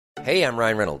Hey, I'm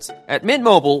Ryan Reynolds. At Mint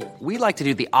Mobile, we like to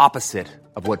do the opposite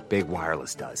of what Big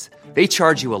Wireless does. They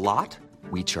charge you a lot,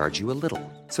 we charge you a little.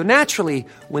 So naturally,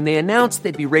 when they announced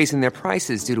they'd be raising their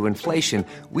prices due to inflation,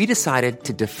 we decided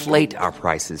to deflate our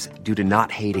prices due to not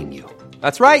hating you.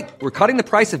 That's right. We're cutting the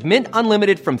price of Mint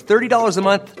Unlimited from $30 a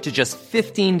month to just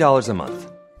 $15 a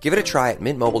month. Give it a try at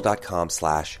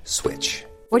mintmobile.com/switch.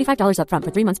 $45 up front for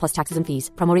 3 months plus taxes and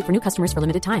fees. Promo rate for new customers for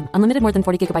limited time. Unlimited more than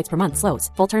 40 gigabytes per month. Slows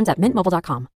full terms at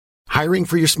mintmobile.com. Hiring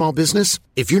for your small business?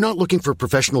 If you're not looking for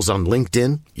professionals on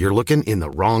LinkedIn, you're looking in the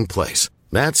wrong place.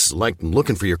 That's like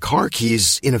looking for your car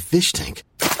keys in a fish tank.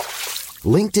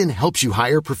 LinkedIn helps you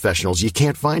hire professionals you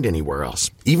can't find anywhere else,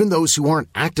 even those who aren't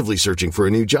actively searching for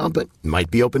a new job but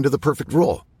might be open to the perfect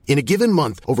role. In a given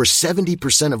month, over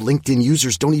 70% of LinkedIn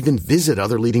users don't even visit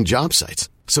other leading job sites.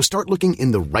 So start looking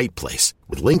in the right place.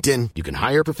 With LinkedIn, you can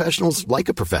hire professionals like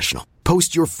a professional.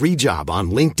 Post your free job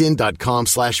on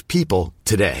linkedin.com/people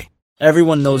today.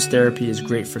 Everyone knows therapy is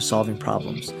great for solving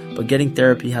problems, but getting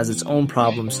therapy has its own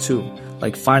problems too,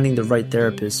 like finding the right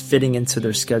therapist, fitting into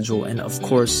their schedule, and of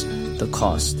course, the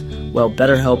cost. Well,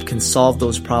 BetterHelp can solve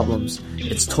those problems.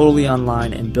 It's totally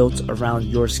online and built around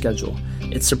your schedule.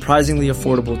 It's surprisingly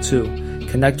affordable too.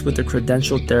 Connect with a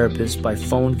credentialed therapist by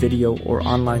phone, video, or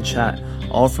online chat,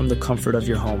 all from the comfort of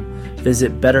your home.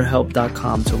 Visit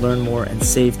BetterHelp.com to learn more and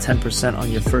save 10%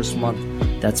 on your first month.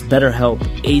 That's BetterHelp,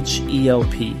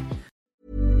 H-E-L-P.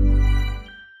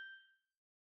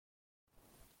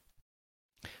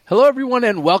 Hello, everyone,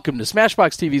 and welcome to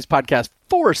Smashbox TV's podcast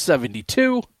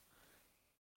 472. I'm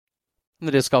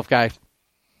the Disc Golf Guy.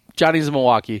 Johnny's in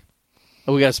Milwaukee.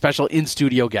 And we got a special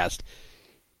in-studio guest.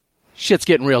 Shit's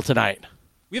getting real tonight.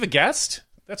 We have a guest?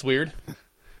 That's weird.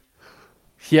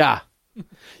 Yeah.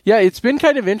 Yeah, it's been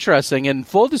kind of interesting, and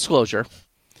full disclosure.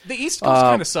 The East Coast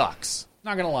kind of sucks.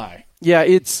 Not going to lie. Yeah,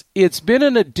 it's been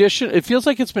an addition. It feels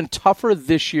like it's been tougher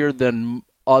this year than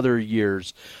other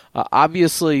years.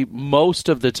 Obviously, most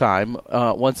of the time,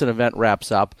 once an event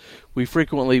wraps up, we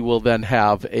frequently will then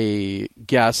have a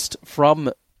guest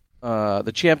from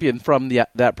the champion from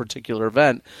that particular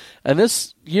event. And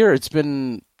this year, it's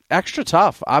been extra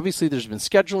tough. Obviously, there's been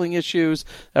scheduling issues.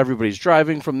 Everybody's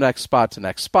driving from next spot to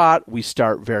next spot. We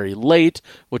start very late,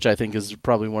 which I think is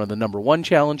probably one of the number one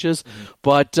challenges. Mm-hmm.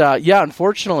 But, yeah,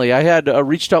 unfortunately, I had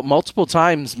reached out multiple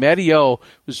times. Matty O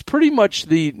was pretty much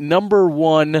the number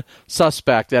one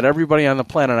suspect that everybody on the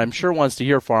planet, I'm sure, wants to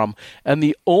hear from. And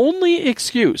the only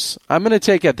excuse I'm going to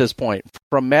take at this point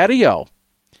from Matty O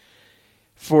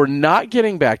for not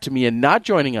getting back to me and not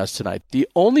joining us tonight, the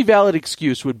only valid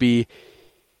excuse would be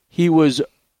he was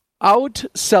out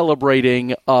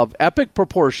celebrating of epic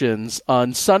proportions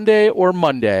on Sunday or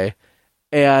Monday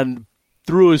and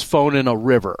threw his phone in a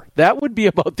river. That would be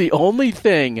about the only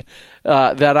thing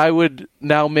that I would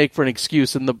now make for an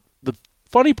excuse. And the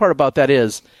funny part about that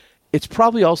is it's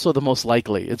probably also the most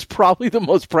likely. It's probably the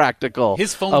most practical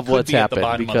his phone of could what's be happened.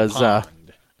 At the bottom because of the pond.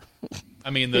 I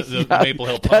mean, the Maple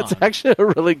Hill Pond. That's actually a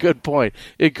really good point.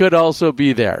 It could also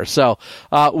be there. So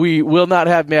we will not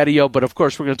have Matty O, but of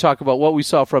course we're going to talk about what we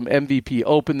saw from MVP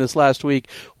Open this last week.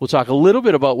 We'll talk a little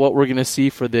bit about what we're going to see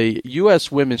for the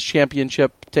U.S. Women's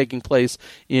Championship taking place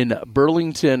in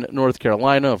Burlington, North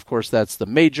Carolina. Of course, that's the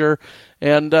major.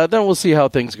 And then we'll see how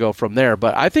things go from there.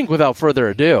 But I think without further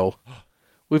ado,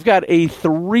 we've got a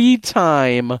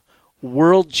 3-time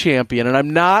world champion, and I'm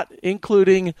not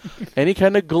including any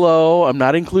kind of glow. I'm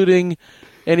not including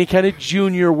any kind of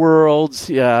junior worlds,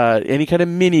 any kind of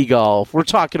mini golf. We're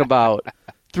talking about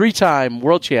 3-time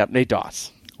world champ Nate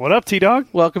Doss. What up, T-Dog?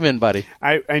 Welcome in, buddy.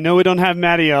 I know we don't have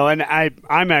Matty O, and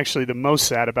I'm actually the most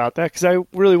sad about that because I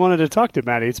really wanted to talk to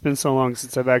Matty. It's been so long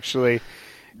since I've actually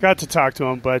got to talk to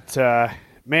him, but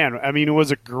man, I mean, it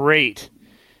was a great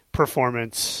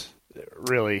performance.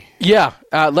 Really? Yeah,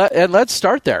 let's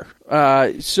start there.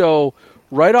 So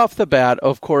right off the bat,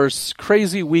 of course,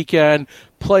 crazy weekend,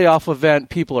 playoff event,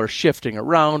 people are shifting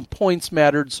around, points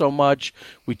mattered so much.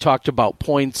 We talked about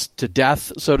points to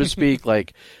death, so to speak,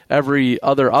 like every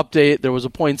other update, there was a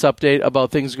points update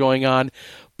about things going on.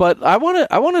 But I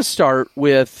want to start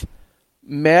with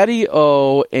Matty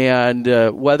O and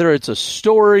whether it's a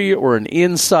story or an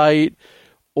insight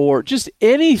or just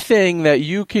anything that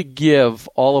you could give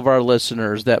all of our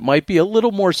listeners that might be a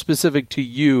little more specific to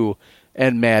you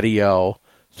and Matty O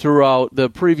throughout the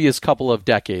previous couple of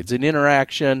decades. An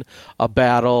interaction, a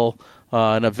battle,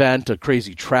 an event, a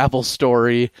crazy travel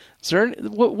story.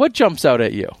 What jumps out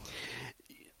at you?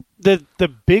 The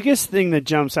biggest thing that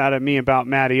jumps out at me about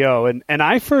Matty O, and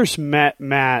I first met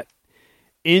Matt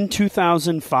in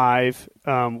 2005.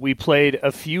 We played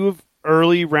a few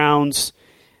early rounds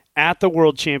at the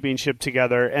World Championship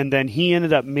together, and then he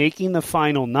ended up making the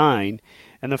final 9,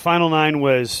 and the final 9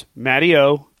 was Matty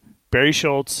O, Barry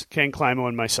Schultz, Ken Climo,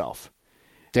 and myself.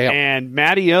 Damn. And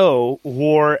Matty O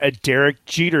wore a Derek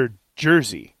Jeter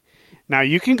jersey. Now,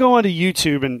 you can go onto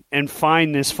YouTube and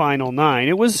find this final 9.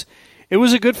 It was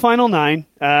a good final 9.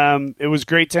 It was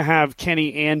great to have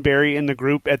Kenny and Barry in the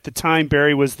group. At the time,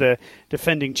 Barry was the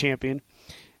defending champion,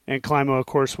 and Climo, of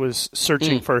course, was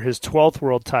searching for his 12th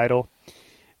world title.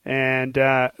 And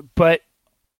but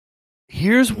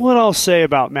here's what I'll say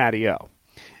about Matty O.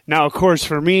 Now, of course,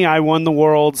 for me, I won the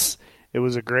Worlds. It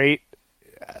was a great.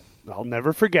 I'll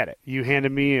never forget it. You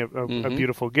handed me a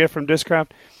beautiful gift from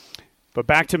Discraft. But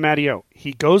back to Matty O.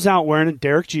 He goes out wearing a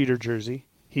Derek Jeter jersey.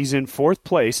 He's in 4th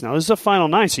place. Now, this is a final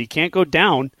 9, so you can't go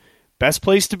down. Best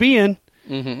place to be in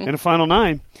a final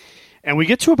 9. And we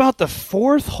get to about the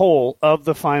 4th hole of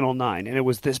the final 9, and it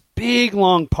was this big,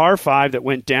 long par 5 that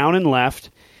went down and left,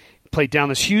 played down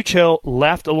this huge hill,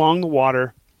 left along the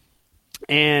water,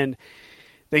 and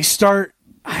they start,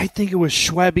 I think it was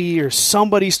Schwebby or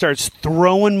somebody starts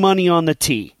throwing money on the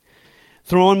tee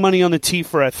for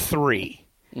a 3.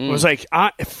 It was like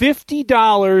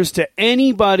 $50 to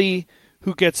anybody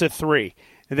who gets a 3.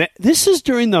 This is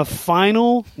during the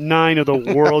final 9 of the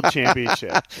World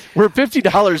Championship. Where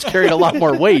 $50 carried a lot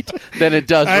more weight than it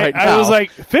does right now. I was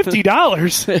like,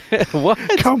 $50? What?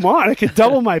 Come on, I could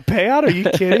double my payout. Are you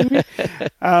kidding me?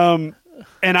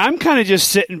 And I'm kind of just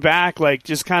sitting back, like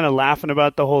just kind of laughing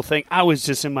about the whole thing. I was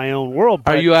just in my own world.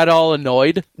 Are you at all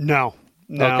annoyed? No.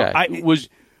 Okay.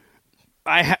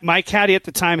 My caddy at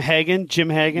the time, Jim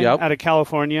Hagan, out of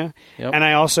California, and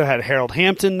I also had Harold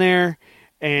Hampton there,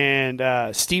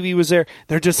 and Stevie was there.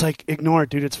 They're just like, ignore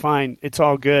it, dude. It's fine. It's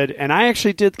all good. And I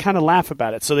actually did kind of laugh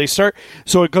about it. So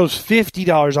it goes $50,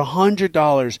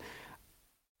 $100.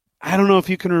 I don't know if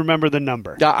you can remember the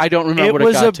number. I don't remember what it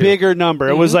got to. It was a bigger number.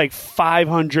 It was like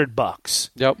 $500.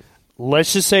 Yep.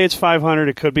 Let's just say it's 500.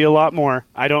 It could be a lot more.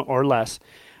 Or less.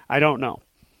 I don't know.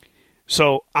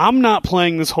 So I'm not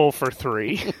playing this hole for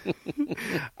 3.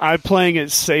 I'm playing it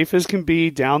safe as can be,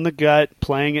 down the gut,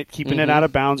 playing it, keeping it out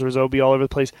of bounds. There's OB all over the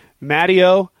place. Matty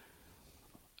O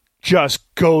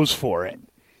just goes for it.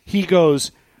 He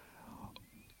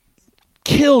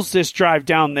kills this drive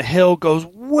down the hill, goes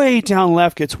way down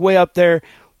left, gets way up there,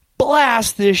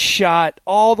 blasts this shot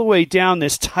all the way down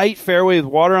this tight fairway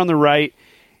with water on the right.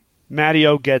 Matty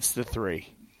O gets the 3.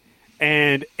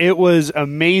 And it was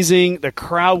amazing. The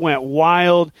crowd went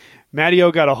wild. Matty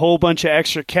O got a whole bunch of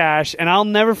extra cash. And I'll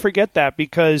never forget that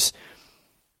because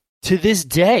to this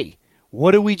day,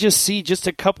 what did we just see just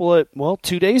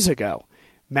 2 days ago?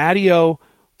 Matty O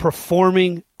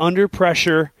performing under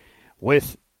pressure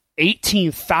with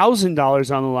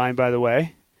 $18,000 on the line, by the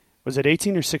way. Was it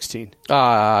 18 or 16? He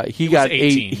got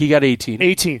 18. He got 18.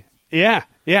 18. Yeah.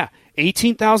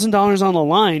 $18,000 on the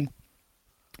line.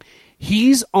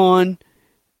 He's on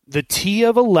the tee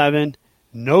of 11,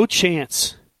 no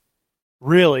chance.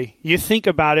 Really, you think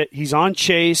about it, he's on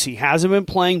chase. He hasn't been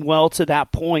playing well to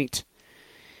that point.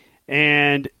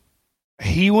 And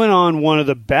he went on one of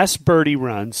the best birdie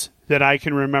runs that I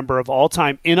can remember of all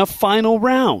time in a final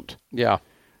round. Yeah.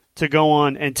 To go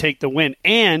on and take the win.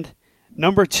 And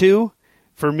number 2,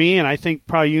 for me, and I think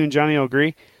probably you and Johnny will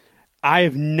agree, I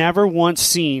have never once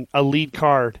seen a lead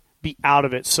card be out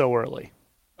of it so early.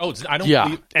 Oh, I don't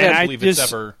believe it's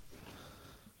ever.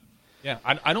 Yeah,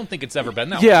 I don't think it's ever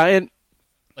been that way. Yeah, and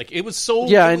like it was so.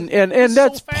 Yeah, and that's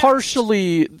so fast.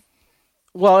 partially.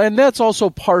 Well, and that's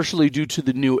also partially due to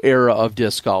the new era of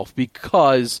disc golf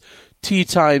because tee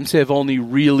times have only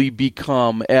really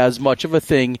become as much of a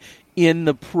thing in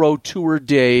the Pro Tour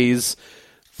days.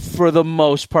 For the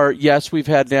most part, yes, we've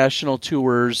had national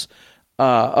tours.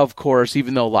 Of course,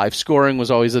 even though live scoring was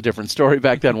always a different story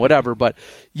back then, whatever. But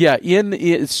yeah,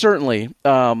 certainly,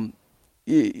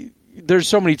 there's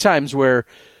so many times where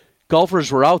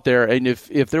golfers were out there, and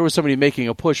if there was somebody making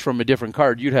a push from a different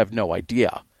card, you'd have no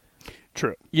idea.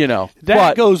 True.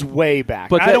 That goes way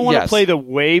back. But I don't want to play the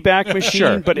way back machine,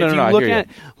 sure. But if you look at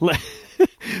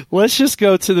let's just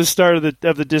go to the start of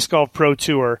the Disc Golf Pro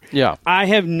Tour. Yeah. I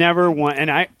have never won, and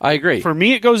I agree. For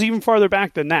me, it goes even farther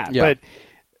back than that. Yeah. But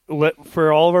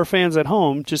for all of our fans at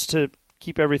home, just to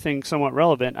keep everything somewhat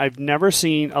relevant, I've never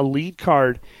seen a lead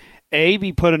card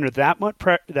be put under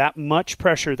that much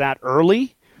pressure that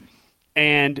early,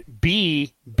 and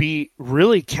B, be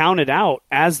really counted out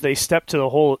as they step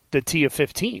to the tee of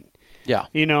 15. Yeah.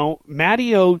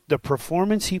 Matty O, the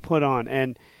performance he put on,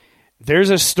 and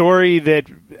there's a story that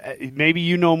maybe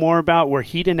you know more about where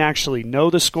he didn't actually know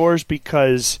the scores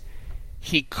because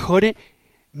he couldn't.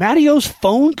 Matty O's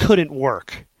phone couldn't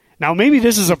work. Now, maybe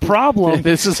this is a problem.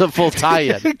 This is a full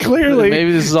tie-in. Clearly.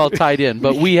 Maybe this is all tied in.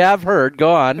 But we have heard.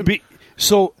 Go on.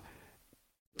 So,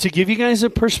 to give you guys a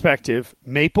perspective,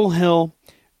 Maple Hill,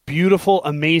 beautiful,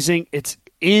 amazing. It's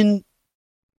in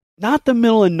not the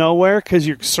middle of nowhere because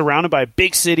you're surrounded by a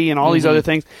big city and all these other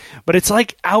things, but it's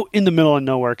like out in the middle of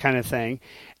nowhere kind of thing.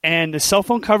 And the cell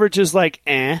phone coverage is like,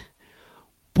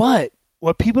 But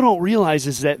what people don't realize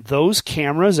is that those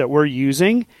cameras that we're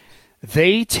using,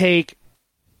 they take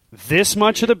this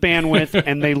much of the bandwidth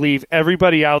and they leave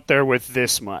everybody out there with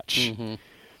this much.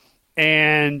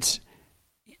 And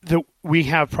we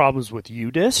have problems with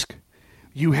UDisc.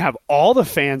 You have all the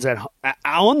fans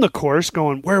on the course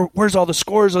going, where's all the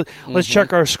scores? Let's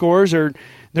check our scores. Or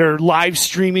they're live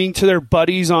streaming to their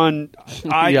buddies on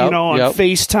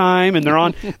FaceTime, and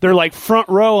they're like front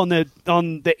row on the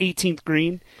 18th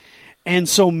green. And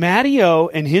so Matteo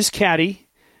and his caddy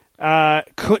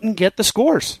couldn't get the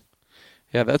scores.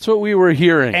 Yeah, that's what we were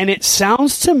hearing. And it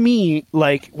sounds to me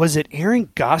like, was it Aaron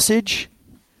Gossage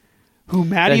who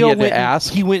Matteo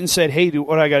he went and said, "Hey,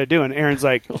 what do I got to do?" And Aaron's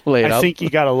like, "I think you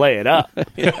got to lay it up."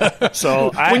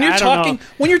 So when you're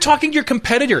talking to your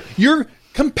competitor,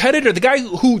 the guy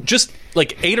who just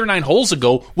like 8 or 9 holes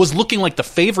ago was looking like the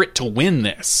favorite to win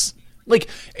this. Like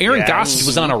Aaron Gossage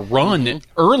was on a run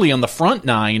early on the front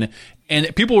 9,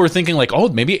 and people were thinking like, "Oh,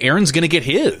 maybe Aaron's going to get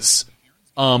his."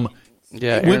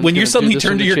 When you suddenly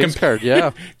turn to your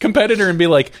competitor and be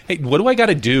like, "Hey, what do I got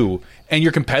to do?" and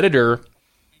your competitor.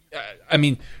 I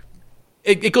mean,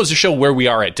 it goes to show where we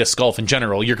are at disc golf in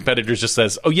general. Your competitor just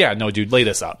says, "Oh yeah, no, dude, lay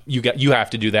this up. You have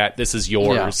to do that. This is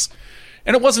yours." Yeah.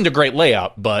 And it wasn't a great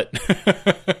layup, but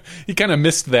he kind of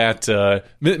missed that,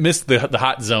 missed the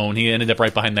hot zone. He ended up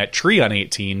right behind that tree on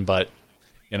 18, but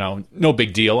no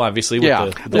big deal. Obviously,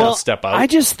 with the step out. I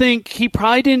just think he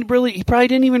probably didn't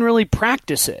even really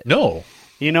practice it. No,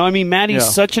 Matty's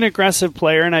such an aggressive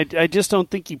player, and I just don't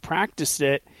think he practiced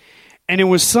it. And it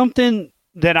was something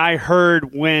that I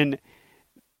heard when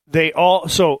they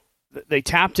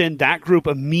tapped in. That group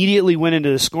immediately went into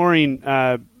the scoring,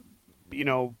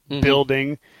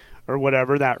 building or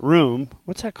whatever, that room.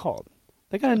 What's that called?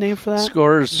 They got a name for that?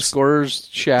 Scorers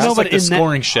shack. No, but like the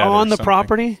scoring shed on the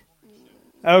property.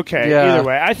 Okay, either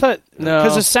way, I thought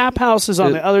because the sap house is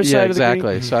on the other side of the green.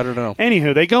 Exactly. So I don't know.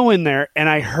 Anywho, they go in there, and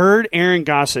I heard Aaron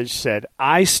Gossage said,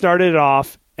 "I started it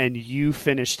off, and you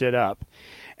finished it up."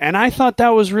 And I thought that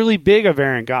was really big of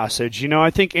Aaron Gossage.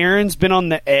 I think Aaron's been on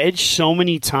the edge so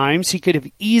many times. He could have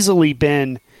easily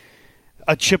been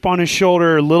a chip on his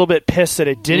shoulder, a little bit pissed that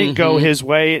it didn't go his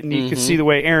way. And you can see the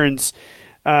way Aaron's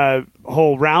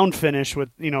whole round finished with,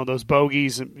 those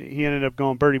bogeys. He ended up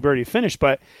going birdie finish.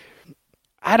 But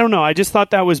I don't know. I just thought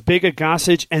that was big of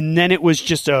Gossage. And then it was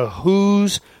just a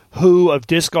who's who of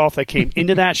disc golf that came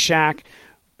into that shack.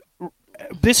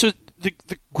 This was the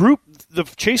group. The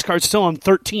chase card's still on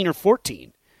 13 or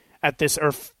 14 at this,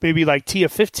 or maybe like T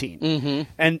of 15.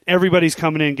 And everybody's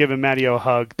coming in giving Matteo a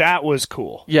hug. That was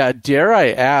cool. Yeah, dare I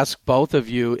ask both of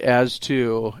you as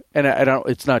to, and I don't,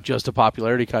 it's not just a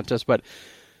popularity contest, but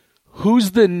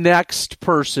who's the next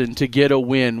person to get a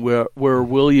win where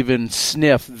we'll even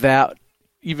sniff that,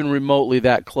 even remotely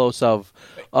that close of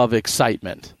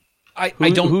excitement?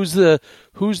 Who's the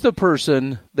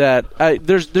person that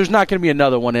there's not going to be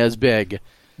another one as big.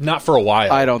 Not for a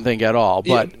while. I don't think at all.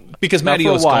 But because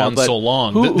Matteo's gone so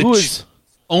long.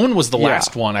 Owen was the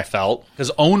last one, I felt,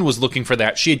 because Owen was looking for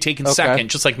that. She had taken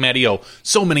second, just like Matteo,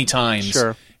 so many times.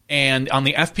 Sure. And on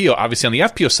the FPO, obviously on the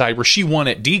FPO side, where she won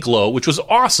at D-Glow, which was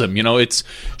awesome.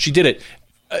 She did it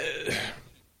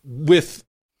with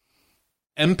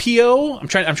MPO. I'm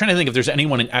trying to think if there's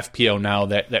anyone in FPO now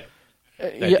that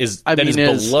is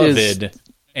beloved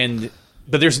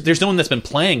But there's no one that's been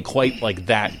playing quite like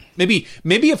that. Maybe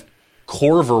if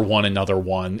Corver won another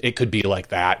one, it could be like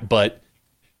that. But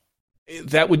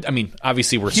that would,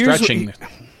 obviously we're stretching.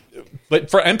 But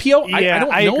for MPO, I don't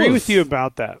know. I agree with you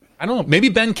about that. I don't know. Maybe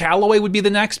Ben Calloway would be the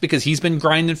next because he's been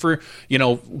grinding for,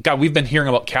 we've been hearing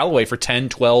about Calloway for 10,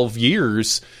 12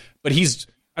 years. But I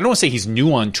don't want to say he's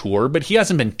new on tour, but he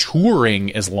hasn't been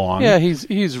touring as long. Yeah,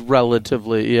 he's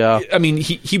relatively,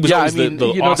 he was always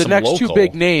the awesome the next local. Two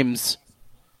big names.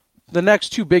 The next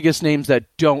two biggest names that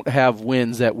don't have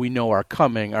wins that we know are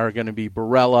coming are going to be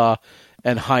Barella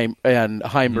and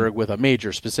Heimberg with a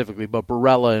major specifically, but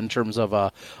Barella in terms of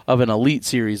an elite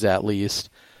series at least.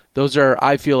 Those are,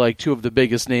 I feel like, two of the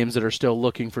biggest names that are still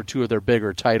looking for two of their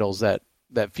bigger titles that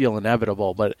feel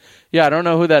inevitable. But yeah, I don't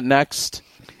know who that next.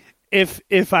 If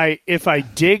I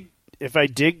dig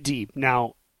deep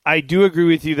now, I do agree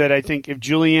with you that I think if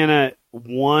Juliana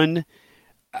won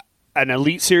an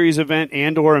Elite Series event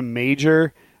and or a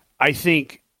major, I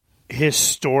think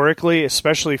historically,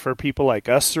 especially for people like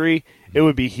us three, it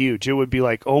would be huge. It would be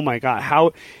like, oh my God,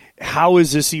 how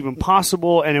is this even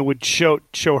possible? And it would show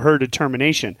her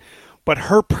determination. But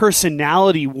her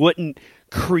personality wouldn't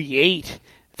create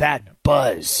that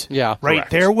buzz. Yeah, right.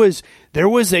 Correct. There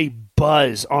was a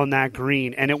buzz on that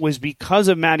green, and it was because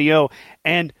of Matty O.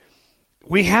 And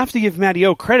we have to give Matty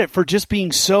O credit for just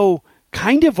being so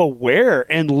kind of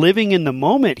aware and living in the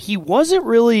moment. He wasn't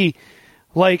really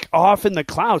like off in the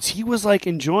clouds. He was like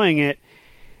enjoying it.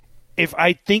 If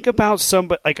I think about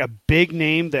somebody like a big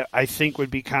name that I think would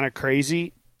be kind of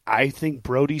crazy, I think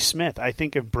Brody Smith. I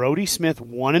think if Brody Smith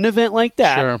won an event like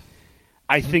that, Sure.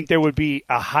 I think there would be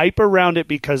a hype around it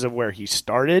because of where he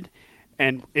started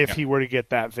and if he were to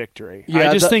get that victory. Yeah,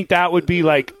 I just think that would be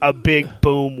like a big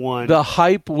boom one. The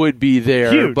hype would be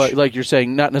there, Huge. but like you're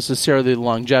saying, not necessarily the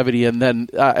longevity. And then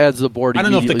as the board, I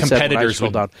don't know if the immediately said when I competitors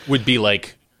scrolled down, would be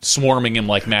like swarming him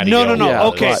like Matty No. O Yeah,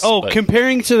 Okay. was,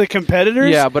 Comparing to the competitors,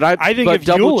 yeah, but I think but if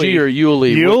Double G or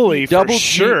Yuli, for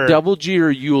sure. Double G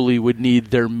or Yuli would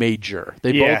need their major.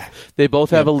 Yeah. They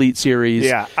both have Elite Series.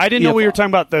 Yeah, I didn't know we were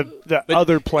talking about the But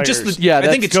other players. Just Yeah, I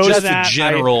think that's- it's goes just to the that.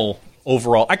 general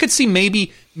overall. I could see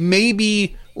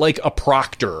maybe like a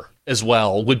Proctor as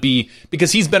well would be,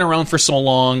 because he's been around for so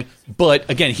long, but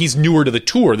again, he's newer to the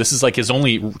tour. This is like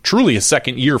truly his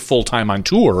second year full time on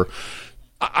tour.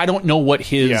 I don't know what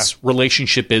his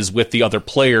relationship is with the other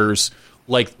players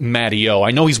like Matty O. I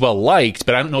know he's well liked,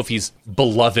 but I don't know if he's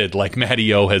beloved like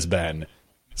Matty O has been.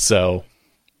 So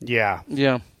yeah.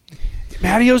 Yeah.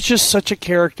 O's just such a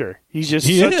character. He's just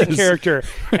He such a is. character,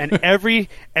 and every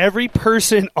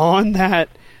person on that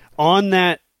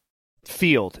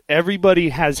field, everybody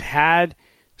has had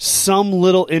some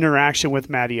little interaction with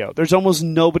Matty O. There's almost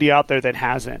nobody out there that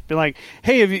hasn't been like,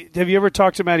 "Hey, have you ever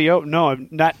talked to Matty O?" No, I'm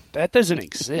not. That doesn't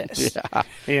exist.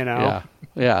 You know.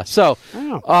 Yeah. So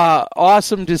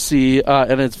awesome to see,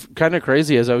 and it's kind of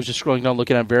crazy as I was just scrolling down,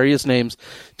 looking at various names,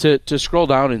 to scroll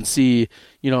down and see,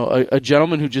 a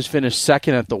gentleman who just finished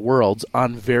second at the Worlds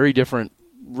on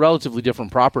relatively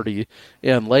different property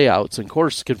and layouts and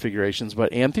course configurations,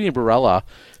 but Anthony Barella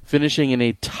finishing in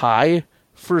a tie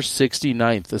for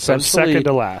 69th, essentially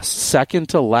second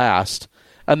to last.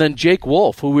 And then Jake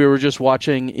Wolf, who we were just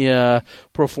watching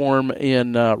perform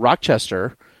in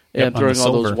Rochester and throwing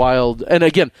all those wild. And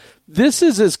again, this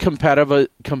is as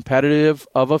competitive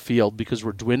of a field because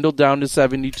we're dwindled down to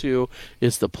 72.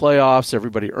 It's the playoffs.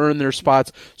 Everybody earned their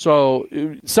spots. So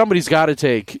somebody's got to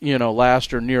take,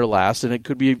 last or near last, and it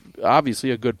could be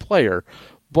obviously a good player.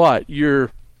 But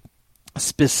you're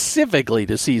specifically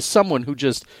to see someone who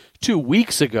just 2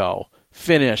 weeks ago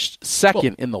finished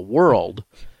second in the world,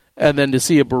 and then to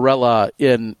see a Barella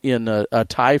in a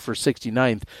tie for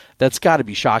 69th, that's got to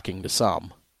be shocking to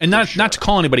some. And not to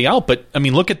call anybody out, but I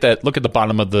mean, look at that. Look at the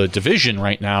bottom of the division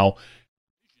right now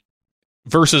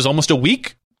versus almost a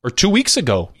week or 2 weeks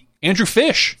ago. Andrew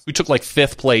Fish, who took like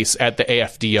 5th place at the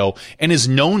AFDO and is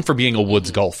known for being a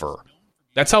woods golfer.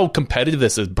 That's how competitive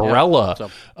this is.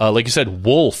 Barella, like you said,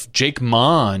 Wolf, Jake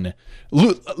Mon,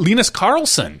 Linus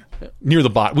Carlson near the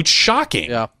bottom, which is shocking.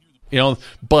 Yeah.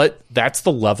 But that's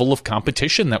the level of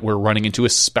competition that we're running into,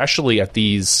 especially at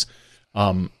these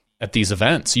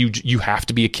events. You have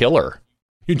to be a killer.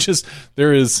 It's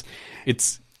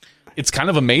kind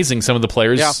of amazing, some of the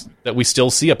players that we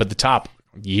still see up at the top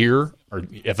year or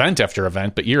event after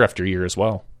event, but year after year as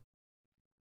well.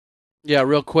 Yeah,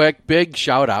 real quick, big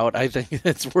shout out. I think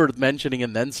it's worth mentioning,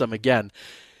 and then some again.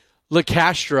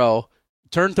 LeCastro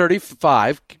turned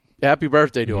 35. Happy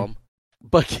birthday to him.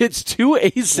 But gets 2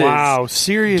 aces. Wow,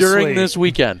 seriously. During this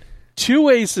weekend. 2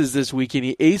 aces this weekend.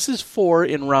 He aces 4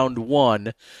 in round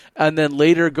 1, and then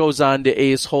later goes on to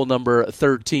ace hole number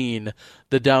 13,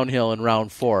 the downhill in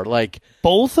round 4. Like,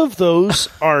 both of those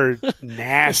are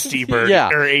nasty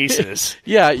or aces.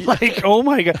 Yeah. Like, oh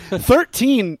my God.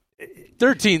 13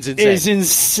 13's insane. is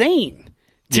insane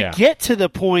to get to the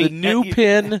point. The new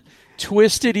pin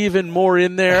twisted even more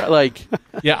in there. Like,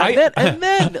 and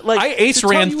then I ace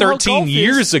ran 13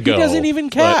 years ago. He doesn't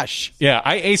even cash.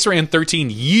 I ace ran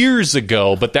 13 years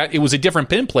ago, but it was a different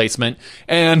pin placement,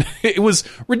 and it was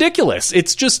ridiculous.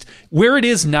 It's just where it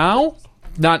is now,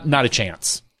 not a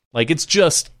chance. Like, it's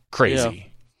just crazy. Yeah.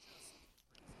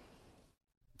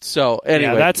 So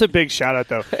anyway, that's a big shout out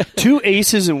though. 2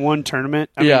 aces in one tournament.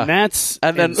 I mean, that's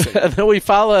and then we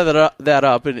follow that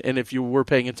up, and if you were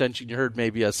paying attention, you heard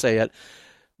maybe us say it.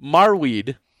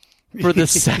 Marweed, for the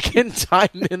second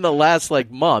time in the last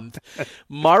month,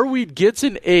 Marweed gets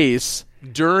an ace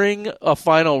during a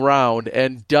final round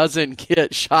and doesn't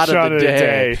get shot of the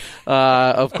day.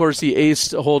 Of course, he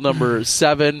aced hole number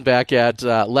 7 back at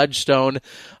Ledgestone,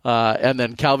 and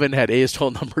then Calvin had aced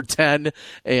hole number 10,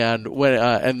 and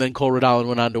then Cole Redallen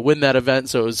went on to win that event,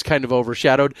 so it was kind of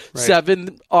overshadowed. Right.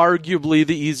 7, arguably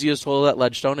the easiest hole at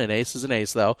Ledgestone. An ace is an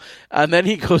ace, though. And then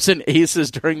he goes and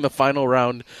aces during the final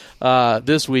round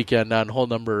this weekend on hole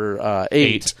number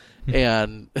 8.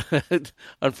 And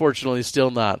unfortunately still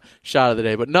not shot of the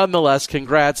day. But nonetheless,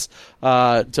 congrats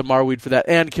to Marweed for that.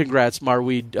 And congrats,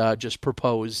 Marweed just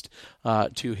proposed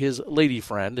to his lady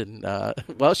friend. And,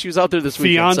 well, she was out there this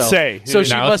weekend. Fiancé. So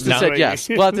she must have said yes.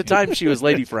 Well, at the time, she was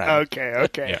lady friend.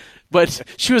 Okay. Yeah. But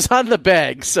she was on the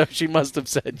bag, so she must have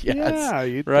said yes. Yeah,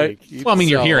 you'd right? think. Well, I mean,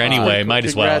 you're here anyway. Might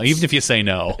as well, even if you say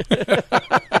no.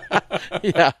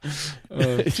 Yeah.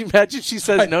 Can you imagine she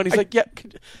says no, and he's like, yeah.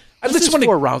 I just want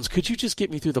 4 rounds. Could you just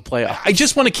get me through the playoffs? I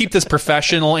just want to keep this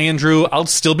professional, Andrew. I'll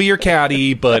still be your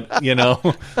caddy, but we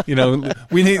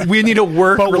need a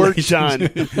work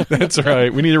relationship. That's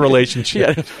right. We need a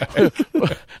relationship. Yeah.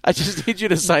 I just need you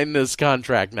to sign this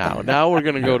contract now. Now we're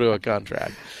going to go to a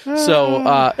contract.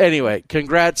 So anyway,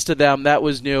 congrats to them. That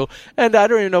was new, and I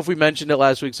don't even know if we mentioned it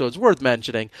last week, so it's worth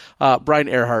mentioning. Brian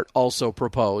Earhart also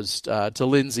proposed to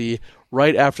Lindsay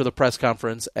right after the press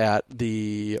conference at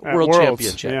the World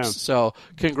Championships. Yeah. So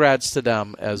congrats to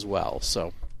them as well.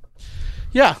 So,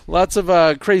 yeah, lots of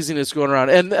craziness going around.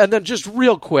 And then just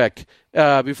real quick,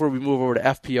 before we move over to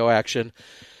FPO action,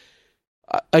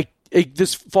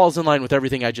 this falls in line with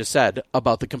everything I just said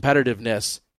about the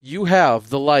competitiveness. You have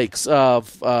the likes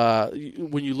of,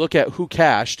 when you look at who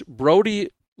cashed, Brody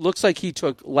looks like he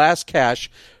took last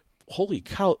cash. Holy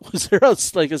cow, was there a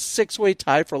 6-way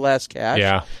tie for last cash?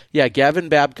 Yeah. Yeah, Gavin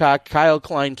Babcock, Kyle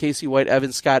Klein, Casey White,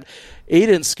 Evan Scott,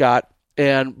 Aiden Scott,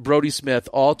 and Brody Smith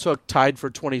all tied for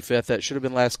 25th. That should have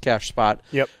been last cash spot.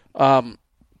 Yep.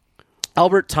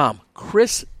 Albert Tom,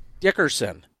 Chris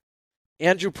Dickerson,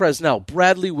 Andrew Presnell,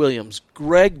 Bradley Williams,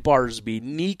 Greg Barsby,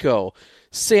 Nico,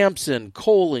 Sampson,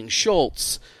 Coling,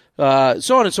 Schultz,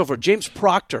 so on and so forth. James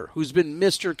Proctor, who's been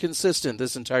Mr. Consistent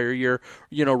this entire year,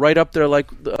 right up there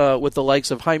with the likes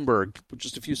of Heimberg,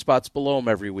 just a few spots below him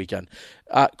every weekend.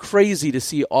 Crazy to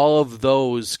see all of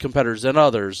those competitors and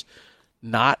others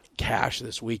not cash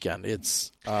this weekend.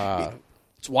 It's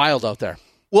wild out there.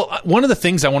 Well, one of the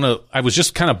things I was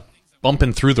just kind of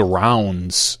bumping through the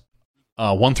rounds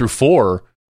 1 through 4.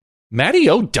 Matty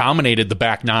O dominated the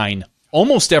back 9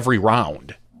 almost every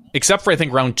round, except for I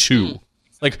think round 2.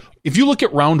 Like, if you look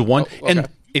at round 1, and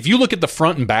if you look at the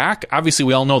front and back, obviously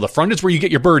we all know the front is where you get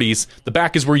your birdies, the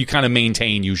back is where you kind of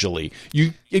maintain usually.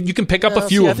 You can pick up a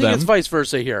few of them. I think it's vice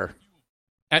versa here.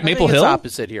 At Maple Hill? It's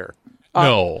opposite here.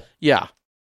 No. Yeah.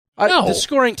 No. The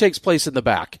scoring takes place in the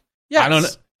back. Yes. I don't know.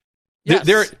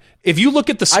 Yes. If you look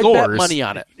at the scores, I bet money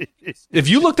on it. If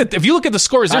you look at the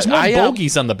scores, there's more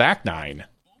bogeys on the back 9.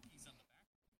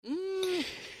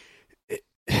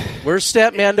 Where's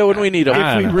Statmando when we need him?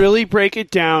 If we really break it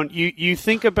down, you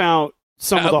think about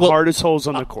some of the hardest holes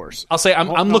on the course. I'll say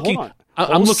I'm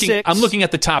looking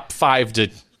at the top 5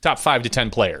 to 10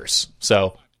 players.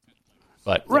 So,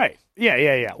 but right,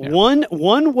 yeah.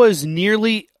 One was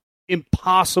nearly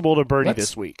impossible to birdie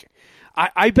this week.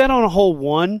 I bet on a hole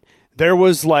 1 there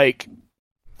was like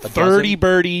 30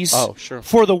 birdies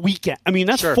for the weekend. I mean,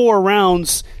 that's 4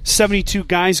 rounds, 72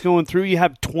 guys going through. You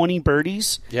have 20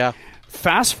 birdies. Yeah.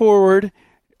 Fast forward,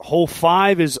 hole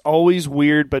 5 is always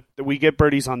weird, but we get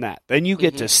birdies on that. Then you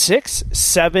get to 6,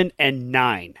 7, and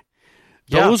 9.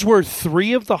 Those were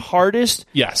 3 of the hardest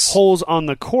holes on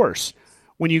the course.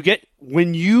 When you get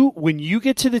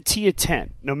to the tee at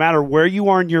 10, no matter where you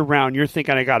are in your round, you're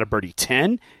thinking, I got a birdie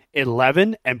 10,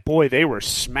 11, and boy, they were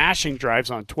smashing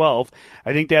drives on 12.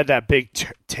 I think they had that big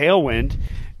tailwind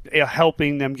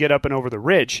helping them get up and over the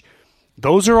ridge.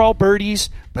 Those are all birdies,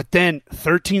 but then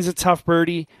 13's a tough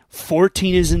birdie,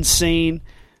 14 is insane,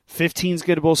 15's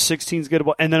gettable, 16's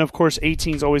gettable, and then, of course,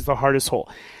 18's always the hardest hole.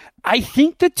 I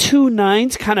think the 2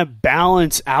 9s kind of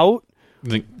balance out,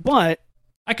 but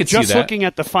I could see that. Just looking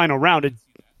at the final round,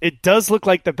 it does look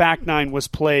like the back 9 was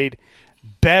played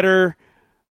better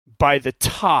by the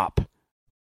top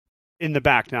in the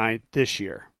back 9 this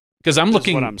year. Because I'm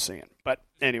looking, what I'm seeing. But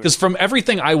anyway, because from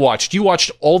everything I watched, you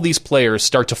watched all these players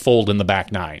start to fold in the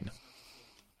back 9.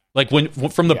 Like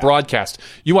from the broadcast,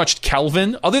 you watched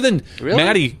Kelvin. Other than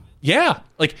Matty,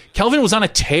 like Kelvin was on a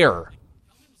tear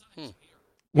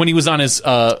when he was on his.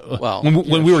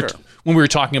 When we were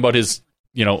talking about his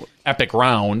epic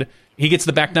round, he gets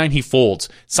the back 9, he folds.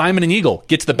 Simon and Eagle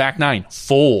get to the back 9,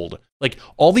 fold. Like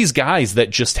all these guys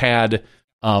that just had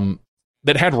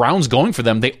that had rounds going for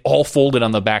them, they all folded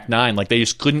on the back nine. Like, they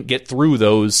just couldn't get through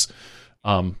those,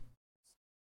 13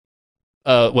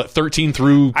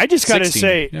 through I just got to 16.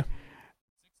 say, Yeah.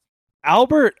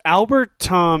 Albert,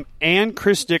 Tom, and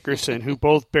Chris Dickerson, who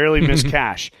both barely missed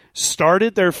cash,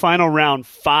 started their final round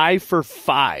 5 for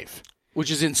 5.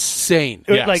 Which is insane.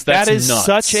 Yes, like, that's that is nuts.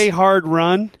 such a hard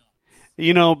run,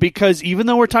 because even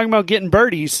though we're talking about getting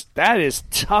birdies, that is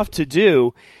tough to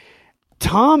do.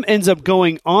 Tom ends up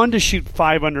going on to shoot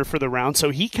 5 under for the round,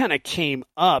 so he kind of came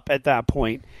up at that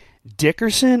point.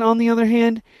 Dickerson, on the other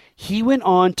hand, he went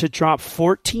on to drop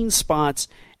 14 spots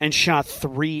and shot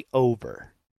 3 over.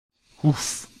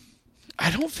 Oof. I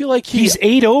don't feel like He's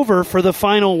 8 over for the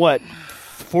final,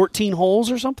 14 holes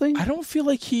or something? I don't feel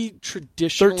like he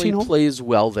traditionally plays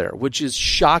well there, which is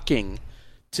shocking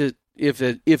to if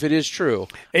it is true.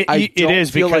 It don't is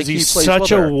feel because like he's he plays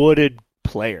such well a there. wooded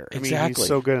player. I mean, Exactly. he's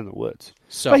so good in the woods.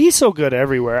 So But he's so good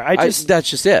everywhere. that's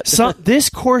just it.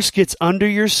 This course gets under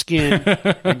your skin,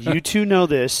 and you two know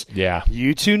this. Yeah.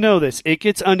 You two know this. It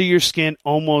gets under your skin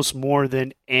almost more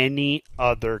than any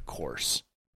other course.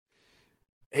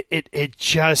 It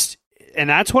just, and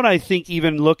that's what I think.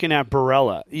 Even looking at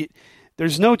Barella,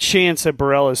 there's no chance that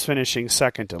Barella is finishing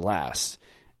second to last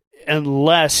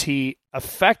unless he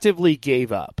effectively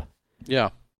gave up.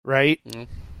 Yeah. Right. Mhm.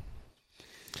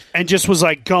 And just was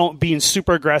like being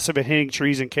super aggressive at hitting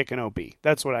trees and kicking OB.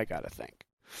 That's what I got to think.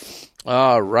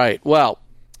 All right. Well,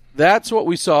 that's what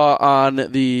we saw on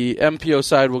the MPO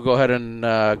side. We'll go ahead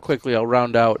and quickly I'll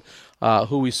round out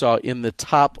who we saw in the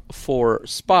top 4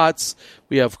 spots.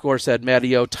 We, of course, had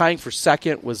Matty O. Tying for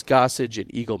second was Gossage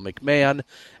and Eagle McMahon.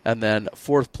 And then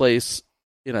fourth place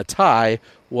in a tie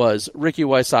was Ricky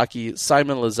Wysocki,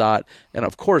 Simon Lizotte, and,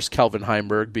 of course, Kelvin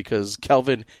Heimberg, because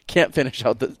Kelvin can't finish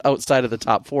outside of the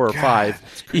top 4 or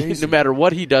 5. No matter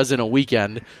what he does in a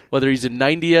weekend, whether he's in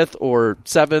 90th or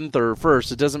 7th or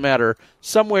 1st, it doesn't matter.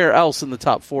 Somewhere else in the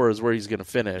top 4 is where he's going to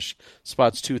finish.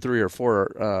 Spots 2, 3, or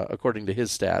 4, according to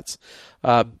his stats.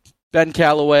 Ben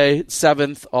Calloway,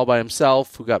 7th, all by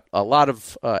himself, who got a lot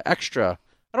of extra.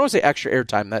 I don't want to say extra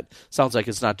airtime. That sounds like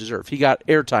it's not deserved. He got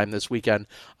airtime this weekend.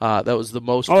 That was the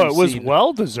most. Oh, it was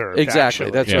well deserved. Exactly.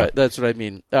 Actually. That's right. That's what I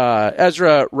mean.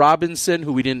 Ezra Robinson,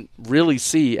 who we didn't really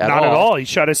see at all. Not at all. He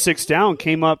shot a 6 down,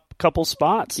 came up a couple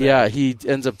spots. Yeah, he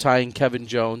ends up tying Kevin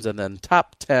Jones, and then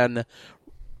top 10,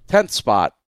 10th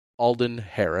spot, Alden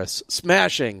Harris,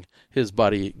 smashing his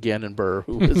buddy Gannon Burr,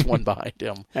 who is one behind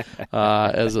him,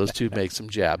 as those two make some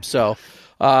jabs. So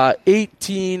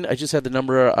 18, I just had the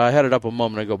number, I had it up a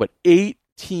moment ago, but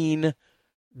 18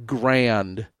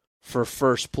 grand for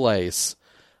first place.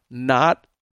 Not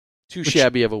too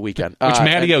shabby of a weekend. Which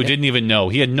Matteo didn't even know.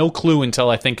 He had no clue until,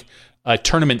 I think,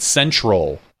 Tournament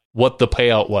Central what the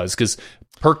payout was. Because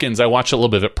Perkins, I watched a little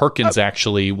bit of it. Perkins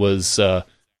actually was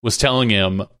telling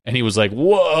him, and he was like,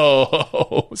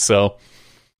 whoa. So,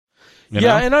 you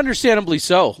know? And understandably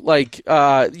so. Like,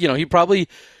 he probably...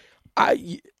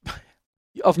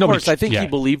 Of course, I think he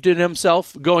believed in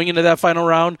himself going into that final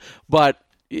round, but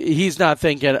he's not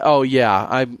thinking, "Oh yeah,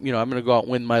 I'm going to go out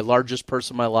and win my largest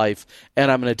purse of my life, and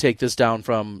I'm going to take this down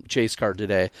from Chase Card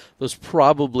today." Those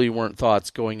probably weren't thoughts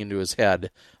going into his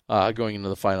head going into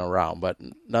the final round, but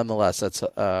nonetheless, that's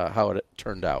how it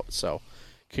turned out. So,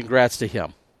 congrats to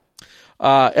him.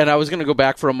 And I was going to go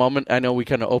back for a moment. I know we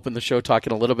kind of opened the show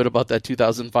talking a little bit about that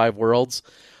 2005 Worlds.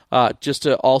 Just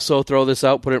to also throw this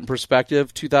out, put it in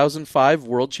perspective, 2005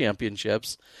 World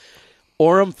Championships,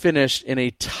 Oram finished in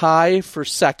a tie for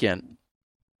second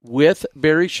with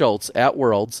Barry Schultz at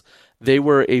Worlds. They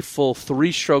were a full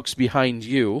 3 strokes behind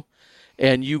you,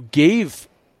 and you gave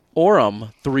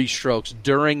Oram 3 strokes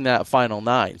during that final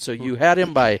 9. So you had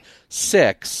him by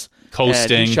 6.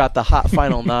 Coasting. And he shot the hot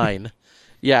final 9.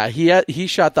 Yeah, he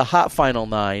shot the hot final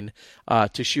 9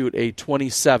 to shoot a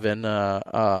 27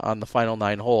 on the final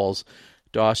 9 holes.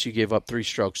 Doss, you gave up 3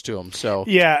 strokes to him. So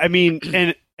yeah, I mean,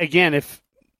 and again, if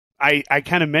I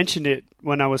kind of mentioned it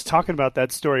when I was talking about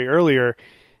that story earlier,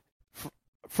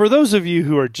 for those of you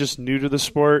who are just new to the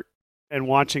sport and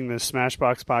watching this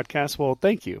Smashbox podcast, well,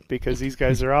 thank you, because these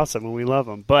guys are awesome and we love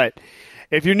them. But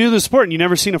if you're new to the sport and you've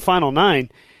never seen a final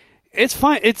 9, it's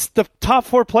fine. It's the top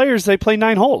 4 players. They play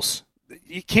 9 holes.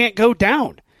 You can't go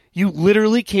down. You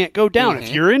literally can't go down. Mm-hmm.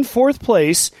 If you're in 4th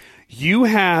place, you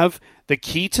have the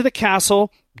key to the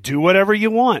castle. Do whatever you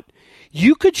want.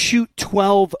 You could shoot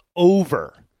 12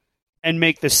 over and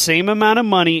make the same amount of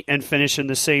money and finish in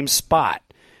the same spot.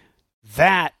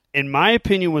 That, in my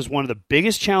opinion, was one of the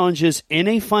biggest challenges in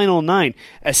a final 9,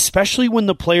 especially when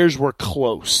the players were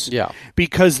close. Yeah.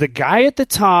 Because the guy at the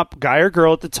top, guy or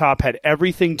girl at the top, had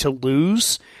everything to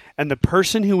lose, and the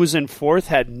person who was in fourth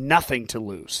had nothing to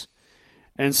lose.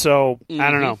 And so, I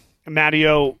don't know.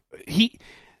 Matteo,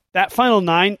 that final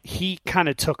 9, he kind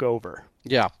of took over.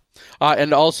 Yeah.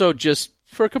 And also, just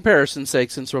for comparison's sake,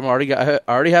 since we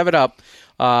already have it up,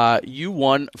 you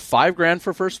won $5,000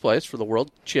 for first place for the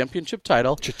World Championship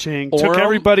title. Cha-ching. Took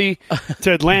everybody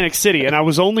to Atlantic City, and I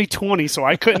was only 20, so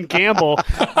I couldn't gamble.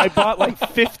 I bought like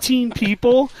 15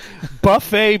 people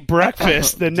buffet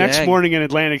breakfast the next morning in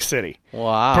Atlantic City.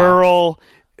 Wow. Burl,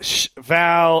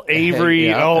 Val, Avery,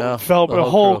 a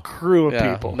whole crew of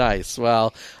people. Nice.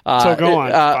 Well, so go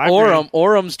on.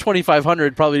 Orem's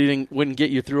 2,500 probably wouldn't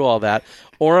get you through all that.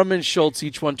 Orem and Schultz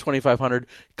each won 2,500.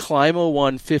 Climo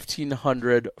won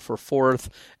 1,500 for fourth,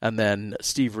 and then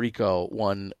Steve Rico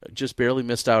just barely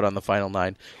missed out on the final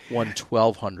 9, won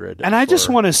 1,200. And I just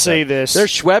want to say this: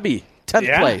 there's Schwebby,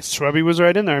 10th place. Schwebby was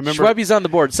right in there. I remember Schwebby's on the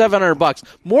board, $700,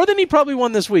 more than he probably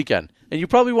won this weekend. And you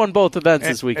probably won both events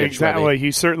this weekend. Exactly.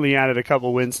 He certainly added a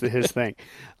couple wins to his thing.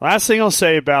 Last thing I'll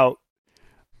say about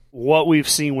what we've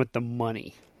seen with the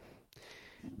money,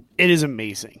 it is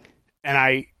amazing.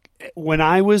 And when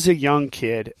I was a young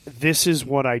kid, this is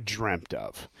what I dreamt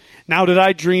of. Now, did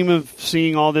I dream of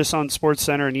seeing all this on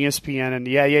SportsCenter and ESPN? And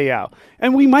yeah.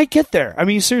 And we might get there. I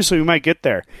mean, seriously, we might get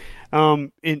there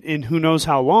in who knows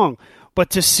how long. But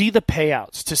to see the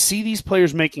payouts, to see these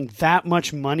players making that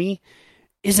much money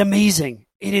is amazing.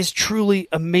 It is truly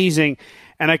amazing.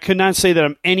 And I could not say that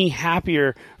I'm any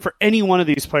happier for any one of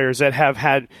these players that have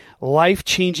had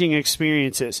life-changing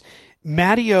experiences.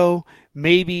 Matteo,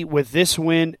 maybe with this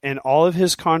win and all of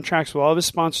his contracts with all of his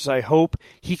sponsors, I hope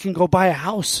he can go buy a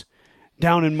house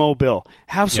down in Mobile,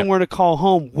 have somewhere to call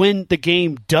home when the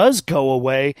game does go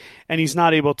away and he's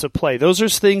not able to play. Those are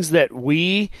things that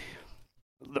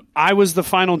I was the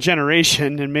final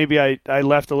generation, and maybe I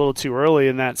left a little too early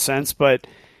in that sense, but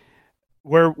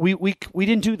where we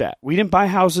didn't do that. We didn't buy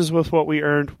houses with what we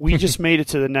earned. We just made it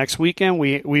to the next weekend.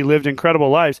 We lived incredible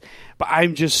lives. But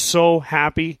I'm just so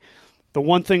happy. The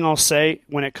one thing I'll say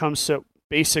when it comes to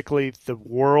basically the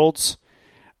Worlds,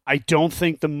 I don't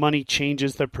think the money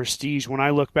changes the prestige. When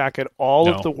I look back at all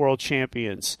of the world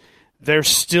champions, they're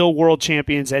still world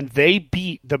champions, and they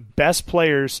beat the best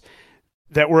players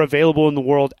that were available in the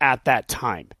world at that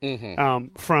time,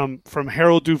 from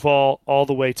Harold Duval all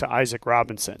the way to Isaac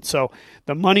Robinson. So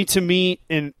the money to me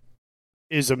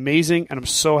is amazing, and I'm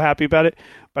so happy about it,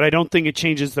 but I don't think it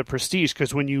changes the prestige,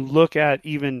 because when you look at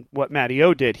even what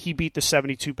Matteo did, he beat the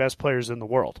 72 best players in the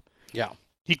world. Yeah.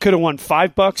 He could have won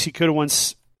 $5, he could have won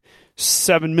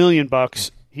 $7 million.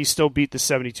 He still beat the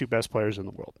 72 best players in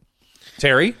the world.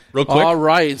 Terry, real quick. All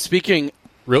right, speaking...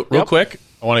 Real quick,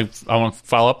 I want to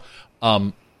follow up.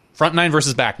 Front 9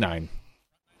 versus back 9.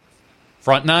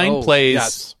 Front 9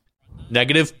 plays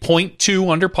negative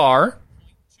 0.2 under par.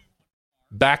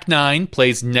 Back 9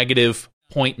 plays negative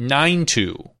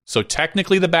 0.92. So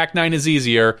technically the back 9 is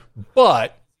easier,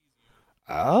 but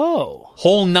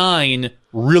hole 9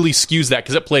 really skews that,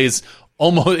 because it plays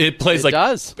It plays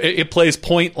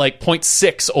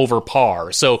 0.6 over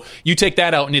par. So you take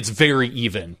that out and it's very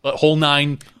even. But hole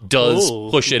 9 does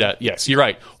push it at. Yes, you're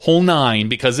right. Hole 9,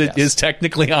 because it is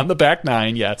technically on the back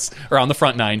 9, or on the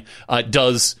front 9,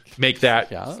 does make that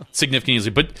significantly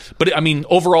easier. But I mean,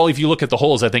 overall, if you look at the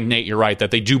holes, I think, Nate, you're right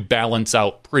that they do balance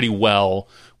out pretty well,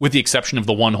 with the exception of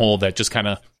the one hole that just kind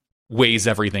of weighs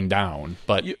everything down.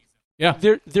 But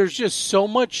there's just so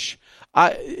much.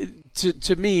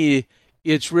 To me,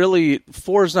 it's really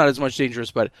 4 is not as much dangerous,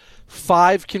 but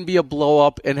 5 can be a blow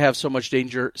up and have so much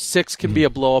danger. 6 can be a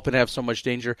blow up and have so much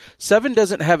danger. 7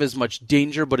 doesn't have as much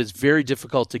danger, but it's very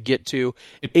difficult to get to.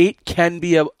 8 can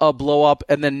be a blow up,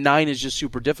 and then 9 is just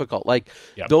super difficult.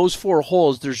 Those 4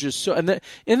 holes, there's just so, and then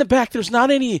in the back, there's not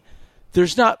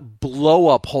blow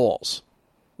up holes.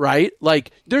 Right?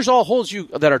 There's all holes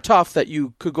that are tough that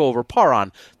you could go over par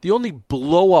on. The only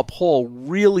blow-up hole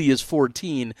really is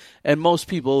 14, and most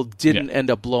people didn't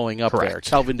end up blowing up there.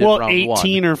 Kelvin did round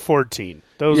 18 or 14.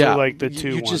 Those are the two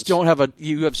you ones. Just don't have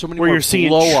you have so many where more you're seeing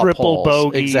blow-up triple holes.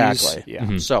 bogeys. Exactly.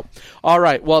 Yeah. So, all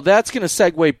right. Well, that's going to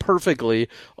segue perfectly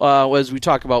as we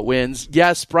talk about wins.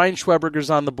 Yes, Brian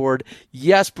Schweberger's on the board.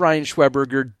 Yes, Brian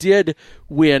Schweberger did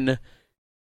win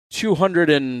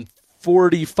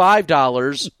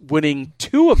 $245, winning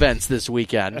 2 events this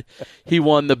weekend. He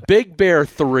won the Big Bear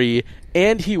 3,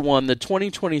 and he won the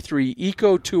 2023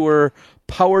 Eco Tour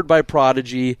powered by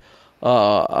Prodigy,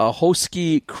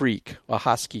 Hosky Creek.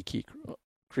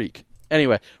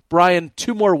 Anyway, Brian,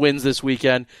 2 more wins this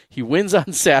weekend. He wins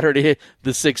on Saturday,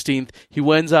 the 16th. He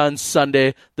wins on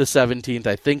Sunday, the 17th.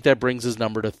 I think that brings his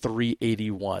number to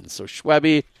 381. So,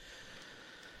 Schwebby,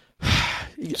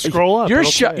 Scroll up. Your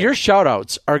shout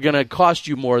outs are going to cost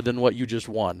you more than what you just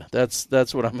won. That's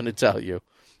what I'm going to tell you.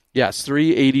 Yes,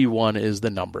 381 is the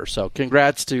number. So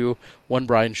congrats to one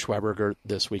Brian Schweberger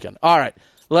this weekend. All right,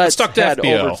 let's head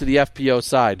over to the FPO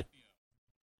side.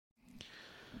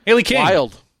 Hailey King.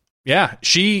 Wild. Yeah,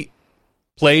 she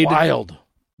played wild.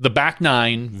 The back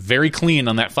nine very clean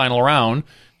on that final round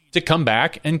to come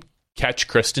back and catch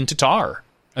Kristen Tatar.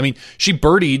 I mean, she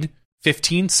birdied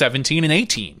 15, 17, and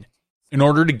 18 in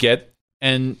order to get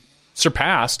and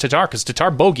surpass Tatar, because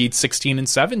Tatar bogeyed 16 and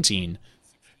 17.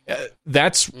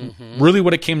 That's really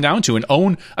what it came down to. And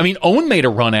Owen made a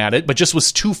run at it, but just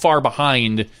was too far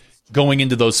behind going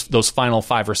into those final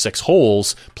 5 or 6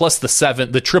 holes. Plus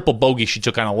the triple bogey she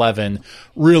took on 11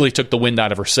 really took the wind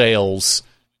out of her sails.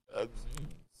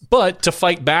 But to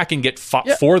fight back and get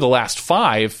for the last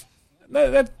 5,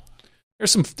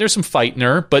 there's some fight in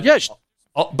her. But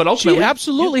but ultimately, she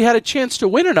absolutely had a chance to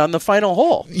win it on the final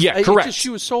hole. Yeah, correct. She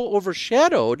was so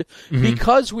overshadowed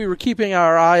because we were keeping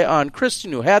our eye on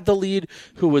Kristen, who had the lead,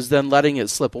 who was then letting it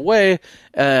slip away,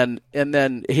 and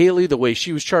then Hailey, the way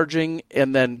she was charging,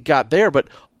 and then got there. But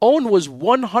Owen was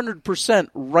 100%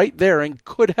 right there and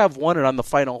could have won it on the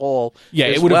final hole. Yeah,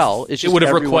 as it would well. It would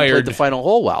have required the final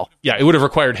hole well. Yeah, it would have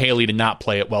required Hailey to not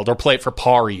play it well, or play it for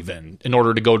par even, in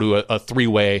order to go to a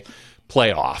 3-way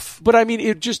playoff. But I mean,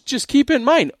 it just keep in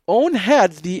mind, Owen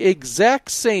had the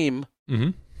exact same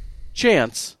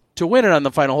chance to win it on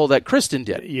the final hole that Kristen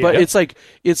did. Yeah. But it's like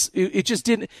it just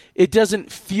didn't. It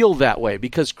doesn't feel that way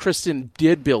because Kristen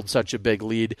did build such a big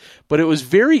lead. But it was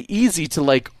very easy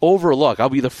to overlook. I'll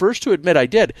be the first to admit I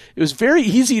did. It was very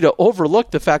easy to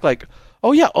overlook the fact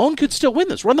oh yeah, Owen could still win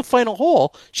this. We're on the final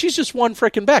hole. She's just one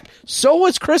frickin' back. So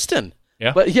was Kristen.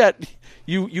 Yeah. But yet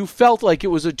you felt like it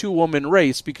was a 2-woman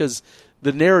race because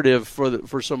the narrative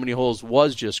for so many holes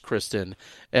was just Kristen.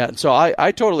 And so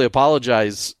I totally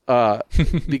apologize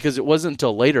because it wasn't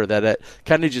until later that it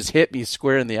kind of just hit me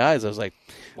square in the eyes. I was like,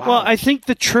 wow. Well, I think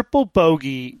the triple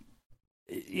bogey,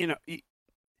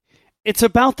 it's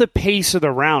about the pace of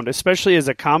the round, especially as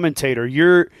a commentator.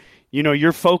 You're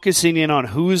focusing in on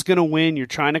who's going to win. You're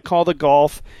trying to call the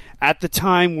golf. At the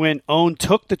time when Owen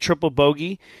took the triple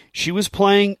bogey, she was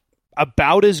playing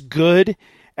about as good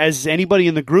as anybody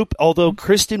in the group, although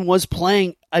Kristen was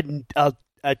playing a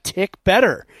tick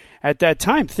better at that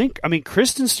time.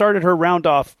 Kristen started her round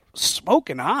off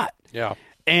smoking hot. Yeah.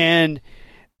 And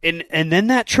then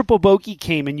that triple bogey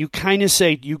came, and you kind of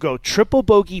say, you go triple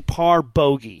bogey, par,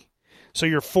 bogey. So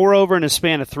you're 4 over in a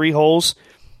span of 3 holes.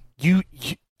 You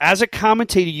as a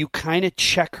commentator, you kind of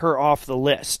check her off the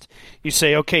list. You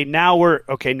say,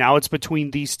 now it's between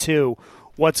these two.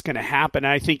 What's going to happen?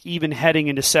 And I think even heading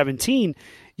into 17,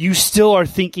 you still are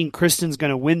thinking Kristen's going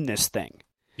to win this thing.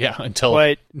 Yeah,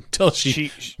 until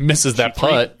she misses that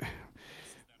putt.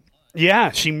 Yeah,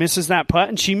 she misses that putt,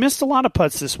 and she missed a lot of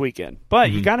putts this weekend.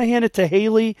 But you got to hand it to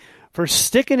Hailey for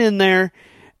sticking in there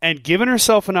and giving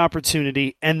herself an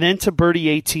opportunity, and then to birdie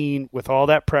 18 with all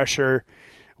that pressure,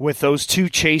 with those 2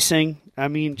 chasing. I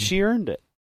mean, she earned it.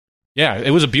 Yeah,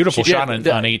 it was a beautiful shot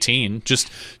on 18,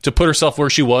 just to put herself where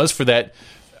she was for that.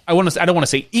 I don't want to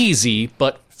say easy,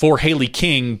 but for Hailey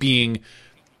King being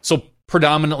so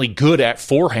predominantly good at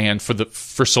forehand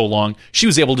for so long, she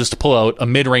was able just to pull out a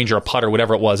mid-range or a putt or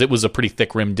whatever it was. It was a pretty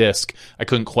thick rim disc. I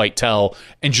couldn't quite tell,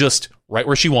 and just right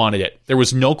where she wanted it. There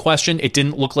was no question. It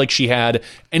didn't look like she had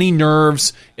any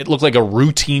nerves. It looked like a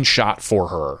routine shot for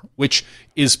her, which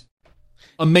is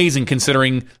amazing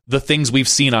considering the things we've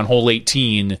seen on hole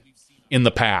 18 in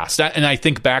the past. And I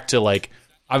think back to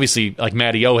obviously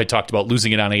Matty O had talked about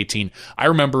losing it on 18. I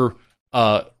remember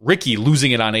Ricky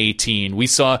losing it on 18. We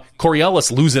saw Corey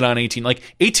Ellis lose it on 18.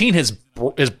 18 has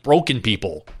broken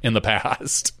people in the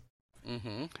past.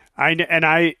 Mm-hmm.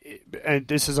 And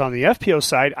this is on the FPO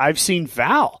side. I've seen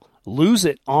Val lose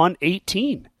it on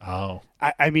 18. Oh,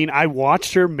 I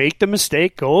watched her make the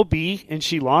mistake, go a B, and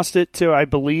she lost it to,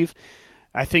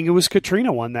 I think it was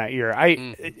Katrina won that year.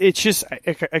 It's just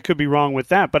I could be wrong with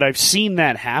that, but I've seen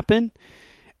that happen,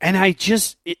 and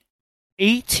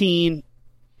 18.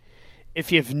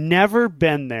 If you've never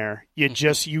been there,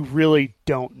 you really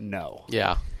don't know.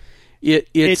 Yeah,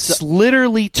 it's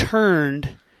literally turned.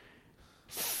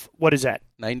 What is that?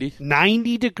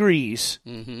 90 degrees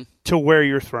to where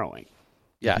you're throwing.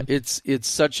 Yeah, it's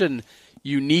such an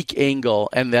unique angle,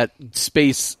 and that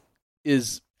space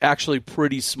is actually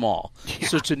pretty small. Yeah.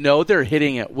 So to know they're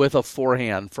hitting it with a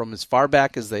forehand from as far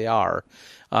back as they are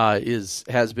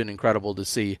has been incredible to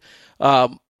see.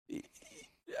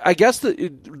 I guess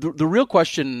the real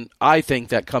question I think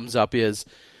that comes up is,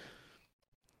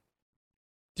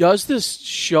 does this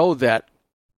show that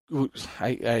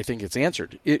I think it's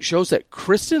answered. It shows that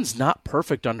Kristen's not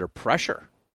perfect under pressure.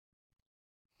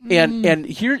 And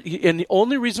the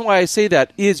only reason why I say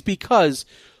that is because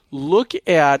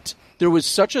there was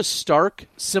such a stark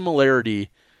similarity,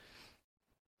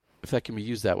 if that can be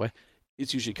used that way.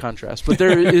 It's usually contrast, but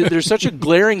there's such a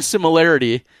glaring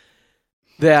similarity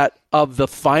that of the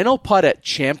final putt at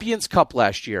Champions Cup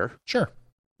last year, Sure.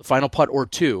 the final putt or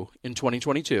two in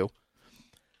 2022,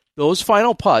 those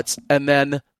final putts, and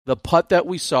then the putt that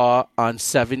we saw on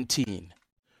 17,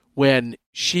 when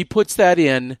she puts that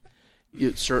in,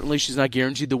 certainly she's not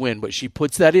guaranteed the win, but she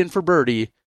puts that in for birdie,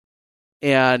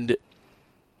 and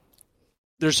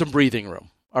there's some breathing room.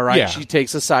 All right, Yeah. She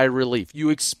takes a sigh of relief. You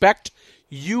expect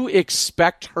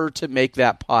her to make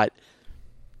that putt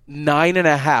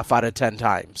 9.5 out of 10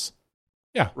 times.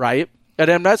 Yeah. Right? And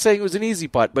I'm not saying it was an easy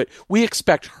putt, but we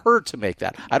expect her to make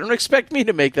that. I don't expect me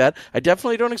to make that. I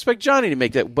definitely don't expect Johnny to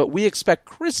make that, but we expect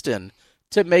Kristen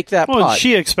to make that Well, putt.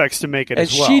 she expects to make it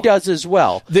as well. And she does as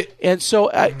well. And so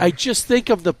I just think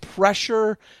of the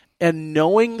pressure and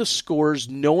knowing the scores,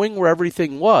 knowing where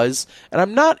everything was. And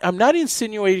I'm not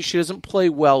insinuating she doesn't play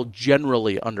well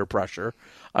generally under pressure.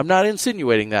 I'm not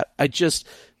insinuating that.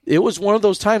 It was one of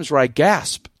those times where I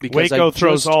gasped because Waco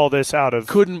throws all this out of.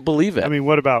 Couldn't believe it. I mean,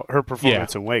 what about her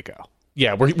performance in Waco?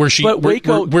 Yeah, where she she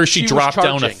dropped was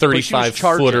down a charging, but she was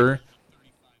 35-footer.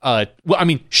 Well, I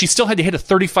mean, she still had to hit a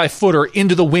 35-footer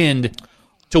into the wind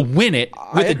to win it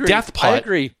with a death putt. I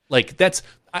agree. Like, that's...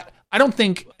 I don't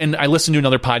think... And I listened to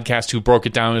another podcast who broke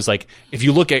it down. It was like, if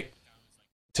you look at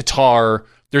Tatar,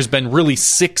 there's been really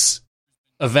 6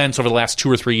 events over the last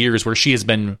 2 or 3 years where she has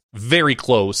been very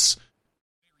close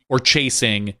or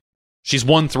chasing. She's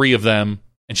won 3 of them,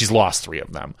 and she's lost 3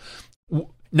 of them.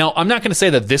 Now, I'm not going to say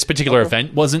that this particular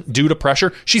event wasn't due to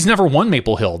pressure. She's never won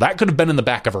Maple Hill. That could have been in the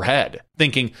back of her head,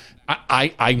 thinking,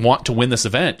 I want to win this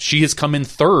event. She has come in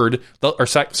second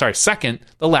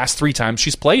the last 3 times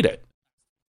she's played it.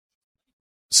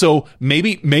 So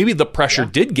maybe the pressure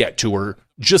did get to her,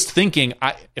 just thinking,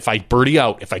 if I birdie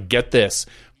out, if I get this,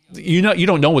 you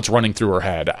don't know what's running through her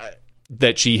head,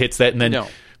 that she hits that and then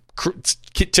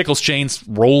tickles chains,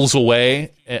 rolls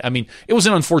away. I mean, it was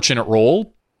an unfortunate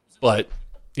roll, but...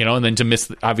 and then to miss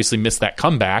that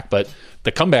comeback, but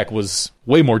the comeback was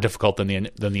way more difficult than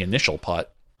the initial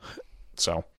putt.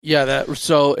 So yeah,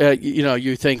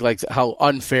 you think like how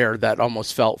unfair that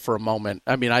almost felt for a moment.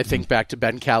 I mean, I think back to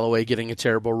Ben Callaway getting a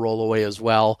terrible roll away as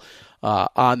well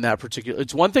on that particular.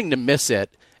 It's one thing to miss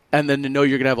it, and then to know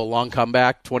you're going to have a long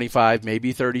comeback, 25,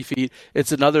 maybe 30 feet.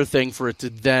 It's another thing for it to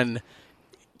then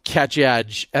catch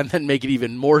edge and then make it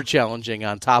even more challenging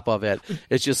on top of it.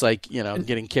 It's just like,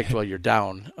 getting kicked while you're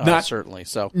down, certainly.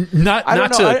 So not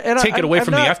to take it away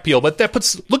from the FPL, but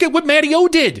look at what Matty O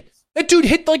did. That dude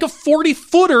hit like a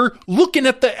 40-footer looking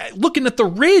at the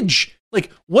ridge.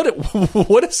 Like, what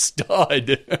a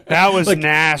stud. That was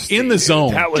nasty. In the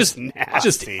zone. That was nasty.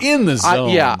 Just in the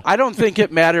zone. I don't think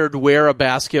it mattered where a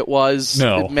basket was.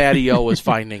 No. Matty O was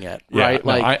finding it, right?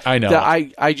 No, I know.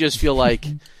 I just feel like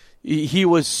he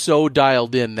was so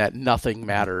dialed in that nothing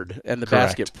mattered, and the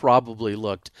basket probably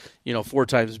looked, 4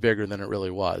 times bigger than it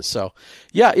really was. So,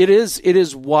 yeah, it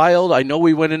is wild. I know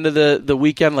we went into the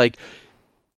weekend like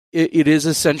it is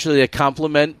essentially a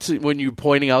compliment when you're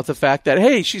pointing out the fact that,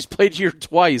 hey, she's played here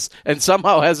twice and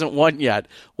somehow hasn't won yet.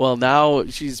 Well, now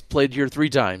she's played here 3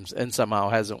 times and somehow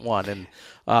hasn't won, and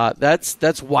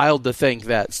that's wild to think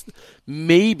that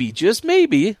maybe, just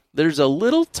maybe, there's a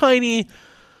little tiny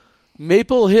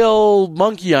Maple Hill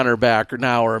monkey on her back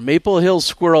now, or a Maple Hill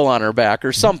squirrel on her back,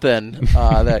 or something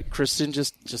that Kristen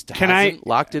just hasn't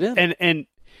locked it in. And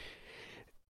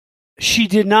she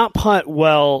did not putt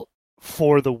well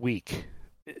for the week.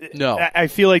 No, I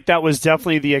feel like that was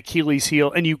definitely the Achilles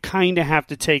heel, and you kind of have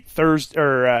to take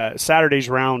Saturday's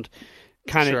round.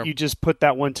 You just put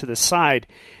that one to the side.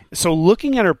 So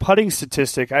looking at her putting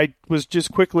statistic, I was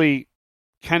just quickly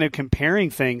kind of comparing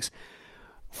things.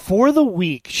 For the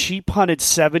week, she putted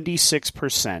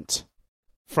 76%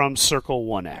 from Circle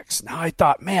 1X. Now, I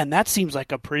thought, man, that seems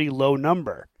like a pretty low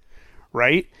number,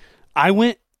 right? I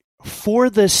went for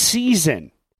the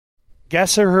season.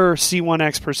 Guess her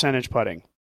C1X percentage putting.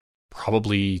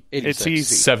 Probably 86. It's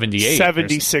easy. 78.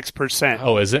 76%.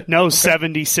 Oh, is it? No,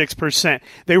 76%.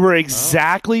 They were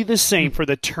exactly the same for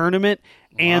the tournament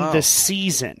and the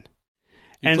season.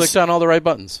 You clicked on all the right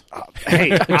buttons.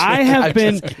 Hey, I have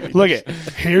been. Look at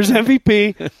here's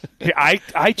MVP.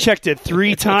 I checked it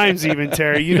 3 times, even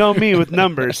Terry. You know me with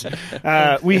numbers.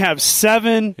 We have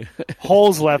 7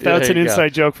 holes left. That's an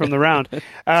inside joke from the round.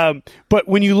 But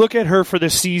when you look at her for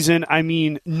the season, I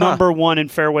mean, number 1 in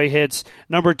fairway hits,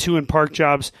 number 2 in park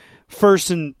jobs,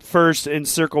 first in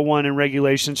circle 1 in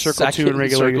regulation, circle Second 2 in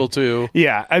regulation. Circle 2.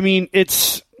 Yeah, I mean,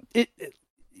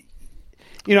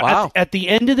 Wow. at the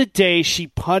end of the day, she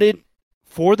putted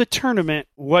for the tournament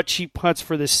what she putts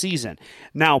for the season.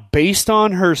 Now, based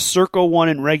on her circle 1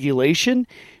 in regulation,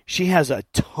 she has a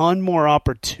ton more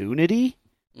opportunity,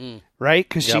 right?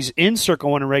 Because she's in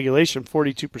circle 1 in regulation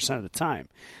 42% of the time.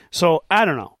 So, I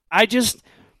don't know. I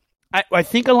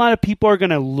think a lot of people are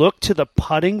going to look to the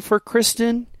putting for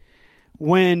Kristen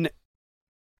when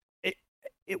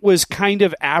it was kind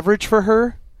of average for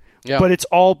her. Yeah. But it's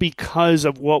all because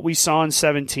of what we saw in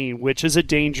 17, which is a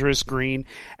dangerous green.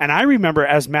 And I remember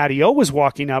as Matty O was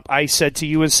walking up, I said to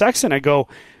you and Sexton, I go,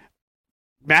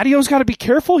 Matty O's got to be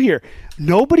careful here.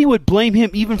 Nobody would blame him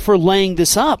even for laying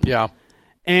this up. Yeah.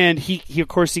 And he of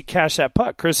course, he cashed that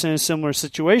putt. Chris in a similar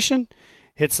situation,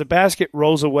 hits the basket,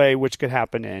 rolls away, which could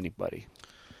happen to anybody.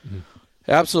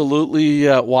 Absolutely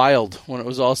wild when it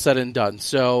was all said and done.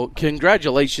 So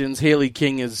congratulations. Haley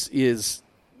King is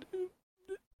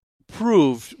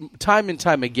proved time and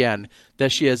time again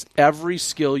that she has every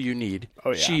skill you need.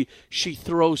 Oh, yeah. She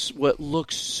throws what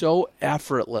looks so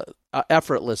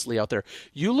effortlessly out there.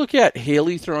 You look at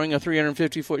Haley throwing a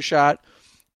 350-foot shot,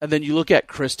 and then you look at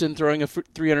Kristen throwing a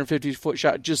 350-foot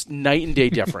shot, just night and day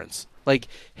difference. Like,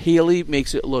 Haley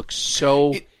makes it look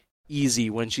so easy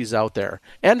when she's out there.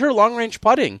 And her long-range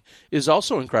putting is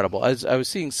also incredible. As I was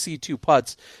seeing C2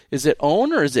 putts, is it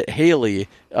Owen or is it Haley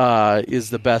is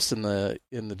the best in the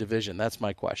division? That's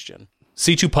my question.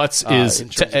 C2 putts is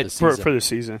For the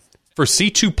season. For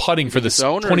C2 putting for this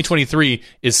Owen 2023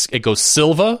 it goes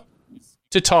Silva,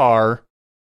 Tatar,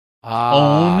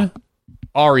 Owen,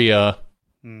 Aria,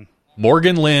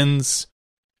 Morgan Linz.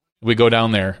 We go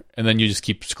down there, and then you just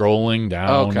keep scrolling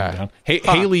down. Okay. Down.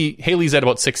 Haley's at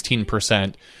about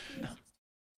 16%.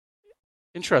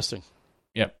 Interesting.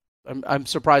 Yep. I'm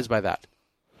surprised by that.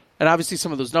 And obviously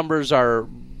some of those numbers are,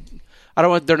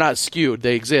 they're not skewed.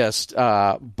 They exist.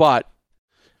 But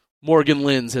Morgan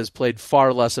Linz has played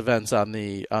far less events on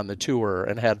the tour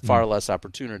and had far less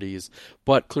opportunities,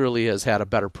 but clearly has had a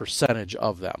better percentage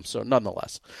of them. So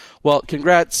nonetheless. Well,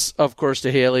 congrats, of course,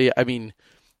 to Haley. I mean,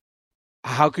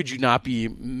 how could you not be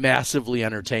massively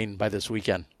entertained by this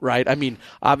weekend, right? I mean,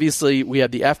 obviously, we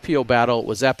had the FPO battle. It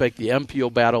was epic. The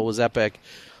MPO battle was epic.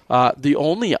 The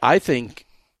only, I think,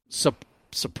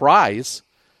 surprise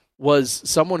was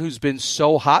someone who's been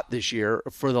so hot this year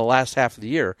for the last half of the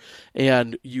year,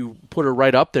 and you put her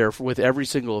right up there with every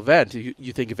single event.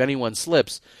 You think if anyone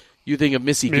slips, you think of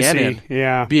Missy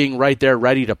Gannon being right there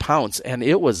ready to pounce, and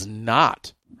it was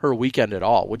not her weekend at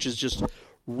all, which is just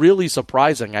really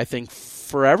surprising, I think,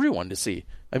 for everyone to see.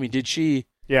 I mean, did she...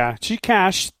 Yeah, she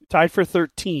cashed, tied for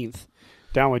 13th,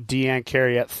 down with Deanne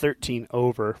Carey at 13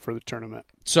 over for the tournament.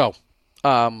 So,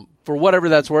 for whatever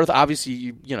that's worth,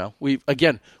 obviously,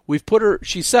 we've put her...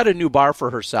 She set a new bar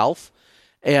for herself,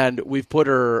 and we've put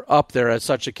her up there as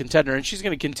such a contender, and she's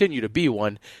going to continue to be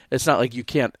one. It's not like you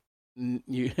can't...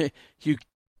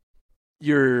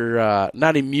 You're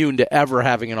not immune to ever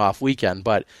having an off weekend,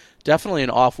 but definitely an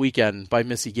off weekend by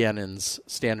Missy Gannon's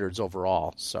standards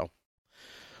overall. So,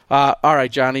 all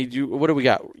right, Johnny, what do we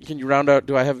got? Can you round out?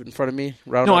 Do I have it in front of me?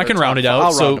 I can round it out.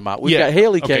 I'll round them out. We've got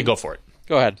Haley King. Okay, go for it.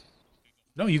 Go ahead.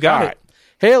 No, you got it. Right.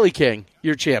 Haley King,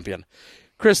 your champion.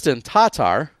 Kristen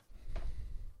Tatar,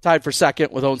 tied for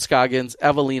second with Owen Scoggins.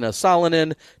 Evelina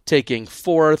Salonen taking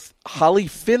fourth. Holly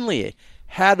Finley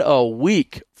had a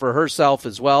week for herself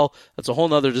as well. That's a whole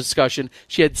nother discussion.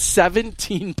 She had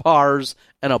 17 pars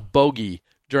and a bogey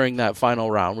during that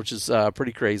final round, which is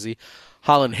pretty crazy.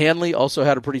 Holland Hanley also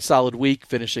had a pretty solid week,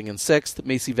 finishing in sixth.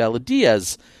 Macy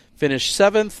Valadiaz finished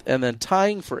seventh, and then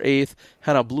tying for eighth,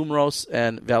 Hannah Blumrose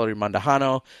and Valerie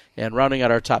Mandajano, and rounding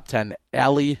out our top 10,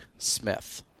 Allie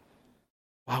Smith.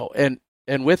 Wow, and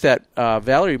with that,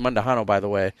 Valerie Mandajano, by the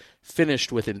way,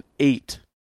 finished with an 8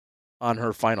 on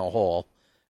her final hole.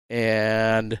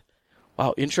 And,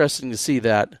 wow, interesting to see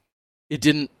that it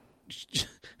didn't,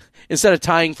 instead of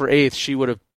tying for eighth, she would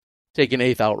have taken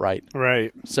eighth outright.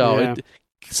 Right. So yeah.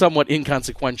 Somewhat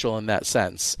inconsequential in that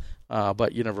sense,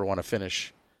 but you never want to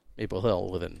finish Maple Hill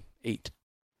with an 8.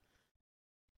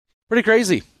 Pretty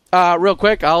crazy. Real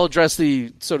quick, I'll address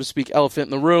the, so to speak, elephant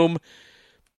in the room.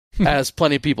 As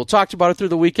plenty of people talked about it through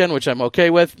the weekend, which I'm okay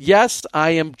with. Yes, I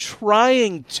am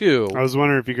trying to. I was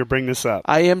wondering if you could bring this up.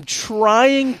 I am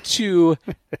trying to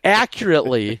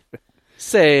accurately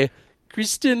say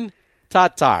Kristen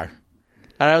Tatar.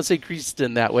 And I don't say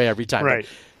Kristen that way every time. Right.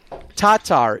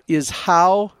 Tatar is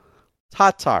how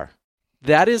Tatar.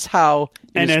 That is how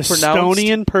it is pronounced. An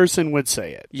Estonian person would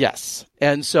say it. Yes.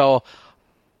 And so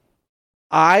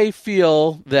I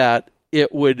feel that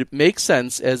it would make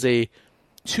sense as a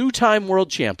 2-time world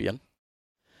champion,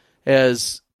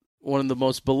 as one of the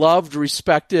most beloved,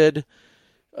 respected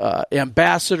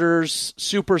ambassadors,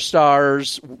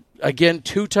 superstars, again,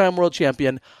 2-time world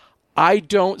champion. I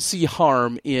don't see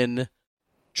harm in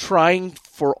trying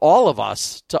for all of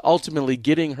us to ultimately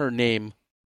getting her name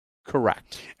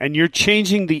correct. And you're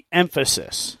changing the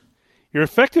emphasis. You're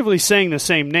effectively saying the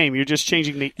same name. You're just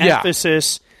changing the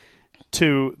emphasis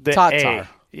to the Tatar. A.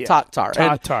 Yeah.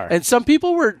 Tatar. And some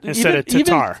people were instead of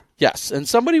Tatar. Yes, and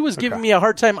somebody was giving me a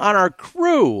hard time on our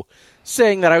crew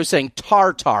saying that I was saying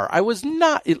tartar. I was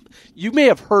not. You may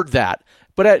have heard that,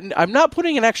 but I'm not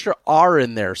putting an extra R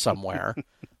in there somewhere.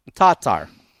 Tatar.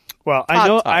 Well, I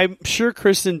know. I'm sure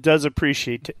Kristen does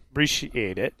appreciate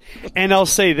it, and I'll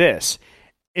say this: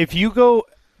 if you go,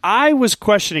 I was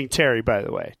questioning Terry, by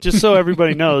the way, just so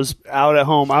everybody knows out at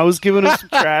home. I was giving him some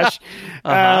trash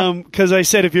because I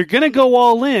said if you're going to go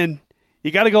all in,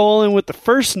 you got to go all in with the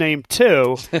first name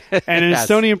too. And an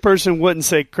Estonian person wouldn't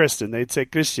say Kristen; they'd say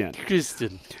Christian.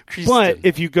 Kristen. But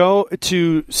if you go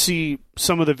to see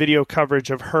some of the video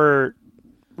coverage of her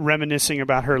reminiscing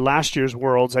about her last year's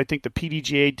Worlds, I think the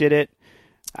PDGA did it.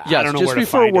 Yes, I don't know just where to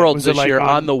before find Worlds it. this year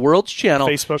on the Worlds channel,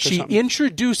 Facebook she something?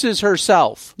 introduces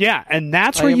herself. Yeah, and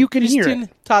that's where you can hear it.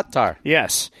 Tatar.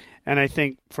 Yes, and I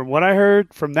think from what I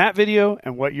heard from that video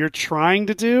and what you're trying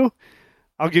to do,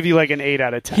 I'll give you like an 8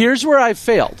 out of 10. Here's where I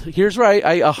failed. Here's where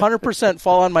I 100%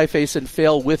 fall on my face and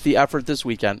fail with the effort this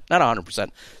weekend. Not 100%.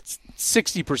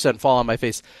 60% fall on my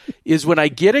face is when I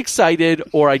get excited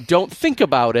or I don't think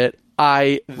about it,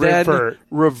 I then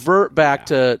revert back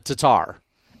to Tar.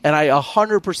 And I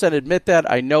 100% admit that.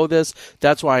 I know this.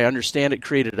 That's why I understand it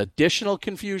created additional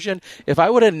confusion. If I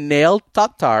would have nailed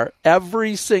Tatar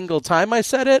every single time I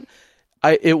said it,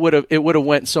 it would have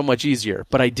went so much easier.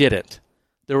 But I didn't.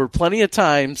 There were plenty of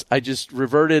times I just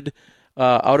reverted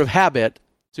out of habit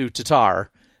to Tatar,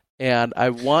 and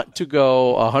I want to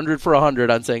go 100 for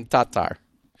 100 on saying Tatar.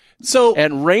 So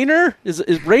and Rainer is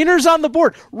Rainer's on the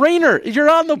board. Rainer, you're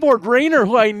on the board. Rainer,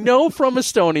 who I know from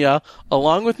Estonia,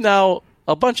 along with now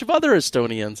a bunch of other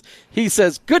Estonians, he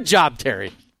says, "Good job,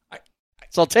 Terry."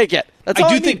 So I'll take it. That's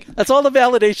all the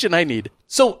validation I need.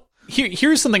 So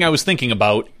here's something I was thinking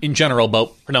about in general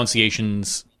about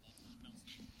pronunciations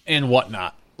and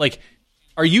whatnot. Like,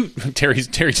 are you Terry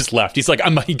just left. He's like,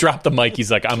 he dropped the mic. He's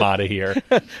like, I'm out of here.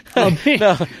 He's getting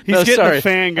the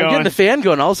fan going. I'm getting the fan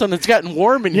going. All of a sudden, it's gotten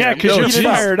warm in here. Yeah, because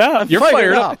you're fired up. You're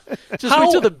fired up. Just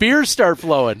wait till the beers start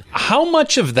flowing. How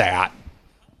much of that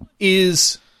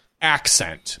is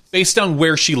accent based on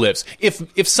where she lives?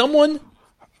 If someone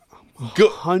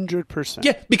 100%.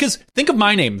 Yeah, because think of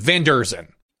my name, Van Derzen.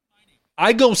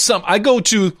 I go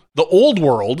to the old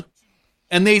world.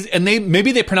 And they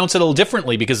maybe they pronounce it a little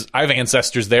differently because I have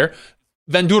ancestors there.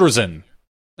 Van Durzen. And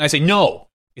I say, no,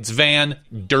 it's Van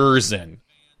Derzen.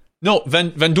 No,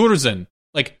 Van Durzen.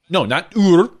 Like, no, not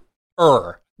am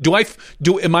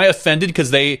I offended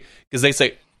because they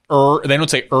say they don't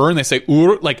say and they say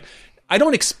like, I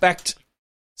don't expect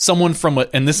someone from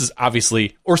and this is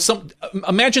obviously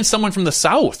imagine someone from the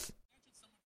South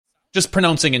just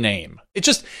pronouncing a name. It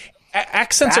just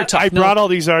accents are tough. I brought all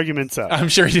these arguments up. I'm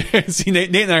sure. See,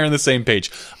 Nate and I are on the same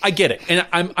page. I get it, and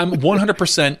I'm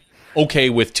 100% okay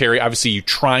with Terry. Obviously, you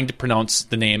trying to pronounce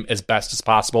the name as best as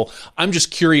possible. I'm just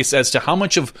curious as to how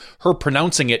much of her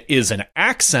pronouncing it is an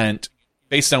accent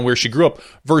based on where she grew up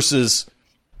versus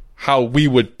how we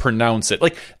would pronounce it.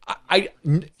 Like,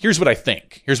 here's what I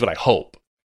think. Here's what I hope.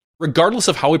 Regardless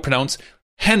of how we pronounce,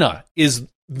 Henna is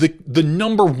the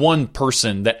number one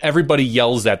person that everybody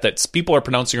yells at that people are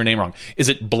pronouncing her name wrong. Is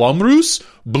it Blumrose?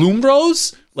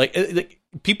 Bloomrose? Like,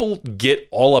 people get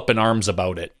all up in arms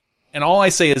about it. And all I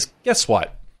say is, guess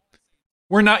what?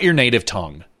 We're not your native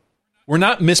tongue. We're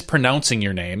not mispronouncing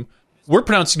your name. We're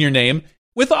pronouncing your name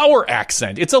with our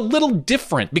accent. It's a little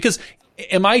different because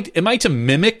am I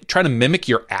to try to mimic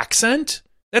your accent?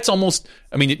 That's almost,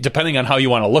 I mean, depending on how you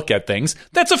want to look at things,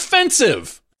 that's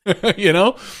offensive. you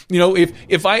know,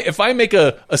 if I make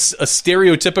a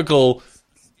stereotypical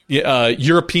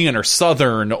European or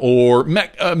Southern or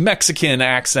Mexican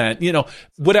accent,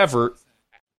 whatever,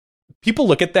 people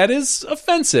look at that as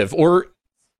offensive, or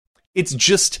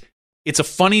it's a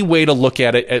funny way to look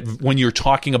at it when you're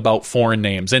talking about foreign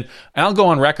names. And I'll go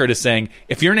on record as saying,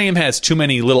 if your name has too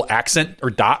many little accent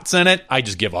or dots in it, I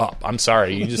just give up. I'm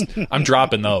sorry. I'm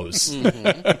dropping those.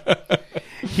 Mm-hmm.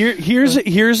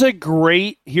 Here's a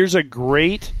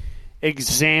great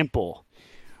example.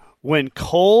 When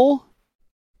Cole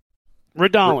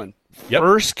Redolin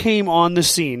first came on the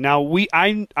scene. Now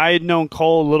I had known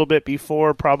Cole a little bit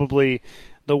before, probably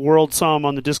the world saw him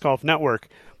on the Disc Golf Network.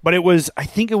 but I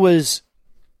think it was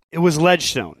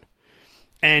Ledgestone.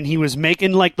 And he was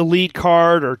making like the lead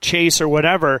card or chase or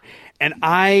whatever. And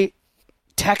I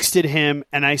texted him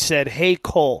and I said, "Hey,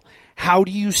 Cole, how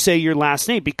do you say your last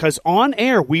name?" Because on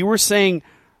air, we were saying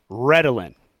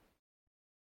Redolin.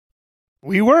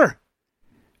 We were.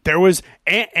 There was,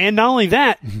 and not only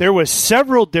that, there was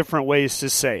several different ways to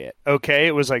say it. Okay,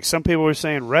 it was like some people were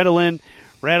saying Redolin,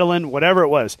 whatever it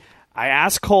was. I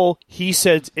asked Cole. He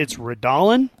said it's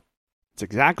Redolin. It's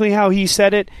exactly how he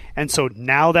said it, and so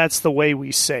now that's the way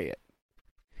we say it.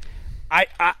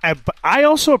 I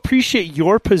also appreciate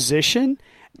your position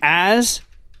as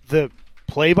the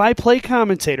play-by-play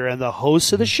commentator and the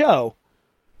host of the show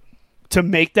to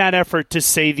make that effort to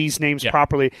say these names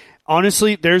properly.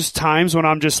 Honestly, there's times when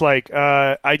I'm just like,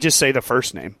 I just say the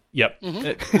first name. Yep,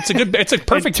 it's a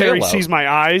perfect. Terry sees my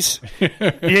eyes.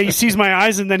 He sees my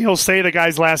eyes, and then he'll say the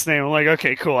guy's last name. I'm like,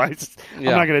 okay, cool. I'm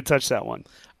not going to touch that one.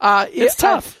 It's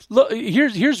tough. Look,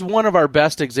 here's one of our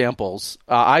best examples,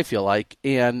 I feel like.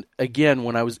 And again,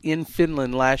 when I was in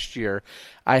Finland last year,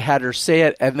 I had her say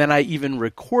it, and then I even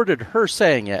recorded her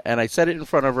saying it, and I said it in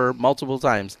front of her multiple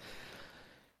times.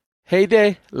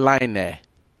 Heide Laine.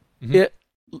 Mm-hmm. It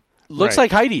looks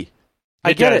like Heidi.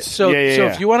 I get it. So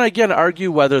if you want to, again,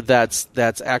 argue whether that's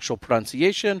actual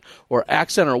pronunciation or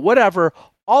accent or whatever,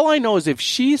 all I know is if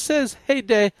she says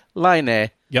Heide Laine,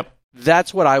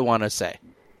 that's what I want to say.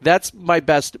 That's my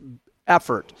best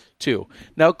effort, too.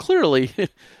 Now, clearly,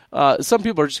 some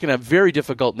people are just going to have very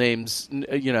difficult names,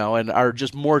 and are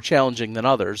just more challenging than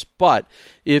others. But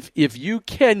if you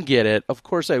can get it, of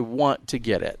course I want to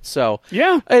get it. So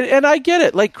yeah, and I get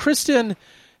it. Like Kristen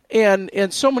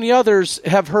and so many others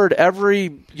have heard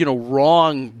every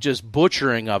wrong just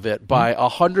butchering of it by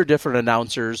 100 different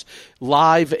announcers,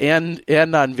 live and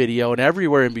on video and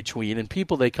everywhere in between, and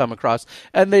people they come across,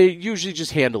 and they usually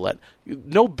just handle it.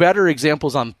 No better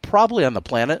examples probably on the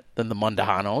planet than the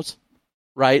Mundahanos,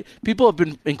 right? People have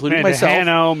been, including myself,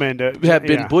 have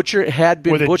been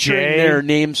butchering their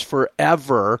names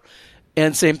forever.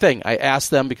 And same thing, I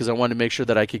asked them because I wanted to make sure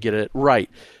that I could get it right,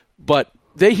 but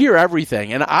they hear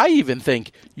everything, and I even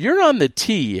think you're on the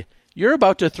tee. You're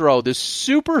about to throw this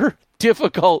super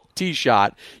difficult tee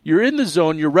shot. You're in the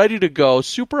zone. You're ready to go.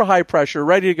 Super high pressure,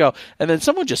 ready to go. And then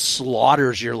someone just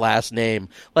slaughters your last name.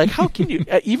 Like, how can you,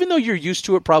 even though you're used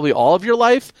to it probably all of your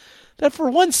life, that for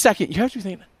 1 second you have to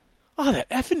think, oh, that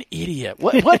effing idiot.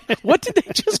 What did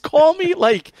they just call me?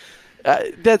 Like,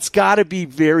 that's got to be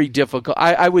very difficult,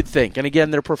 I would think. And again,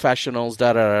 they're professionals,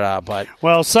 but...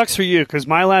 Well, sucks for you, because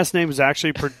my last name is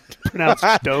actually pronounced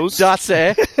Dose. Dose.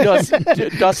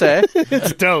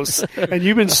 It's Dose. And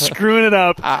you've been screwing it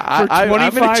up for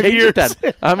 25 years. It then.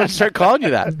 I'm going to start calling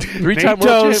you that. 3-time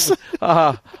world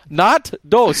champion. Not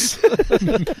Dose.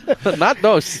 Not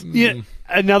Dose. Yeah,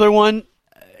 another one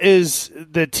is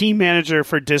the team manager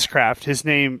for Discraft.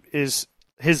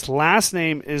 His last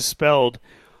name is spelled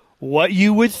what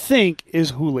you would think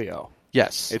is Julio.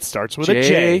 Yes. It starts with a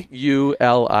J.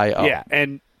 Julio. Yeah,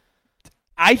 and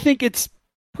I think it's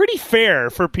pretty fair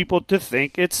for people to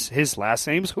think his last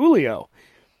name's Julio.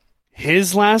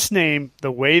 His last name,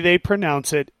 the way they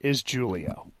pronounce it, is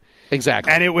Julio.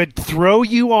 Exactly. And it would throw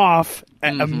you off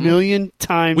a million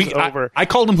times over. I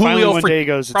called him Julio for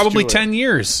probably 10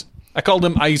 years.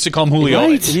 I used to call him Julio.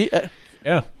 Right.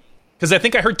 Yeah. Because I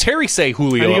think I heard Terry say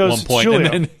Julio at one point.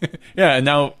 Julio. And then, and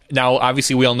now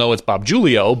obviously we all know it's Bob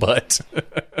Julio, but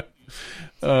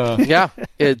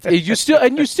you still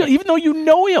even though you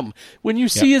know him, when you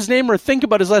see his name or think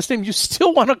about his last name, you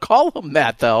still want to call him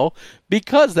that though,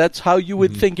 because that's how you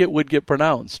would think it would get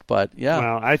pronounced. But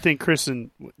well, I think Kristen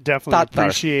definitely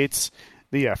appreciates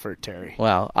the effort, Terry.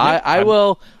 Well, I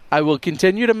will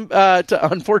continue to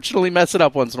unfortunately mess it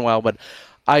up once in a while, but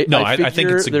I think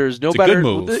there's no better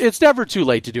move. It's never too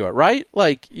late to do it, right?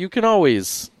 Like, you can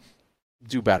always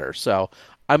do better. So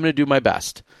I'm going to do my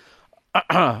best. Look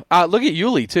at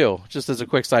Yuli too. Just as a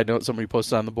quick side note, somebody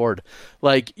posted on the board.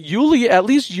 Like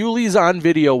Yuli's on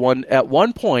video at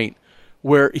one point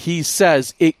where he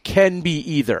says it can be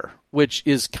either, which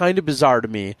is kind of bizarre to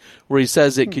me, where he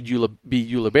says it could be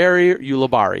Ulibarri or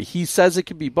Ulibari. He says it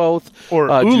could be both. Or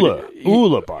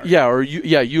Ulibari. Yeah, or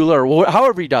Eula, or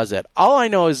however he does it. All I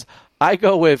know is I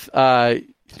go with, now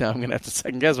I'm going to have to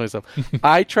second guess myself.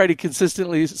 I try to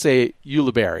consistently say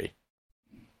Ulibarri.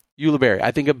 Ulibarri.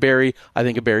 I think of Barry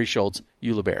Schultz,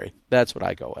 Ulibarri. That's what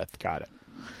I go with. Got it.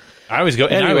 I always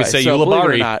say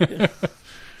Ulibari.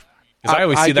 Because I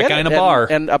always see that guy in a bar.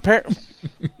 And apparently...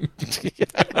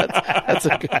 that's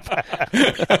a good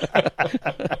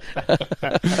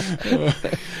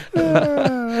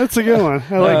That's a good one.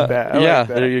 I like that.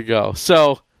 There you go.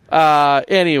 So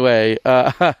Anyway,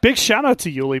 big shout out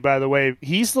to Yuli, by the way.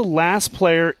 He's the last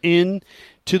player in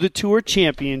to the Tour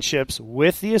Championships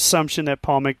with the assumption that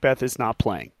Paul McBeth is not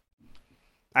playing.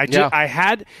 I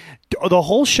had the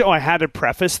whole show. I had to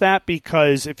preface that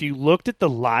because if you looked at the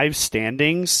live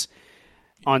standings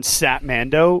on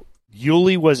Satmando,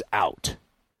 Yuli was out.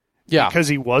 Yeah, because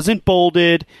he wasn't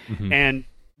bolded, and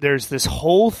there's this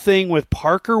whole thing with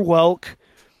Parker Welk,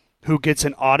 who gets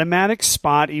an automatic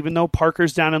spot, even though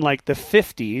Parker's down in like the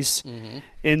 50s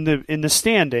in the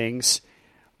standings.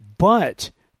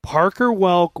 But Parker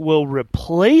Welk will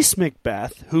replace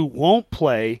McBeth, who won't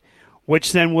play,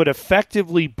 which then would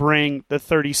effectively bring the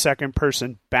 32nd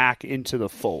person back into the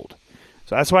fold.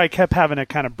 So that's why I kept having to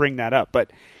kind of bring that up.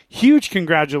 But huge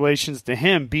congratulations to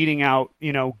him beating out,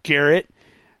 Garrett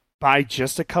by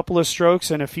just a couple of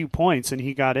strokes and a few points, and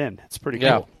he got in. It's pretty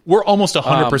cool. We're almost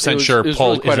 100% sure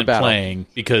Paul really isn't playing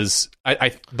because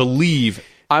I believe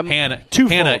Hannah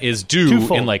is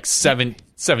due in like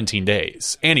 17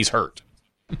 days, and he's hurt.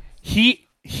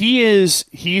 He's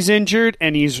injured,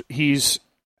 and he's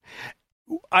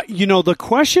the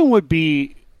question would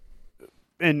be,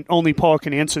 and only Paul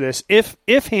can answer this,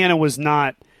 if Hannah was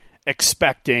not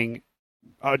expecting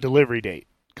a delivery date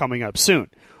coming up soon,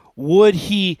 would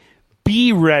he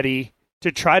be ready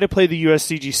to try to play the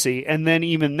USDGC, and then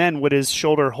even then would his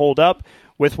shoulder hold up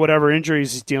with whatever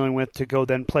injuries he's dealing with to go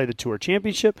then play the Tour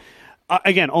Championship?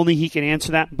 Again, only he can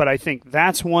answer that, but I think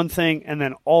that's one thing. And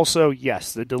then also,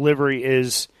 yes, the delivery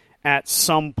is at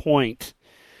some point.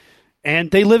 And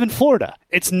they live in Florida.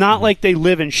 It's not like they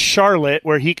live in Charlotte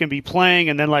where he can be playing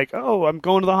and then like, oh, I'm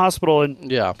going to the hospital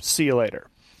and see you later.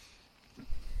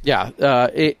 Yeah,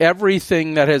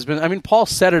 everything that has been... I mean, Paul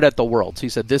said it at the Worlds. He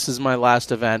said, this is my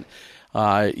last event.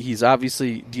 He's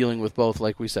obviously dealing with both,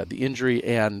 like we said, the injury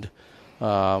and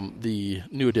the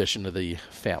new addition to the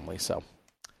family. So,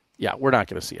 yeah, we're not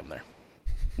going to see him there.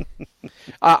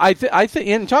 I think,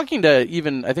 in talking to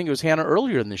even, I think it was Hannah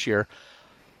earlier in this year,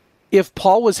 if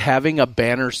Paul was having a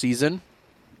banner season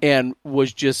and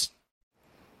was just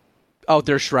out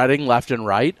there shredding left and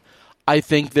right, I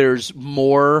think there's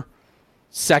more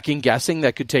second guessing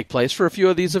that could take place for a few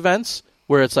of these events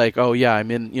where it's like, oh yeah, I'm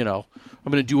going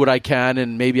to do what I can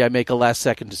and maybe I make a last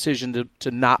second decision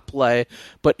to not play,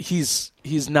 but he's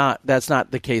not, that's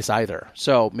not the case either.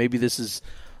 So maybe this is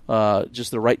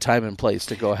just the right time and place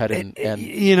to go ahead and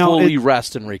fully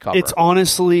rest and recover. It's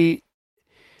honestly,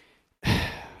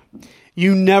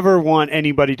 you never want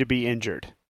anybody to be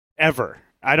injured ever.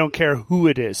 I don't care who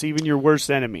it is, even your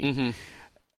worst enemy. Mm-hmm.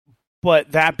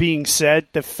 But that being said,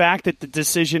 the fact that the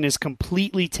decision is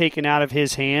completely taken out of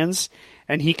his hands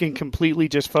and he can completely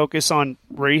just focus on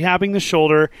rehabbing the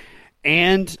shoulder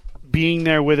and being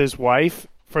there with his wife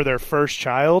for their first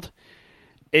child,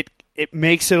 it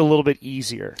makes it a little bit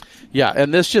easier. Yeah,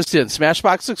 and this just in,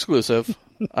 Smashbox exclusive.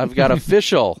 I've got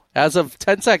official, as of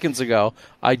 10 seconds ago,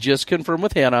 I just confirmed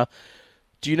with Hannah.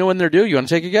 Do you know when they're due? You want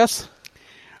to take a guess?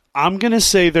 I'm going to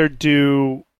say they're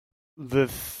due the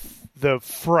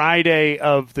Friday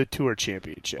of the Tour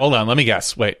Championship. Hold on, let me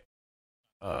guess. Wait.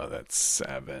 That's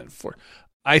 7-4.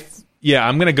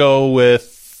 I'm going to go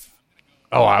with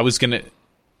October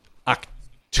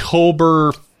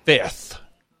 5th.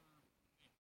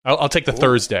 I'll take the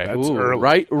Thursday. That's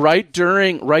early. Right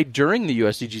during the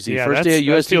USDGC. Yeah, first day of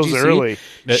USDGC. Feels early.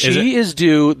 She is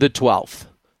due the 12th,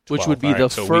 which would be the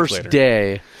first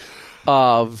day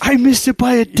of... I missed it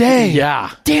by a day.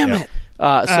 Yeah. Damn it.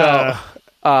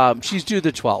 She's due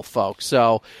the 12th, folks.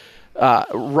 So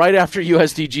right after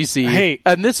USDGC. Hey,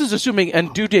 and this is assuming,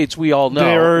 and due dates we all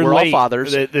know. We're late. all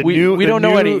fathers. We don't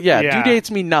know any. Yeah, due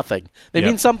dates mean nothing. They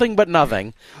mean something but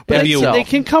nothing. But they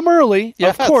can come early,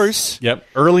 of course. Yep,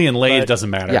 early and late, it doesn't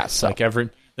matter. Yes, so.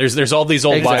 There's all these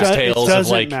old wives' tales of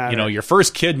like, your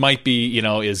first kid might be,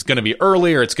 is going to be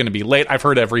early or it's going to be late. I've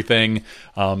heard everything.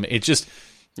 It just,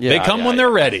 they come when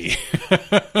they're ready.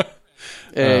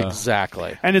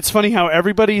 Exactly. And it's funny how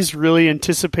everybody's really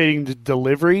anticipating the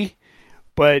delivery,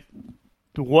 but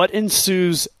what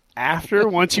ensues after,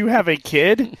 once you have a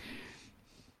kid,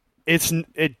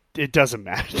 it doesn't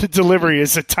matter. The delivery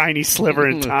is a tiny sliver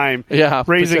in time. Yeah,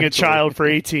 raising a child for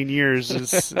 18 years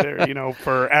is,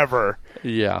 forever.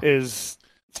 Yeah.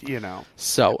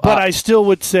 So, but I still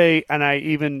would say, and I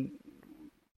even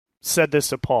said this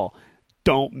to Paul,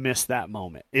 don't miss that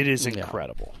moment. It is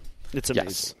incredible. It's amazing.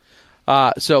 Yes.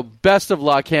 So best of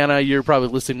luck, Hannah. You're probably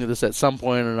listening to this at some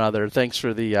point or another. Thanks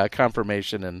for the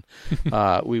confirmation, and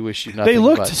we wish you nothing. They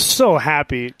looked so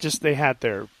happy. Just they had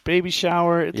their baby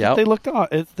shower. They looked.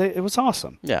 It was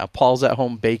awesome. Yeah, Paul's at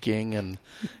home baking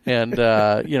and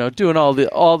doing all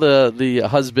the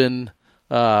husband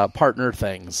partner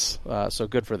things. So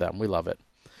good for them. We love it.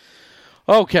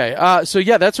 Okay, so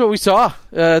yeah, that's what we saw.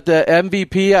 The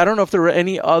MVP, I don't know if there were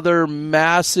any other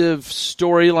massive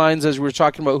storylines as we were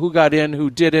talking about who got in, who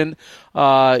didn't.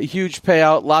 Huge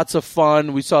payout, lots of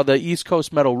fun. We saw the East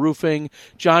Coast Metal Roofing,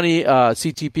 Johnny,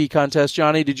 CTP contest.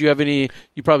 Johnny, did you have any,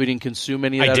 you probably didn't consume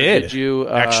any of that. I did, did you?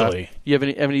 actually. You have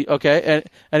any okay,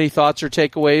 any thoughts or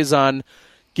takeaways on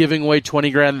giving away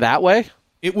 $20,000 that way?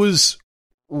 It was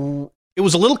a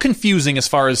little confusing as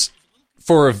far as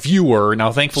for a viewer.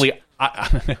 Now, thankfully,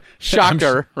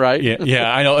 shocker, right?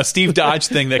 Yeah, I know. A Steve Dodge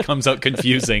thing that comes out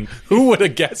confusing. Who would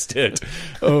have guessed it?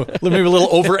 Oh, maybe a little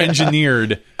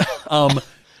over-engineered.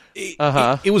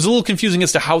 It was a little confusing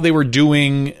as to how they were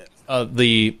doing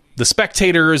the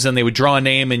spectators, and they would draw a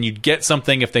name, and you'd get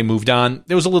something if they moved on.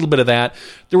 There was a little bit of that.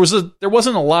 There wasn't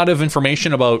a lot of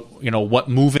information about what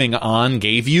moving on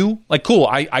gave you. Like, cool,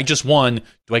 I just won.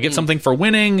 Do I get something for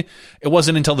winning? It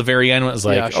wasn't until the very end when it was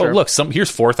like, oh, look,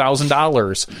 here's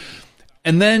 $4,000.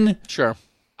 And then, sure,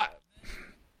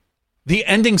 the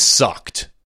ending sucked.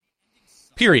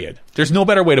 Period. There's no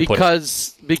better way to put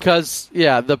it. Because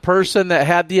the person that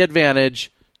had the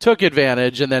advantage took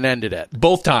advantage and then ended it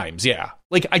both times. Yeah,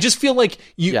 like I just feel like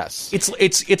Yes, it's like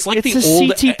it's the old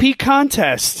CTP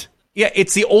contest. Yeah,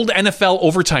 it's the old NFL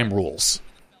overtime rules.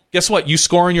 Guess what? You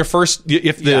score on your first.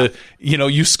 If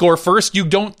you score first,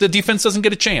 the defense doesn't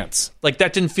get a chance. Like,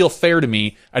 that didn't feel fair to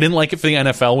me. I didn't like it for the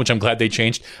NFL, which I'm glad they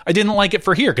changed. I didn't like it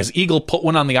for here because Eagle put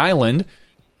one on the island,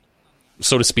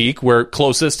 so to speak, where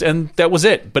closest, and that was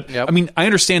it. But I mean, I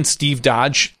understand Steve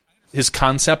Dodge, his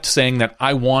concept saying that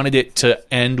I wanted it to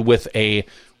end with a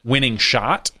winning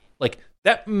shot. Like,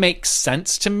 that makes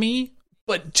sense to me.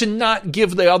 But to not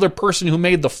give the other person who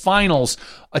made the finals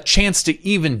a chance to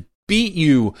even beat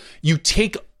you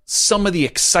take some of the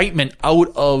excitement out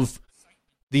of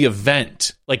the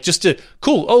event. Like, just to,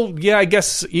 cool, oh yeah, I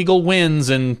guess Eagle wins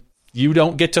and you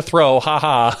don't get to throw,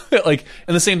 haha. Like,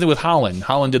 and the same thing with Holland.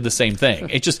 Holland did the same thing.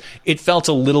 It felt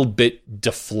a little bit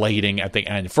deflating at the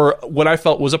end for what I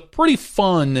felt was a pretty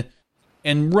fun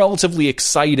and relatively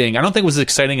exciting. I don't think it was as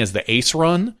exciting as the Ace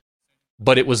run,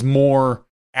 but it was more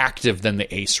active than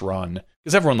the Ace run,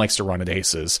 because everyone likes to run at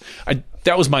aces.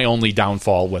 That was my only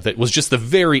downfall with it, was just the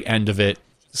very end of it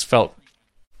just felt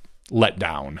let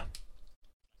down.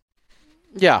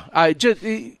 Yeah, I just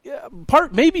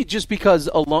maybe just because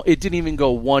alone it didn't even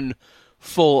go one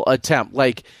full attempt.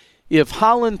 Like, if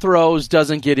Holland throws,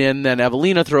 doesn't get in, then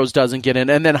Evelina throws, doesn't get in,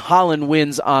 and then Holland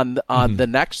wins on the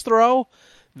next throw,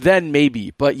 then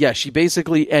maybe. But yeah, she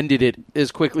basically ended it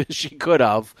as quickly as she could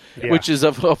have, which is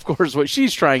of course what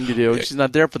she's trying to do. She's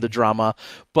not there for the drama.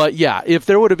 But yeah, if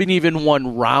there would have been even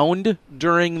one round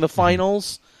during the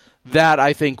finals, that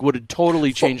I think would have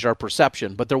totally changed our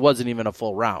perception. But there wasn't even a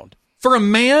full round. For a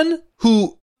man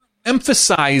who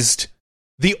emphasized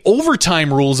the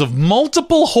overtime rules of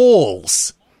multiple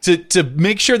holes to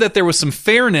make sure that there was some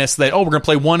fairness, that, we're going to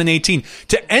play 1 and 18,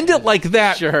 to end it like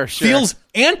that feels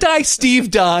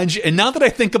anti-Steve Dodge, and now that I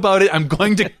think about it, I'm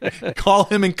going to call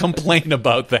him and complain